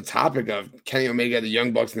it on the topic of Kenny Omega, the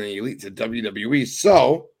Young Bucks, and the Elite to WWE.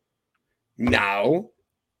 So now,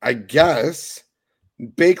 I guess,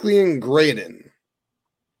 Bakley and Graydon,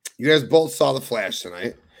 you guys both saw The Flash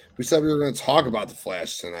tonight. We said we were going to talk about The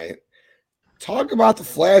Flash tonight. Talk about The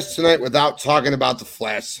Flash tonight without talking about The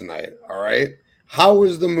Flash tonight, all right? How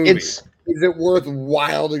was the movie? Is it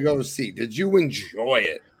worthwhile to go see? Did you enjoy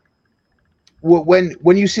it?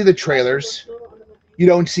 When you see the trailers, you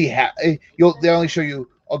don't see they only show you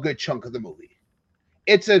a good chunk of the movie.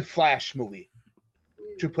 It's a Flash movie,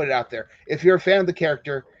 to put it out there. If you're a fan of the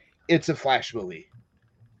character, it's a Flash movie.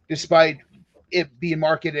 Despite it being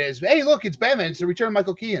marketed as, hey, look, it's Batman. It's the return of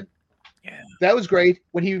Michael Keaton. Yeah. That was great.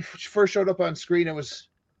 When he first showed up on screen, it was,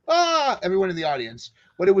 everyone in the audience.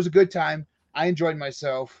 But it was a good time. I enjoyed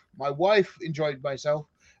myself. My wife enjoyed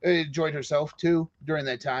herself too during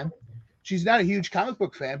that time. She's not a huge comic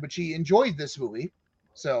book fan, but she enjoyed this movie.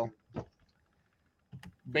 So,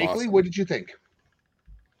 Bakley, Awesome. what did you think?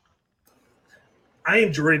 I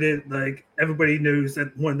enjoyed it. Like, everybody knows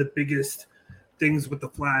that one of the biggest things with the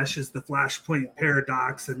Flash is the Flashpoint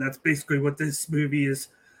paradox, and that's basically what this movie is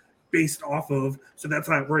based off of. So that's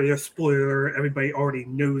not really a spoiler. Everybody already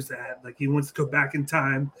knows that. Like, he wants to go back in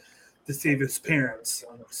time to save his parents.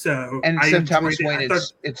 So And I instead of Thomas enjoyed Wayne,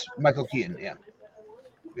 it. it's Michael Keaton.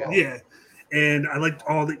 Yeah. And I liked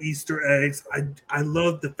all the Easter eggs. I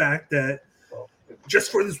love the fact that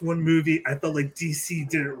just for this one movie, I felt like DC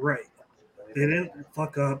did it right. They didn't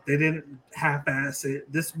fuck up. They didn't half-ass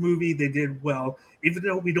it. This movie, they did well. Even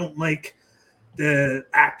though we don't like the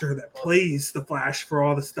actor that plays the Flash for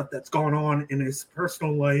all the stuff that's gone on in his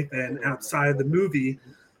personal life and outside of the movie,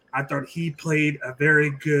 I thought he played a very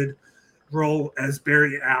good role as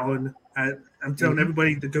Barry Allen. I'm telling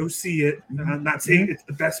everybody to go see it. I'm not saying it's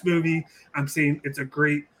the best movie. I'm saying it's a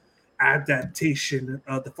great adaptation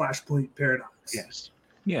of the Flashpoint paradox. Yes.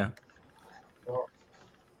 Yeah.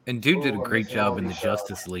 And dude did a great job in the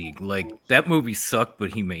Justice League. Like, that movie sucked,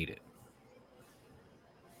 but he made it.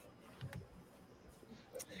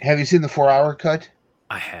 Have you seen the 4-hour cut?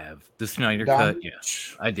 I have. The Snyder Dom? cut,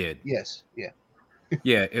 yes. I did. Yes. Yeah.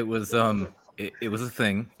 Yeah, it was it was a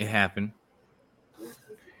thing. It happened.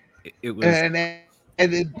 It was that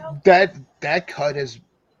cut has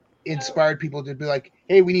inspired people to be like,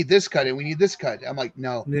 "Hey, we need this cut and we need this cut." I'm like,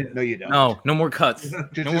 "No, no, you don't. no more cuts.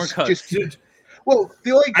 No more cuts. Well,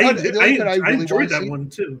 the only cut I really enjoyed want to that see, one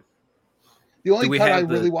too. the only cut I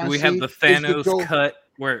really want do to we see have the is Thanos cut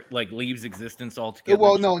where it like leaves existence altogether?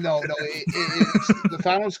 Well, no. It's, the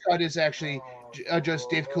Thanos cut is actually just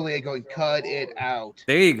Dave Coulier going, "Cut it out."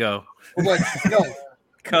 There you go. But no.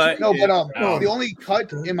 Cut. No, but out. the only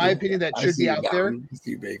cut, in my opinion, that should be out there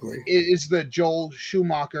is the Joel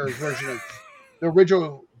Schumacher version of the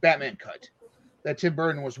original Batman cut that Tim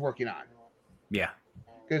Burton was working on. Yeah.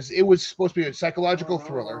 Because it was supposed to be a psychological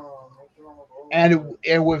thriller, and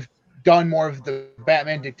it would have done more of the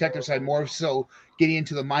Batman detective side, more so getting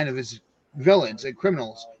into the mind of his villains and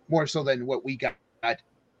criminals, more so than what we got,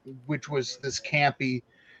 which was this campy,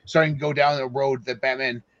 starting to go down the road that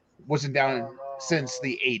Batman wasn't down since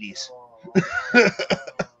the 80s.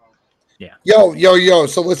 Yeah. Yo.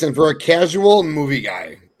 So listen, for a casual movie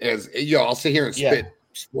guy, I'll sit here and spit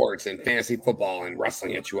sports and fantasy football and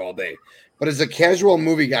wrestling at you all day. But as a casual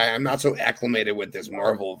movie guy, I'm not so acclimated with this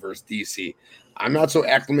Marvel versus DC. I'm not so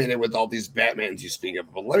acclimated with all these Batmans you speak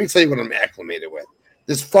of. But let me tell you what I'm acclimated with.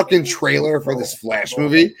 This fucking trailer for this Flash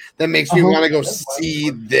movie that makes me want to go see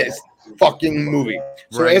this fucking movie.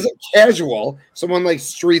 So as a casual, someone like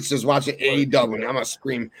Streets is watching AEW, and I'm gonna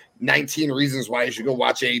scream 19 reasons why you should go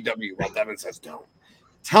watch AEW while Devin says don't.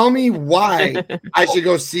 Tell me why I should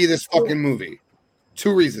go see this fucking movie.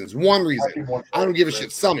 2 reasons. 1 reason. I don't give a shit.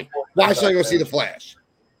 Tell me. Why should I go see the Flash?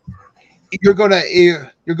 You're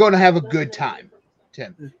gonna have a good time,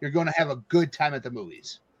 Tim. You're gonna have a good time at the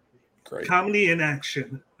movies. Great. Comedy and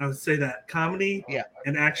action. I would say that comedy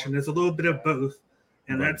and action. There's a little bit of both.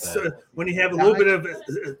 And that's when you have a little bit of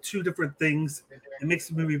 2 different things, it makes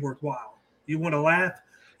the movie worthwhile. You want to laugh,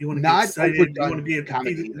 you want to get excited, you want to be a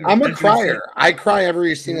comedy. I'm a crier. I cry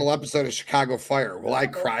every single episode of Chicago Fire. Will I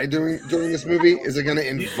cry during this movie? Is it going to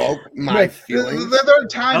invoke my feelings? There are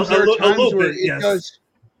times where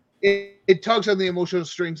it tugs on the emotional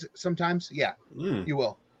strings sometimes. Yeah, you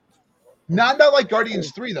will. Not like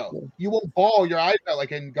Guardians 3, though. You won't bawl your eyes out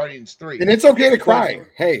like in Guardians 3. And it's okay to cry.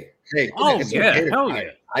 Hey. Oh, it's yeah. okay to Hell cry.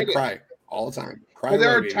 yeah. I cry all the time. But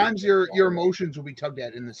there are times your emotions will be tugged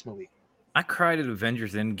at in this movie. I cried at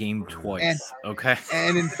Avengers Endgame twice. Okay.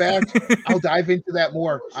 And in fact, I'll dive into that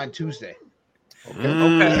more on Tuesday.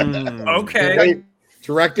 Okay.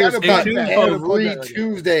 Director's Cut every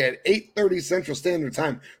Tuesday at 8:30 Central Standard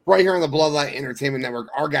Time, right here on the Bloodline Entertainment Network.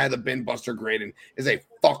 Our guy, the Bin Buster Graydon, is a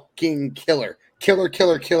fucking killer. Killer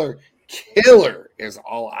is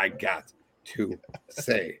all I got to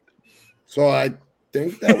say. So I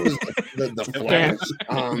think that was the Flash.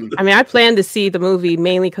 I mean, I plan to see the movie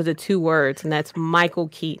mainly because of 2 words, and that's Michael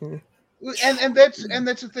Keaton. And that's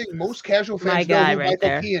the thing. Most casual fans know who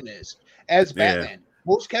Michael Keaton is as Batman. Yeah.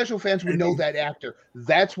 Most casual fans would know that actor.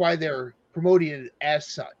 That's why they're promoting it as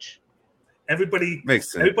such. Everybody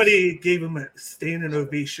makes sense. Everybody gave him a standing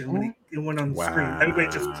ovation when he went on the screen. Everybody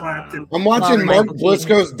just clapped. I'm watching Mark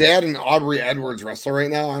Briscoe's dad and Aubrey Edwards wrestle right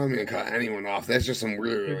now. I don't even cut anyone off. That's just some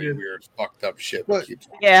really weird, fucked up shit.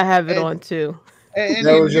 Yeah, I have it on too.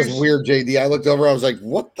 That was just weird, JD. I looked over. I was like,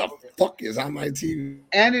 "What the fuck is on my TV?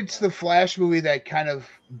 And it's the Flash movie that kind of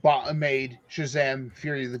made Shazam: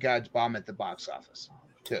 Fury of the Gods bomb at the box office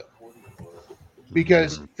too.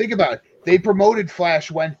 Because think about it, they promoted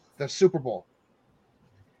Flash when the Super Bowl.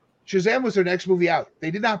 Shazam was their next movie out.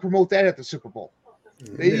 They did not promote that at the Super Bowl.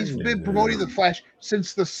 They've been promoting the Flash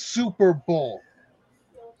since the Super Bowl.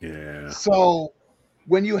 Yeah. So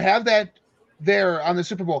when you have that there on the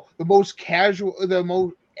Super Bowl,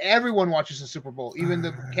 everyone watches the Super Bowl, even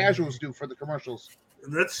the casuals do for the commercials.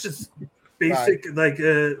 That's just basic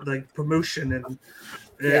like promotion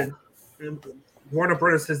and Warner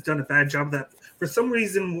Brothers has done a bad job of that. For some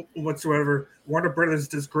reason whatsoever, Warner Brothers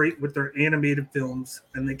does great with their animated films,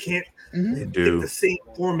 and they can't get the same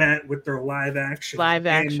format with their live action.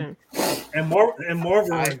 And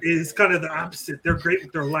Marvel is kind of the opposite. They're great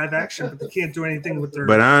with their live action, but they can't do anything with their.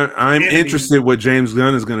 But I'm interested what James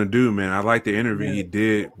Gunn is going to do, man. I like the interview he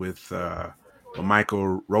did with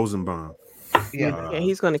Michael Rosenbaum. Yeah,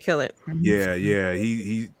 he's going to kill it. Yeah.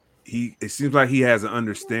 He. It seems like he has an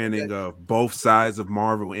understanding of both sides of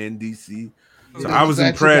Marvel and DC. So I was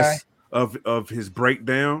impressed of his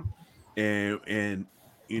breakdown, and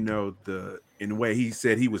you know in the way he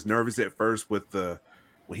said he was nervous at first with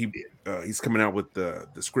when he's coming out with the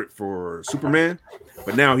script for Superman,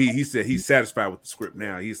 but now he said he's satisfied with the script.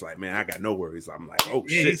 Now he's like, man, I got no worries. I'm like, oh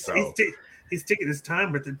shit. He's taking his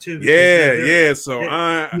time with it too. Yeah. So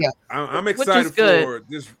I'm excited for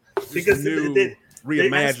this new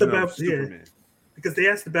reimagining of Superman. Because they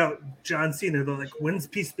asked about John Cena. They're like, when's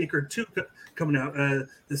Peacemaker 2 coming out?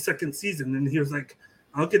 The second season. And he was like,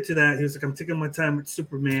 I'll get to that. He was like, I'm taking my time with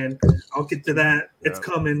Superman. I'll get to that. It's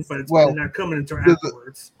coming, but it's probably not coming until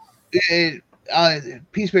afterwards.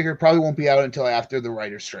 Peacemaker probably won't be out until after the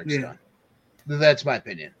writer's strike's done. That's my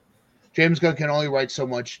opinion. James Gunn can only write so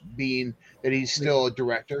much, being that he's still a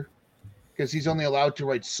director, because he's only allowed to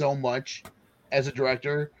write so much as a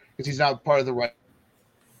director, because he's not part of the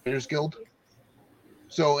Writers Guild.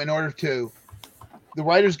 So in order to, the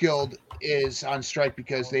Writers Guild is on strike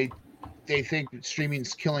because they think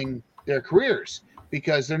streaming's killing their careers,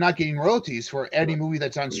 because they're not getting royalties for any movie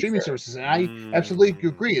that's on streaming services. And I absolutely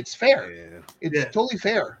agree. It's fair. Yeah. It's totally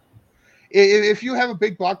fair. If you have a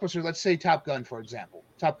big blockbuster, let's say Top Gun, for example,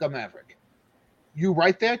 Top Gun Maverick, you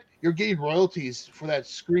write that, you're getting royalties for that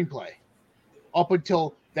screenplay up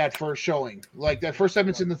until that first showing. Like that first time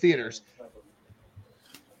it's in the theaters,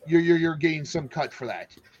 you're getting some cut for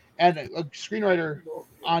that. And a screenwriter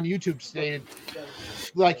on YouTube stated,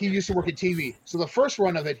 like, he used to work at TV, so the first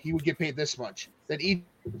run of it he would get paid this much. Then each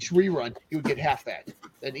rerun he would get half that.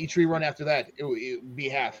 Then each rerun after that it would be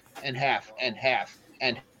half and half and half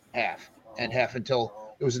and half and half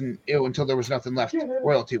until until there was nothing left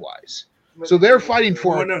royalty wise. So they're fighting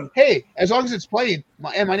for, hey, as long as it's playing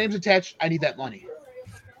and my name's attached, I need that money.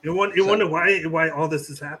 You wonder why all this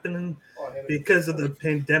is happening? Because of the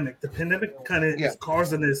pandemic. The pandemic kind of is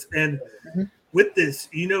causing this, and with this,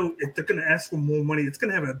 if they're going to ask for more money, it's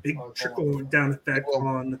going to have a big trickle down effect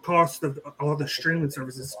on the cost of all the streaming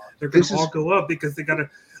services. They're going to all go up because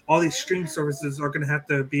all these streaming services are going to have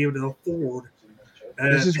to be able to afford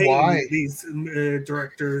this is why these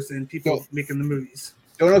directors and people making the movies.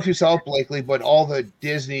 Don't know if you saw it, Blakely, but all the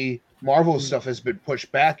Disney Marvel stuff has been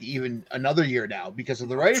pushed back even another year now because of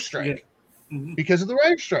the writer's strike. Because of the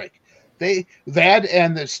writer's strike,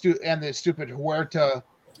 and the stupid Huerta,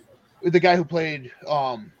 the guy who played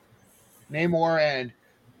Namor and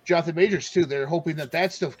Jonathan Majors too. They're hoping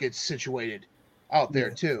that stuff gets situated out there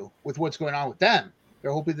too with what's going on with them.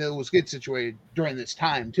 They're hoping that it will get situated during this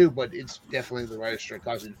time too. But it's definitely the writer's strike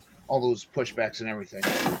causing all those pushbacks and everything.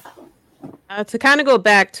 To kind of go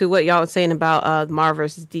back to what y'all were saying about Marvel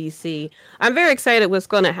versus DC, I'm very excited what's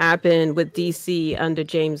going to happen with DC under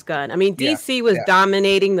James Gunn. I mean, DC was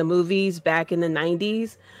dominating the movies back in the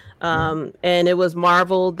 90s, and it was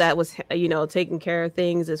Marvel that was, taking care of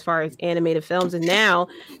things as far as animated films, and now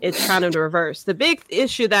it's kind of the reverse. The big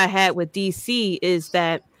issue that I had with DC is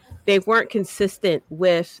that they weren't consistent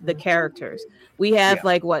with the characters. We have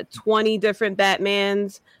 20 different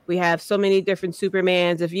Batmans. We have so many different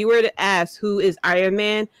Supermans. If you were to ask who is Iron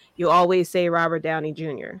Man, you always say Robert Downey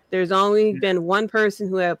Jr. There's only been one person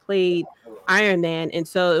who had played Iron Man, and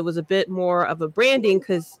so it was a bit more of a branding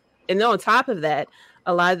and on top of that,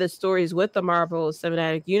 a lot of the stories with the Marvel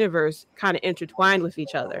Cinematic Universe kind of intertwined with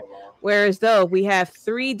each other. Whereas though we have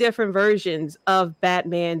 3 different versions of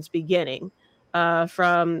Batman's beginning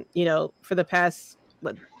from, for the past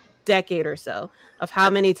decade or so, of how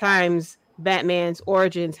many times Batman's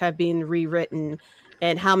origins have been rewritten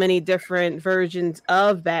and how many different versions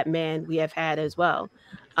of Batman we have had as well.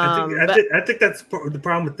 I think that's the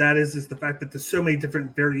problem with that is the fact that there's so many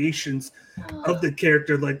different variations of the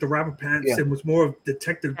character. Like the Robert Pattinson was more of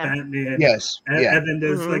Detective Batman. Yes. And then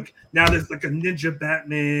there's now there's like a Ninja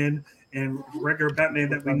Batman and regular Batman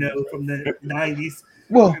that we know from the 90s.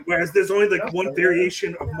 Well, whereas there's only like one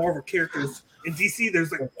variation of Marvel characters. In DC,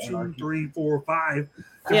 there's like 2, 3, 4, 5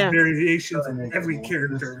 different variations of every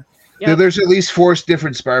character. Yeah. There's at least 4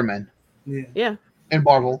 different Spider-Men. Yeah. In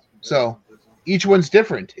Marvel. So each one's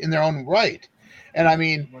different in their own right. And I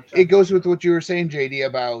mean, it goes with what you were saying, JD,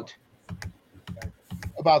 about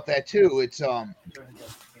that too. It's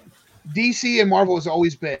DC and Marvel has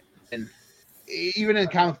always been, even in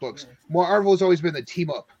comic books, Marvel has always been the team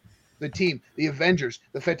up. The team, the Avengers,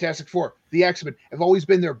 the Fantastic Four, the X-Men have always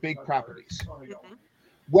been their big properties.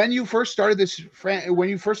 When you first started this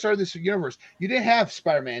universe, you didn't have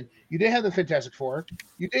Spider-Man, you didn't have the Fantastic Four,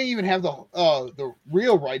 you didn't even have the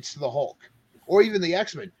real rights to the Hulk, or even the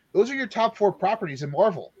X-Men. Those are your top 4 properties in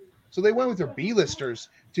Marvel. So they went with their B-listers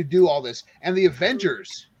to do all this, and the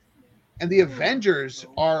Avengers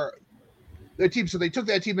are the team. So they took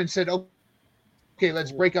that team and said, okay,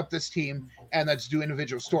 let's break up this team and let's do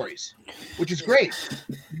individual stories, which is great.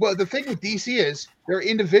 But the thing with DC is they're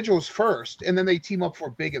individuals first, and then they team up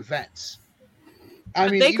for big events. I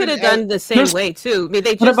mean, they could have done the same way too. I mean,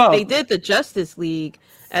 they did the Justice League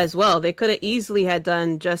as well. They could have easily had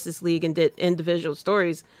done Justice League and did individual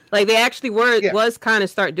stories. Like they actually was kind of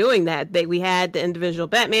start doing that. We had the individual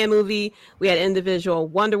Batman movie, we had individual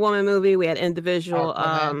Wonder Woman movie, we had individual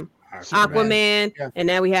Aquaman, and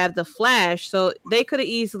now we have the Flash. So they could have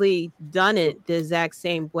easily done it the exact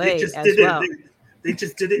same way as well. They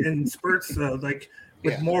just did it in spurts, though. Like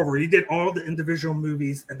with Marvel, you did all the individual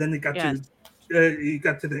movies, and then they got to you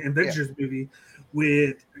got to the Avengers movie.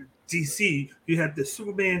 With DC, you had the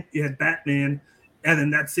Superman, you had Batman, and then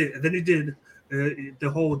that's it. And then you did the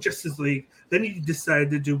whole Justice League. Then you decided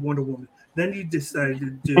to do Wonder Woman. Then you decided to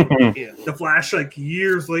do the Flash like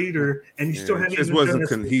years later, and you still haven't. It just wasn't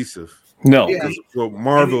cohesive. No. Well,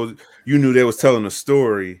 Marvel, you knew they was telling a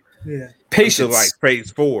story. Yeah. Patience, like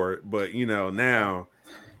phase 4, but now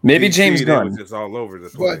maybe James Gunn was just all over the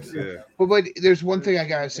place. But there's one thing I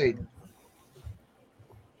gotta say.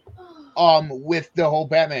 With the whole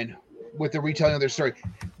Batman, with the retelling of their story,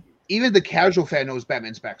 even the casual fan knows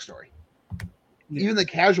Batman's backstory. Even the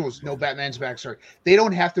casuals know Batman's backstory. They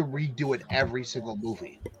don't have to redo it every single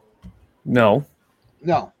movie. No.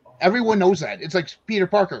 Everyone knows that. It's like Peter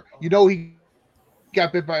Parker. You know he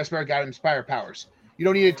got bit by a spider, got inspired powers. You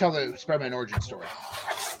don't need to tell the Spider-Man origin story.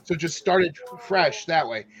 So just start it fresh that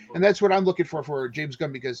way. And that's what I'm looking for James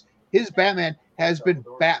Gunn, because his Batman has been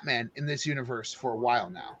Batman in this universe for a while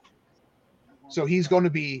now. So he's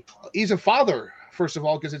a father, first of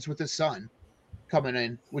all, because it's with his son coming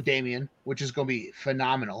in with Damian, which is going to be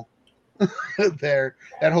phenomenal. That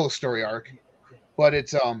whole story arc. But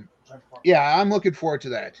it's I'm looking forward to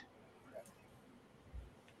that.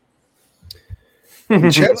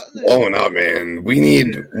 Chat's blowing up, man. We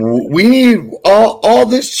need all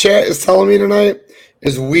this chat is telling me tonight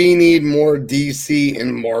is we need more DC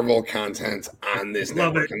and Marvel content on this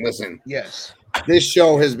network. And listen, this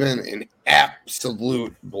show has been an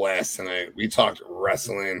absolute blast tonight. We talked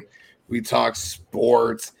wrestling, we talked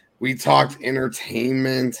sports, we talked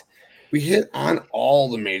entertainment. We hit on all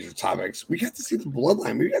the major topics. We got to see the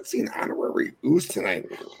Bloodline. We got to see an honorary Oos tonight.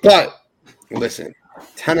 But listen,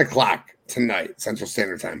 10 o'clock tonight, Central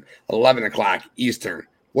Standard Time, 11 o'clock Eastern.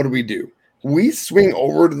 What do? We swing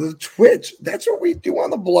over to the Twitch. That's what we do on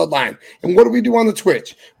the Bloodline. And what do we do on the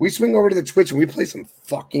Twitch? We swing over to the Twitch and we play some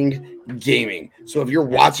fucking gaming. So if you're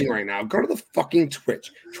watching right now, go to the fucking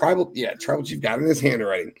Twitch. Tribal Chief got in his hand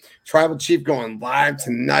already. Tribal Chief going live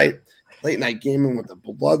tonight. Late night gaming with the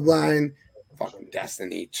Bloodline. Fucking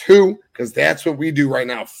Destiny 2. Because that's what we do right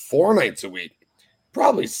now 4 nights a week.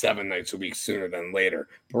 Probably 7 nights a week sooner than later.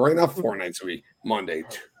 But right now, 4 nights a week. Monday,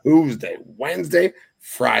 Tuesday, Wednesday,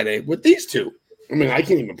 Friday with these two. I mean, I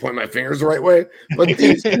can't even point my fingers the right way, but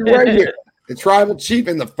these two right here, the Tribal Chief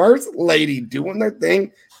and the First Lady doing their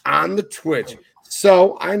thing on the Twitch.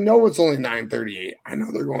 So I know it's only 9:38. I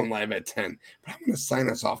know they're going live at 10, but I'm going to sign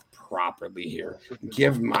us off properly here.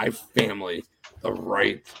 Give my family the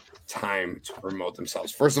right time to promote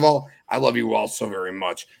themselves. First of all, I love you all so very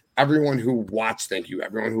much. Everyone who watched, thank you.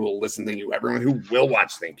 Everyone who will listen, thank you. Everyone who will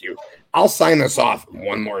watch, thank you. I'll sign this off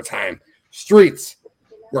one more time. Streets,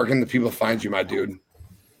 where can the people find you, my dude?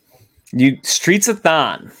 You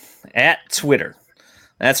Streets-a-thon at Twitter.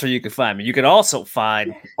 That's where you can find me. You can also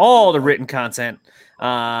find all the written content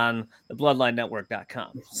on the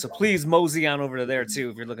bloodlinenetwork.com. So please mosey on over to there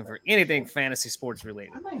too if you're looking for anything fantasy sports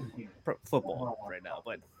related. Football right now,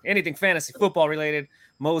 but anything fantasy football related,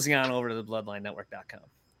 mosey on over to the bloodlinenetwork.com.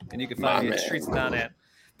 And you can find me at Streets and Down at.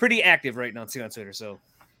 Pretty active right now too on Twitter. So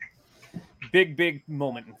big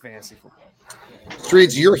moment in fantasy football.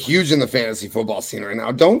 Streets, you're huge in the fantasy football scene right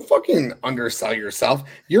now. Don't fucking undersell yourself.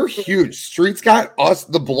 You're huge. Streets got us,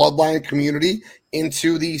 the Bloodline community,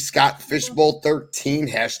 into the Scott Fishbowl 13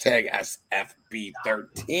 hashtag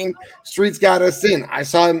SFB13. Streets got us in. I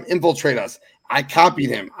saw him infiltrate us. I copied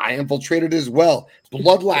him. I infiltrated as well.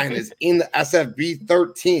 Bloodline is in the SFB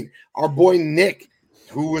 13. Our boy Nick,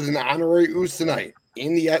 who was an honorary ooze tonight,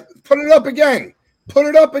 in the put it up again. Put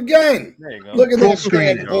it up again. There you go. Look at Full that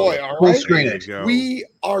screen bad it. boy. All Full right. screen it. We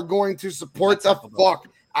are going to support the fuck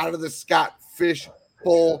out of the Scott Fish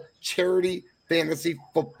Bowl charity fantasy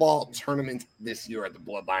football tournament this year at the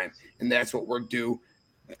Bloodline, and that's what we're due.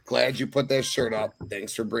 Glad you put that shirt up.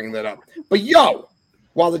 Thanks for bringing that up. But yo,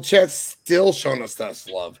 while the chat's still showing us that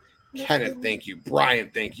love, Kenneth, thank you.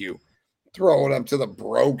 Brian, thank you. Throw it up to the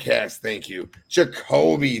broadcast. Thank you.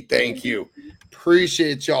 Jacoby, thank you.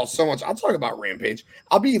 Appreciate y'all so much. I'll talk about Rampage.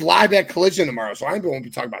 I'll be live at Collision tomorrow, so I won't be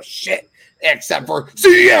talking about shit except for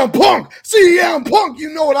CM Punk. CM Punk, you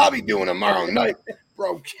know what I'll be doing tomorrow night.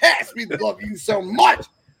 Broadcast, we love you so much.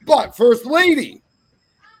 But First Lady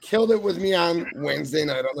killed it with me on Wednesday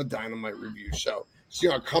night on the Dynamite Review Show. She's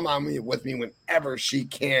going to come on with me whenever she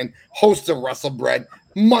can. Host of WrestleBread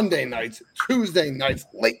Monday nights, Tuesday nights,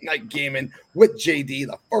 late night gaming with JD,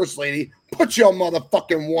 the First Lady. Put your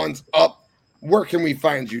motherfucking ones up. Where can we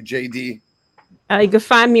find you, JD? You can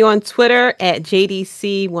find me on Twitter at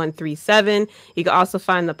JDC137. You can also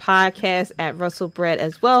find the podcast at WrestleBread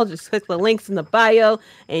as well. Just click the links in the bio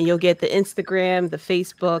and you'll get the Instagram, the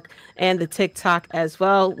Facebook, and the TikTok as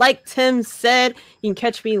well. Like Tim said, you can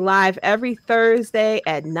catch me live every Thursday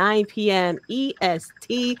at 9 p.m.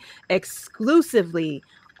 EST exclusively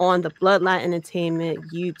on the Bloodline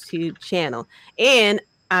Entertainment YouTube channel. And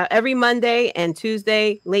every Monday and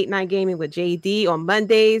Tuesday, late night gaming with JD on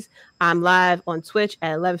Mondays. I'm live on Twitch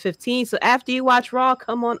at 11:15. So after you watch Raw,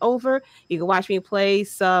 come on over. You can watch me play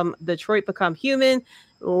some Detroit Become Human.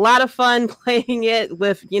 A lot of fun playing it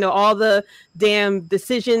with, all the damn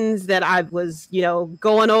decisions that I was,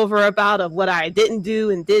 going over about of what I didn't do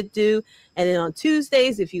and did do. And then on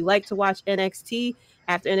Tuesdays, if you like to watch NXT,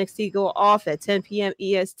 after NXT go off at 10 p.m.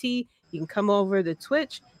 EST, you can come over to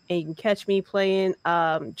Twitch and you can catch me playing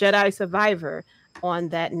Jedi Survivor on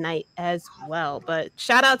that night as well. But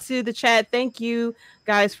shout out to the chat. Thank you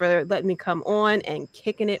guys for letting me come on and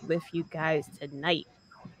kicking it with you guys tonight.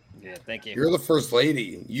 Yeah, thank you. You're the First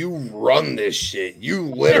Lady. You run this shit. You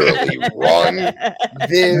literally run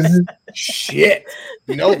this shit.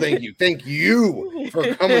 Thank you. Thank you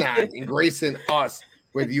for coming on and gracing us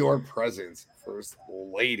with your presence, First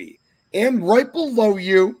Lady. And right below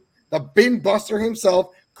you, the Bin Buster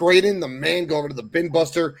himself, Graydon, the man. Go over to the Bin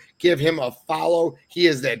Buster, give him a follow. He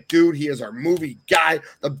is that dude. He is our movie guy.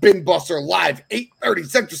 The Bin Buster live 8:30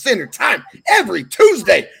 Central Standard Time every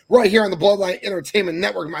Tuesday, right here on the Bloodline Entertainment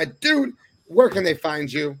Network. My dude, where can they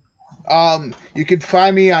find you? You can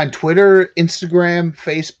find me on Twitter, Instagram,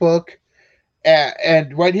 Facebook,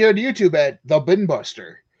 and right here on YouTube at the Bin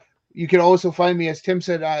Buster. You can also find me, as Tim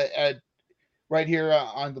said, at right here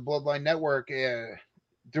on the Bloodline Network,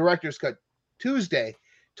 Director's Cut Tuesday,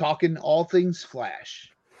 talking all things Flash.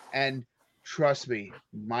 And trust me,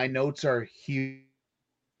 my notes are huge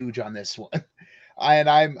on this one. And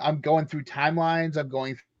I'm going through timelines. I'm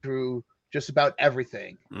going through just about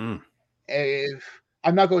everything. If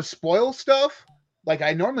I'm not going to spoil stuff like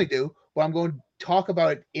I normally do, but I'm going to talk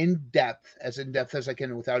about it in depth as I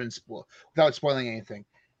can without spoiling anything.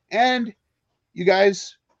 And you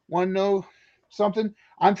guys want to know something?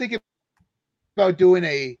 I'm thinking about doing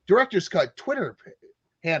a Director's Cut Twitter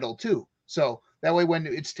handle too. So that way when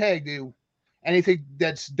it's tagged, anything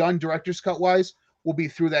that's done Director's Cut wise will be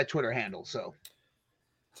through that Twitter handle. So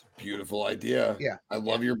it's a beautiful idea. Yeah. I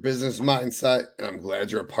love your business mindset, and I'm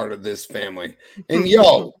glad you're a part of this family. And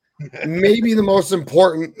yo, maybe the most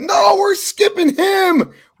important, no, we're skipping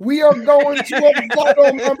him. We are going to a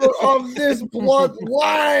vital member of this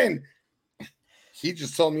bloodline. He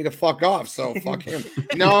just told me to fuck off, so fuck him.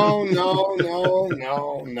 No.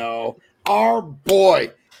 Our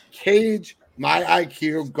boy, Cage My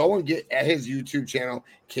IQ. Go and get at his YouTube channel,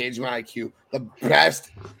 Cage My IQ. The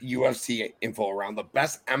best UFC info around, the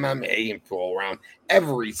best MMA info around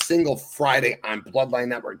every single Friday on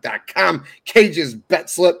BloodlineNetwork.com. Cage's bet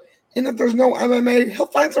slip And if there's no MMA, he'll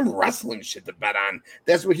find some wrestling shit to bet on.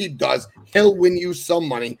 That's what he does. He'll win you some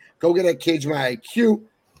money. Go get that Cage My IQ.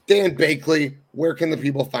 Dan Bakley, where can the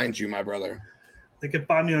people find you, my brother? They can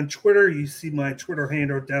find me on Twitter. You see my Twitter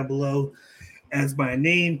handle down below as my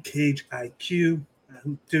name, Cage IQ.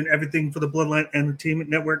 I'm doing everything for the Bloodline Entertainment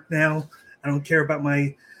Network now. I don't care about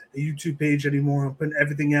my YouTube page anymore. I'm putting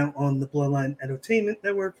everything out on the Bloodline Entertainment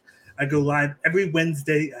Network. I go live every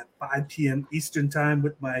Wednesday at 5 p.m. Eastern Time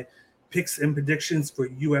with my picks and predictions for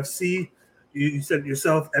UFC. You said it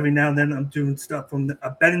yourself, every now and then I'm doing stuff from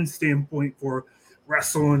a betting standpoint for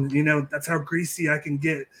wrestling. You know, that's how greasy I can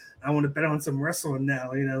get. I want to bet on some wrestling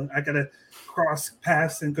now. You know, I got to cross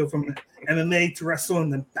paths and go from MMA to wrestling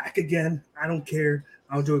and then back again. I don't care.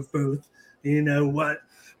 I'll do it both. You know what?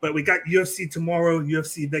 But we got UFC tomorrow,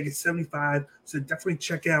 UFC Vegas 75. So definitely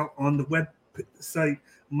check out on the website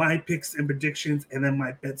my picks and predictions and then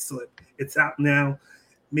my bet slip. It's out now.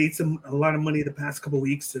 Made a lot of money the past couple of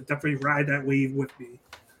weeks. So definitely ride that wave with me.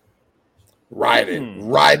 Ride it.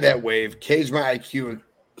 Ride that wave. Cage My IQ,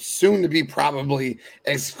 soon to be probably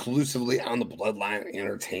exclusively on the Bloodline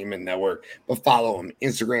Entertainment Network. But follow him.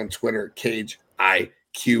 Instagram, Twitter, Cage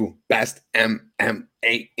IQ, best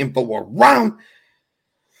MMA info around.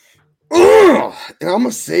 And I'm going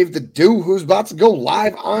to save the dude who's about to go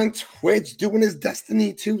live on Twitch doing his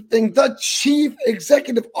Destiny 2 thing. The Chief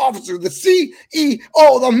Executive Officer, the CEO,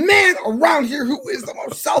 the man around here who is the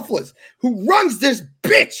most selfless, who runs this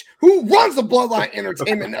bitch, who runs the Bloodline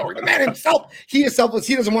Entertainment Network. The man himself, he is selfless.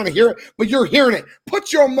 He doesn't want to hear it, but you're hearing it.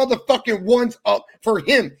 Put your motherfucking ones up for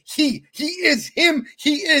him. He is him.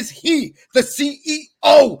 He is he, the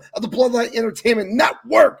CEO of the Bloodline Entertainment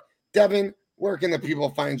Network. Devin, where can the people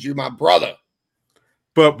find you, my brother?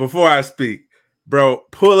 But before I speak, bro,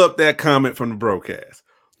 pull up that comment from the broadcast.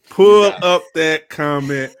 Pull up that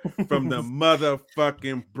comment from the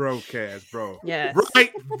motherfucking broadcast, bro. Yes.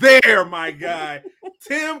 Right there, my guy.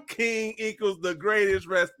 Tim King equals the greatest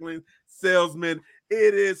wrestling salesman.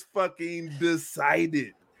 It is fucking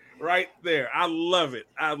decided. Right there. I love it.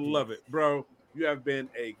 I love it, bro. You have been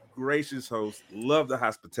a gracious host. Love the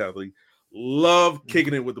hospitality. Love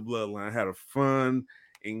kicking it with the Bloodline. Had a fun,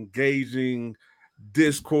 engaging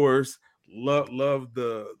discourse. Love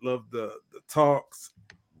the talks.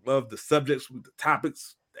 Love the subjects with the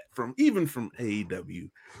topics from AEW,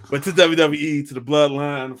 but to WWE, to the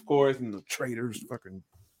Bloodline, of course, and the traitors, fucking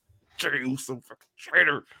some fucking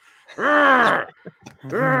traitor.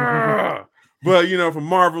 But you know, from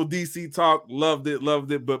Marvel, DC talk, loved it.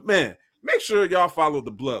 But man, make sure y'all follow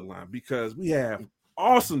the Bloodline because we have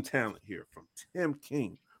awesome talent here from Tim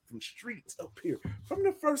King, from Streets up here, from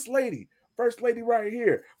the First Lady right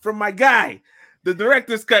here, from my guy, the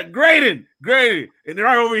director's cut, Graydon, and they're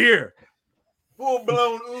right over here. Full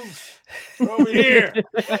blown ooze over here.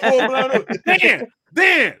 Full blown ooze.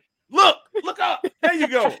 Dan, look up. There you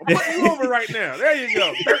go. I'm putting you over right now. There you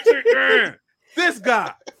go. This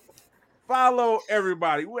guy. Follow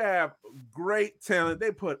everybody. We have great talent. They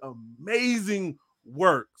put amazing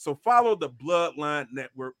work. So follow the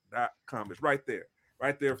bloodlinenetwork.com. It's right there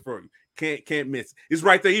for you. Can't miss it. It's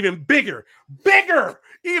right there, even bigger.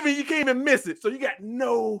 Even you can't even miss it. So you got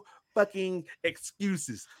no fucking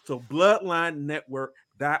excuses. So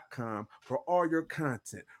bloodlinenetwork.com for all your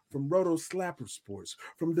content, from Roto Slapper Sports,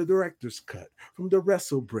 from the Director's Cut, from the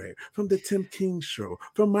Wrestle Break, from the Tim King Show,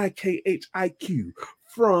 from my KHIQ,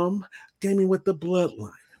 from Gaming with the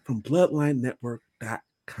Bloodline, from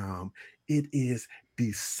bloodlinenetwork.com. It is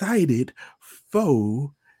decided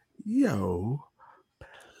for your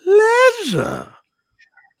pleasure.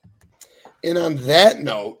 And on that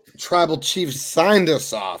note, Tribal Chief signed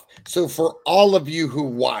us off. So for all of you who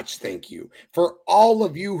watch, thank you. For all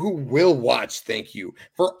of you who will watch, thank you.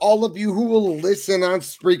 For all of you who will listen on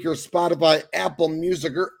Spreaker, Spotify, Apple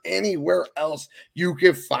Music, or anywhere else you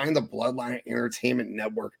can find the Bloodline Entertainment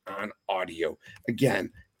Network on audio.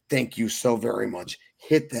 Again, thank you so very much.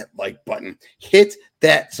 Hit that like button. Hit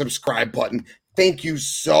that subscribe button. Thank you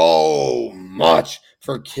so much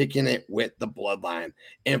for kicking it with the Bloodline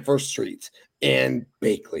and for Streets and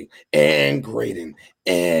Bakley and Graydon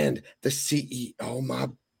and the CEO, my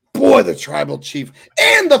boy, the Tribal Chief,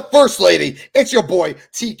 and the First Lady. It's your boy,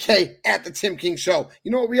 TK, at the Tim King Show.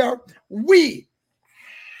 You know what we are? Boom!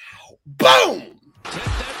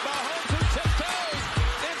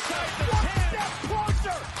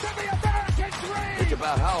 Think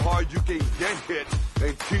about how hard you can get hit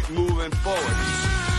and keep moving forward.